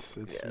there. It's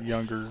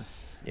younger,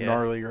 Yeah.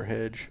 gnarlier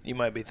hedge. You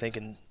might be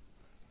thinking,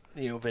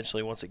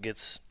 eventually once it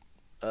gets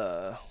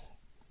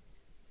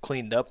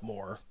cleaned up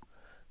more,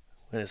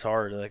 and it's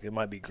hard, like it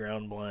might be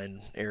ground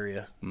blind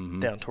area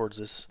down towards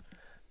this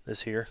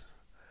here.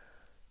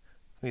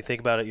 When you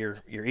think about it,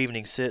 your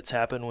evening sits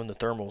happen when the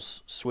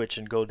thermals switch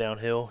and go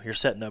downhill. You're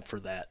setting up for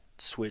that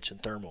switch in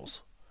thermals.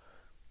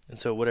 And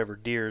so whatever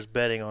deer is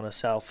bedding on a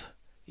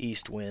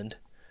southeast wind,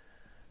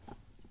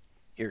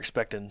 you're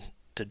expecting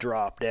to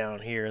drop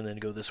down here and then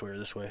go this way or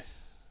this way.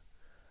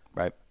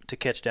 Right. To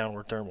catch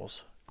downward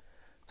thermals.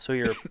 So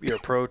your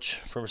approach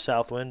from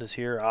south wind is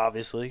here,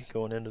 obviously,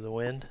 going into the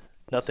wind.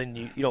 Nothing,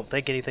 you don't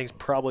think anything's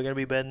probably going to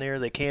be bedding there.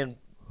 They can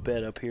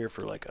bed up here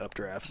for like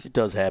updrafts. It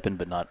does happen,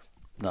 but not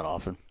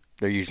often.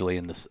 They're usually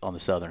on the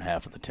southern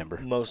half of the timber.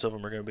 Most of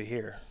them are going to be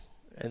here.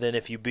 And then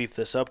if you beef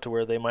this up to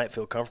where they might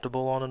feel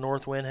comfortable on a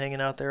north wind hanging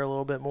out there a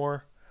little bit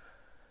more,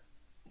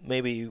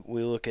 maybe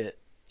we look at,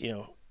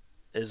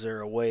 is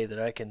there a way that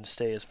I can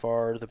stay as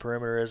far to the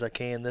perimeter as I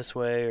can this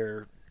way,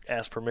 or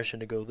ask permission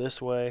to go this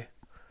way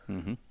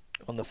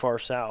on the far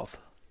south?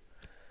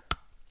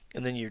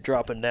 And then you're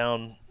dropping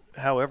down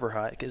however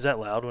high. Is that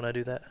loud when I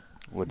do that?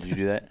 What, did you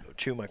do that?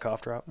 Chew my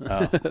cough drop?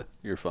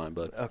 You're fine,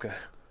 bud. Okay.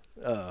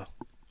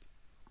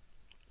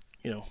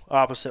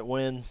 Opposite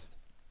wind,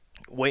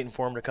 waiting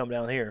for them to come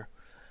down here.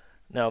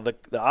 Now, the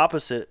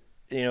opposite,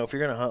 if you're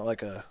going to hunt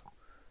like a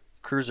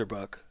cruiser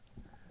buck,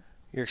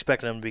 you're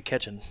expecting them to be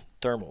catching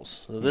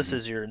thermals. So this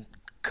is your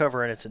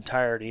cover in its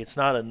entirety. It's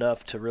not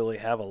enough to really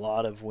have a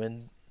lot of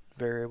wind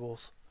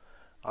variables.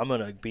 I'm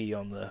going to be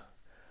on the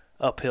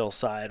uphill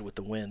side with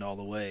the wind all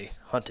the way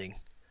hunting.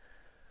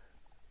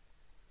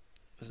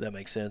 Does that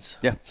make sense?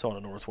 Yeah. It's on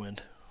a north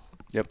wind.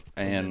 Yep.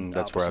 And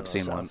that's where I've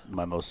opposite seen on the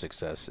my most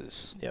success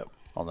is Yep.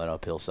 on that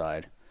uphill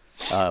side.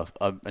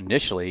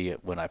 Initially,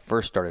 when I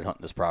first started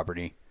hunting this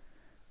property,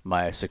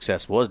 my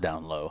success was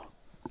down low.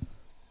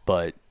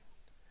 But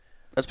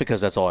that's because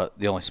that's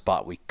the only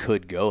spot we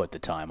could go at the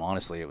time.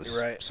 Honestly, it was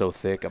so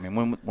thick. I mean,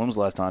 when was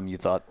the last time you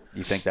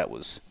think that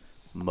was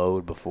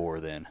mowed before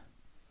then?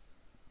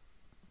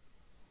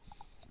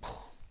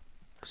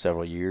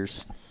 Several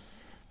years.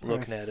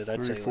 Looking at it,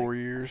 I'd say 4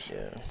 years.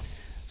 Yeah.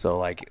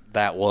 So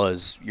that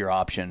was your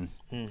option.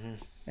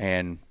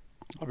 And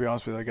I'll be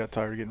honest with you, I got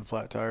tired of getting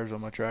flat tires on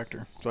my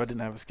tractor, so I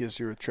didn't have a skid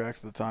steer with tracks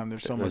at the time.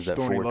 There's so much that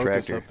thorny Ford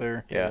locust tractor. up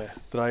there Yeah.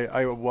 that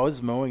I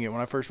was mowing it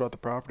when I first bought the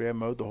property. I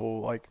mowed the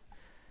whole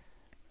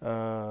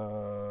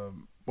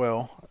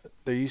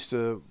they used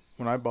to,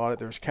 when I bought it,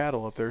 there was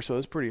cattle up there, so it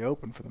was pretty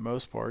open for the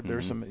most part.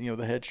 There's some,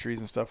 the hedge trees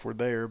and stuff were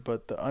there,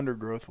 but the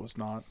undergrowth was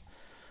not.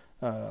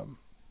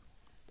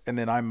 And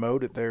then I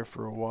mowed it there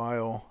for a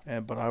while,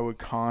 but I would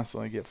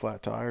constantly get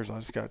flat tires. I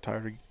just got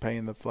tired of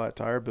paying the flat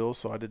tire bills,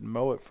 so I didn't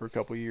mow it for a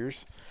couple of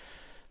years.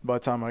 By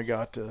the time I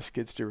got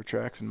skid steer with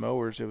tracks and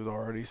mowers, it was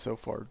already so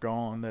far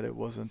gone that it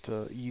wasn't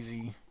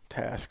easy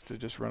task to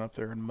just run up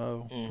there and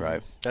mow.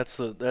 Right. That's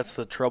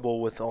the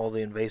trouble with all the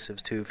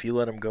invasives too. If you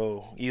let them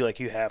go, you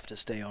have to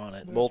stay on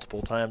it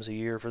multiple times a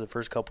year for the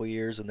first couple of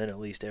years, and then at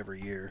least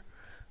every year.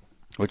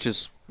 Which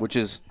is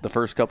the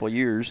first couple of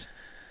years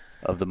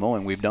of the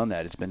mowing. We've done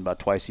that. It's been about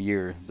twice a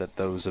year that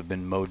those have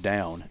been mowed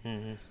down.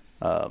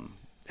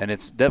 And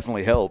it's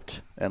definitely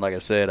helped. And like I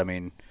said, I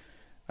mean,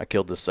 I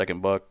killed the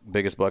second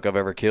biggest buck I've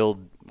ever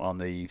killed on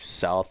the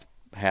south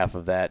half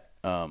of that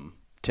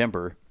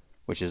timber,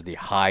 which is the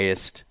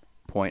highest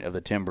point of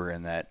the timber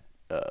in that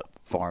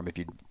farm, if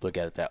you look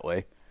at it that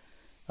way.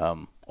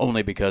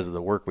 Only because of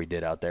the work we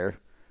did out there.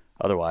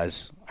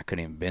 Otherwise, I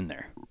couldn't even been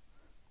there.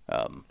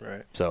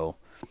 Right. So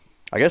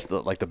I guess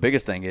the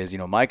biggest thing is,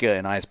 Micah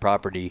and I's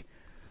property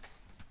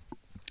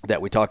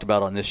that we talked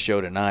about on this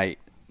show tonight,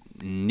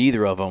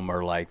 neither of them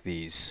are like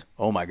these,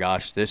 oh my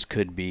gosh, this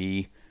could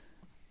be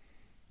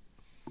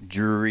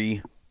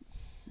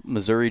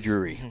Missouri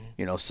Drury,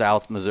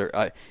 South Missouri.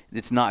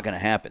 It's not going to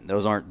happen.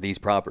 Those aren't these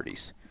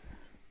properties.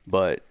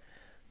 But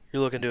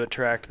You're looking to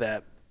attract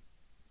that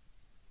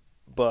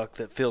buck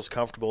that feels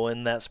comfortable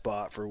in that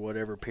spot for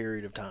whatever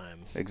period of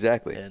time.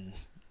 exactly. And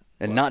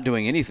not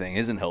doing anything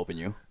isn't helping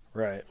you.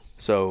 right.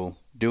 So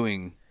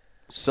doing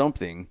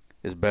something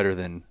is better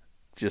than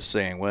just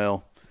saying,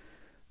 well,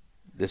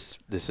 this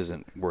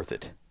isn't worth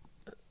it.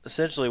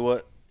 Essentially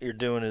what you're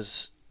doing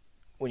is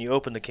when you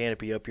open the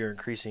canopy up, you're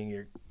increasing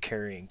your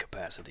carrying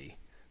capacity,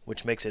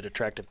 which makes it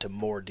attractive to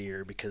more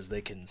deer because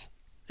it can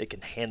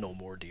handle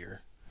more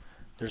deer.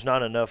 There's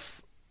not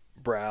enough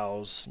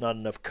browse, not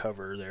enough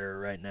cover there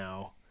right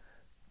now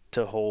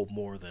to hold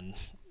more than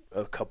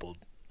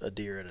a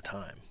deer at a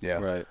time. Yeah.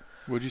 Right.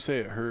 Would you say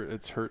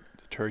it's hurt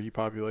the turkey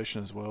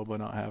population as well by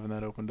not having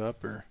that opened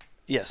up, or?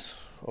 Yes.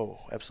 Oh,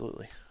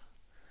 absolutely.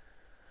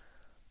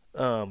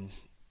 And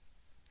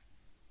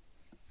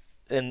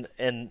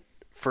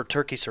for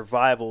turkey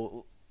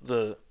survival,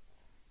 the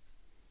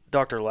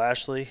Dr.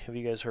 Lashley, have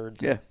you guys heard?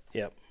 Yeah.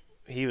 Yep.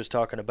 He was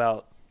talking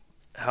about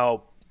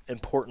how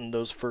important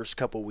those first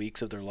couple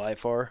weeks of their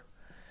life are,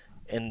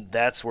 and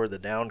that's where the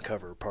down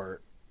cover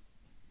part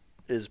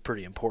is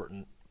pretty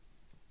important.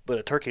 But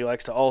a turkey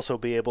likes to also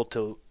be able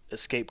to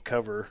escape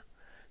cover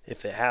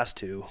if it has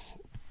to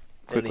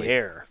in the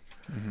air.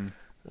 Mm-hmm.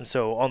 And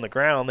so on the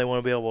ground, they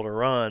want to be able to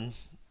run,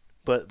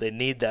 but they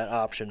need that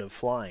option of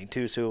flying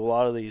too. So a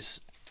lot of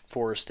these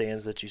forest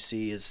stands that you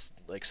see is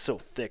like so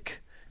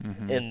thick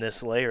in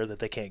this layer that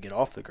they can't get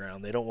off the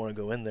ground. They don't want to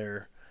go in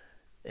there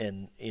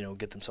and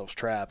get themselves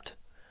trapped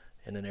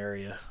in an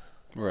area.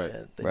 Right.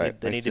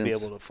 They need to be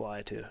sense. able to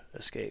fly to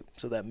escape.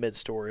 So that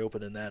mid-story,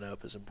 opening that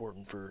up, is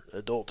important for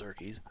adult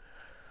turkeys.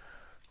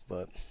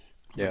 But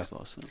Yeah. Makes a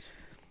lot of sense.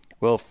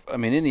 Well,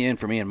 in the end,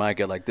 for me and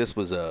Micah, this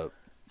was a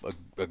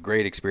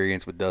great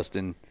experience with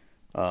Dustin.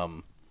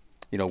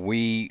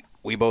 We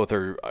both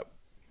are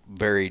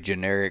very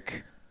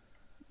generic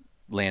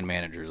land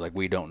managers.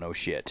 We don't know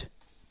shit.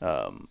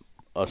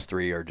 Us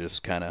three are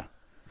just kind of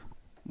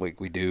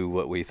we do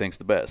what we think's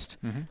the best.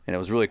 And it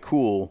was really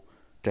cool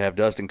to have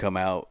Dustin come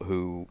out,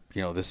 who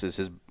this is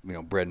his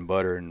bread and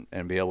butter,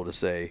 and be able to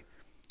say,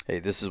 hey,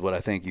 this is what I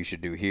think you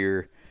should do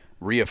here,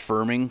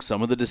 reaffirming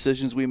some of the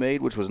decisions we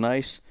made, which was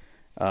nice.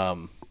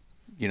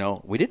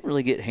 We didn't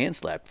really get hand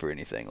slapped for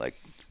anything. I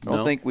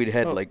don't think we'd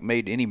had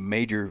made any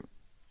major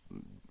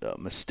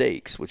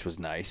mistakes, which was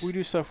nice. We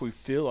do stuff we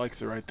feel like's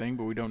the right thing,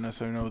 but we don't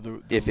necessarily know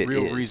the If it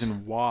real is.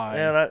 reason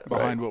why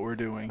behind what we're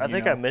doing. I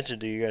think I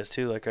mentioned to you guys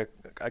too,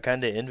 I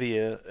kind of envy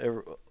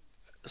you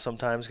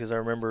sometimes, because I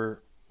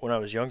remember when I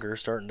was younger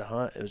starting to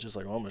hunt, it was just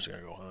I'm just going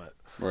to go hunt.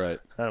 Right.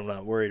 I'm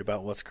not worried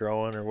about what's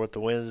growing or what the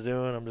wind's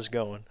doing. I'm just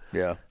going.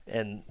 Yeah.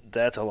 And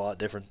that's a lot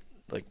different.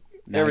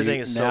 Now Everything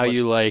is so now much.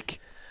 you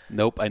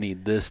nope, I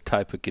need this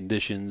type of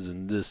conditions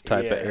and this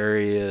type of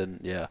area,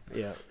 and yeah.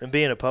 And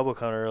being a public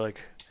hunter,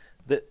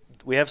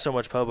 we have so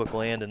much public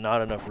land and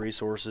not enough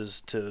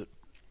resources to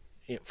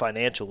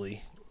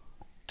financially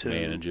to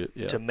Manage it,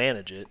 yeah. To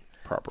manage it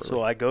Properly.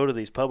 So I go to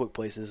these public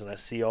places and I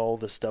see all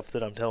the stuff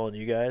that I'm telling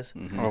you guys.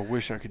 Oh, I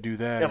wish I could do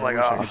that. I'm I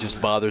wish I oh. It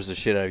just bothers the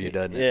shit out of you,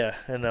 doesn't it? Yeah,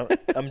 and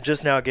I'm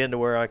just now getting to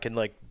where I can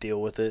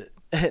deal with it,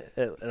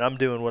 and I'm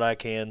doing what I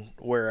can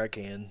where I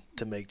can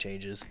to make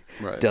changes.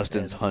 Right.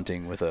 Dustin's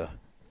hunting with a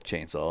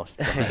chainsaw.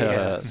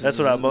 Yeah, that's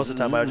what most of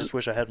the time I just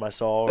wish I had my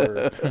saw or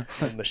a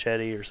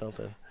machete or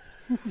something.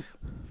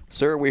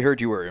 Sir, we heard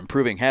you were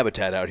improving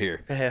habitat out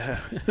here. Yeah,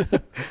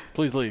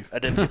 Please leave. I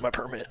didn't get my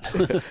permit.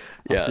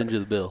 I'll send you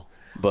the bill.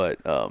 But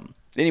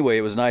anyway,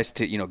 it was nice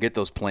to get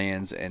those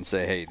plans and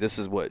say, hey, this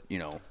is what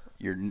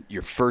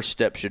your first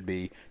step should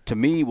be. To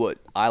me, what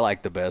I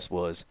liked the best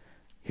was,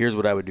 here's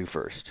what I would do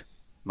first.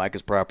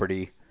 Micah's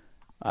property,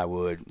 I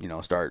would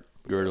start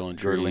Girdling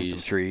some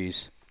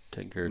trees,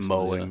 taking care of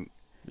mowing,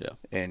 Yeah.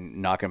 and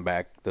knocking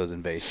back those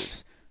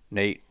invasives.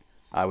 Nate,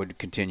 I would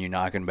continue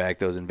knocking back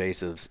those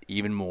invasives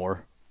even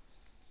more,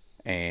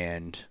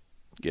 and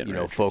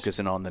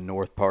focusing on the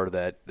north part of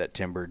that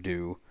timber.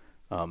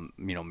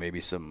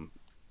 Maybe some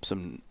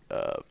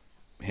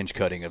hinge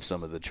cutting of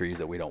some of the trees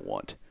that we don't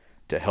want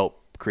to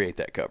help create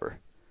that cover,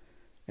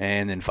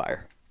 and then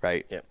fire.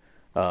 Right. Yep.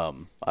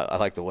 I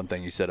like the one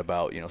thing you said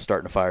about,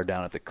 starting a fire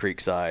down at the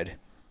creek side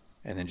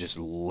and then just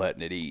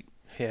letting it eat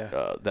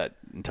that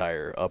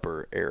entire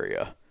upper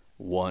area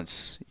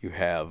once you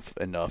have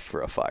enough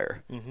for a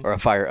fire or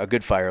a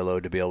good fire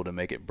load to be able to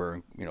make it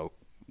burn,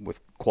 with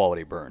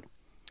quality burn.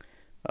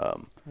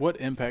 What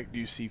impact do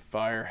you see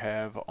fire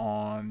have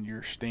on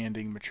your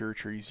standing mature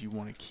trees you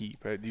want to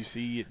keep? Do you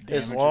see it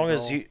damage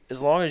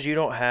as long as you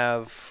don't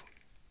have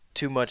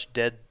too much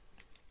dead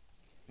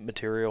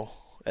material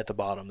at the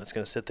bottom that's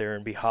going to sit there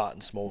and be hot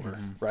and smolder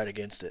right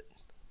against it,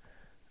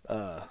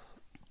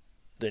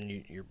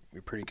 then you're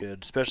pretty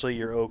good. Especially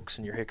your oaks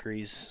and your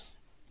hickories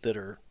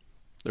they're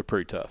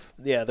pretty tough.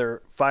 Yeah,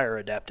 they're fire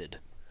adapted.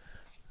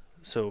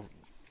 So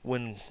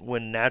when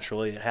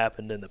naturally it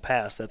happened in the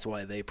past, that's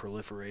why they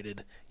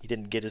proliferated. You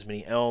didn't get as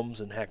many elms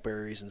and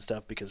hackberries and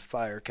stuff because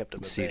fire kept them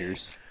at bay.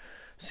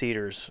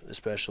 Cedars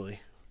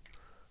especially.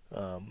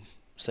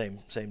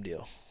 Same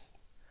deal.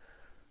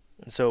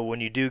 And so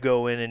when you do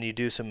go in and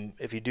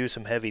if you do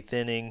some heavy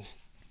thinning,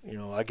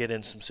 I get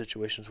in some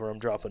situations where I'm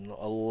dropping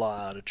a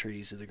lot of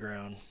trees to the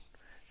ground,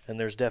 and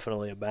there's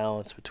definitely a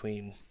balance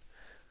between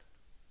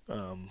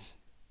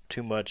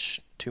too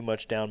much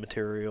down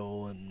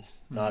material and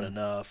not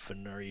enough,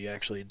 and are you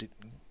actually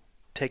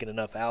taking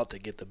enough out to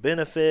get the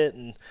benefit?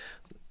 And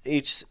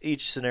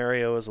each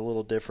scenario is a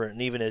little different,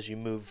 and even as you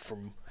move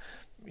from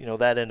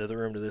that end of the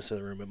room to this end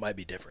of the room, it might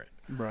be different.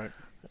 Right.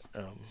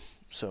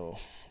 So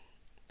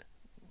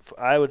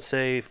I would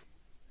say,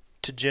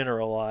 to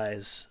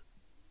generalize,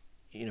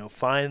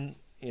 learn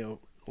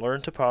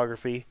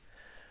topography,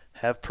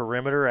 have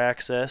perimeter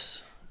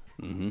access,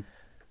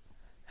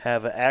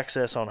 have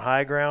access on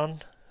high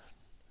ground,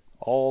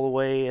 all the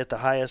way at the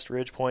highest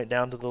ridge point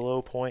down to the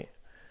low point,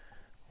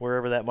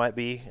 wherever that might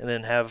be, and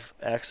then have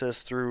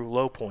access through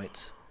low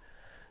points.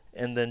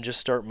 And then just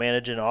start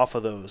managing off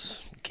of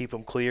those. Keep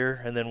them clear,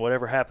 and then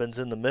whatever happens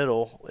in the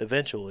middle,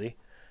 eventually,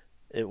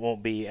 it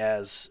won't be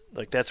as,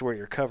 that's where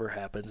your cover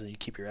happens, and you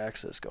keep your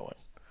access going.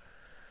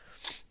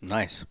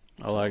 Nice.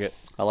 I like it.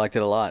 I liked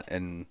it a lot,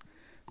 and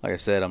like I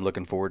said, I'm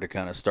looking forward to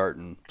kind of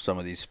starting some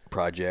of these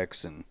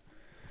projects and,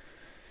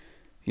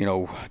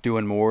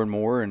 doing more and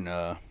more, and,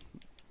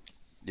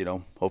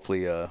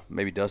 hopefully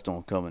maybe Dustin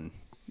will come and,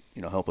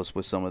 help us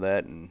with some of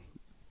that and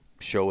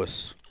show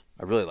us.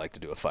 I'd really like to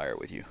do a fire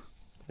with you.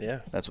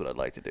 Yeah. That's what I'd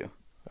like to do.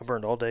 I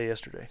burned all day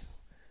yesterday.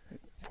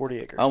 40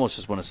 acres. I almost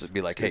just want to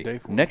be like, hey,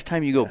 next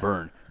time you go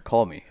burn,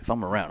 call me. If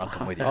I'm around, I'll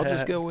come with you. I'll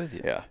just go with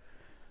you. Yeah.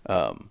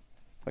 I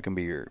can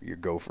be your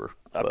gopher.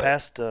 I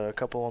passed a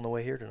couple on the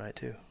way here tonight,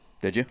 too.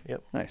 Did you?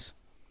 Yep. Nice.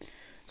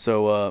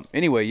 So,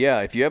 anyway,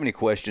 yeah, if you have any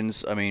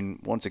questions,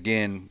 once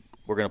again,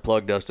 we're going to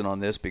plug Dustin on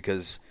this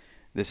because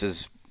this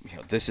is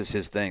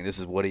his thing. This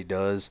is what he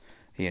does.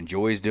 He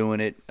enjoys doing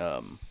it.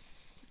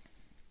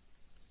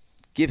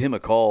 Give him a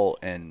call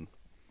and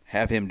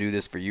have him do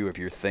this for you if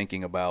you're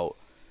thinking about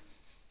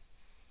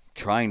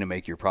trying to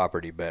make your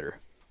property better.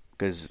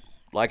 Because,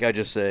 like I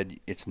just said,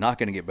 it's not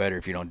going to get better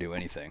if you don't do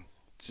anything.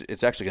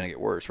 It's actually going to get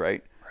worse,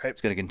 right? Right.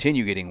 It's going to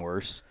continue getting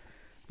worse.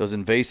 Those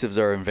invasives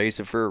are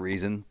invasive for a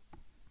reason.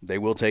 They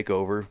will take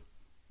over.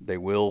 They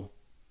will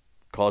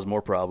cause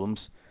more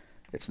problems.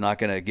 It's not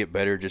going to get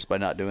better just by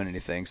not doing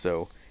anything.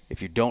 So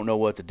if you don't know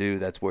what to do,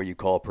 that's where you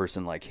call a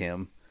person like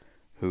him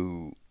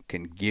who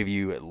can give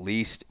you at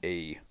least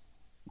a,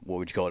 what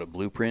would you call it, a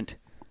blueprint?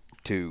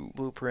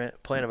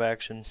 Plan of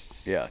action.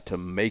 Yeah, to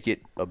make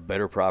it a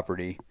better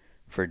property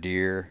for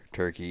deer,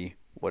 turkey,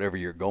 whatever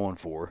you're going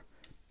for.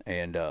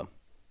 And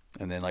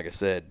then, like I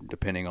said,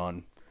 depending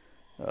on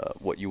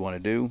what you want to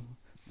do,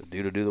 the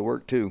dude will do the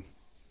work too.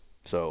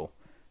 So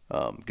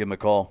give him a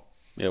call.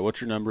 Yeah,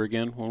 what's your number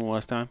again? One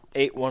last time?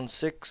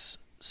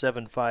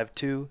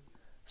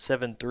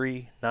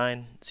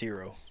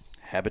 816-752-7390.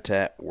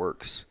 Habitat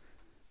Works.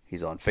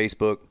 He's on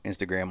Facebook,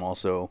 Instagram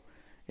also.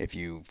 If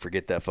you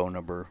forget that phone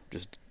number,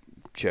 just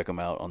check him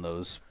out on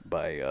those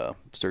by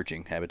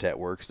searching Habitat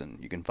Works, and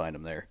you can find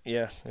him there.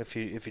 Yeah, if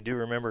you do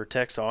remember,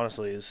 text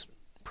honestly is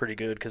pretty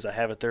good because I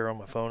have it there on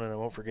my phone and I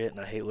won't forget, and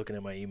I hate looking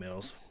at my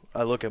emails.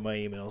 I look at my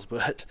emails,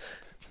 but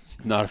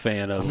not a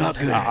fan of. Not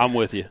good. I'm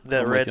with you.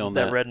 That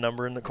I'm red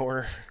number in the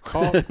corner.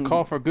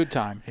 Call for a good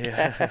time.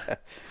 Yeah.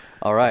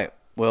 All right.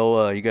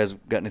 Well, you guys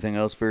got anything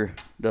else for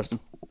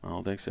Dustin? I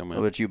don't think so, man.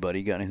 What about you, buddy?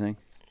 You got anything?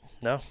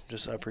 No,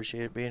 just I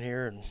appreciate being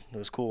here, and it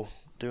was cool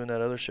doing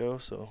that other show.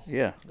 So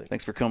yeah,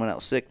 thanks for coming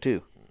out sick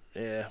too.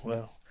 Yeah,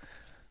 well,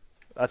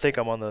 I think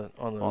I'm on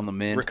the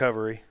mend.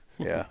 Recovery.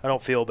 Yeah, I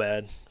don't feel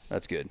bad.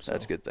 That's good. So.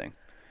 That's a good thing.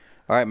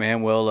 All right,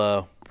 man.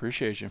 Well,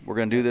 appreciate you. We're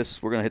gonna do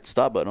this. We're gonna hit the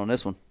stop button on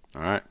this one.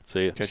 All right.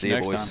 See you. Catch you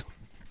next boys. time.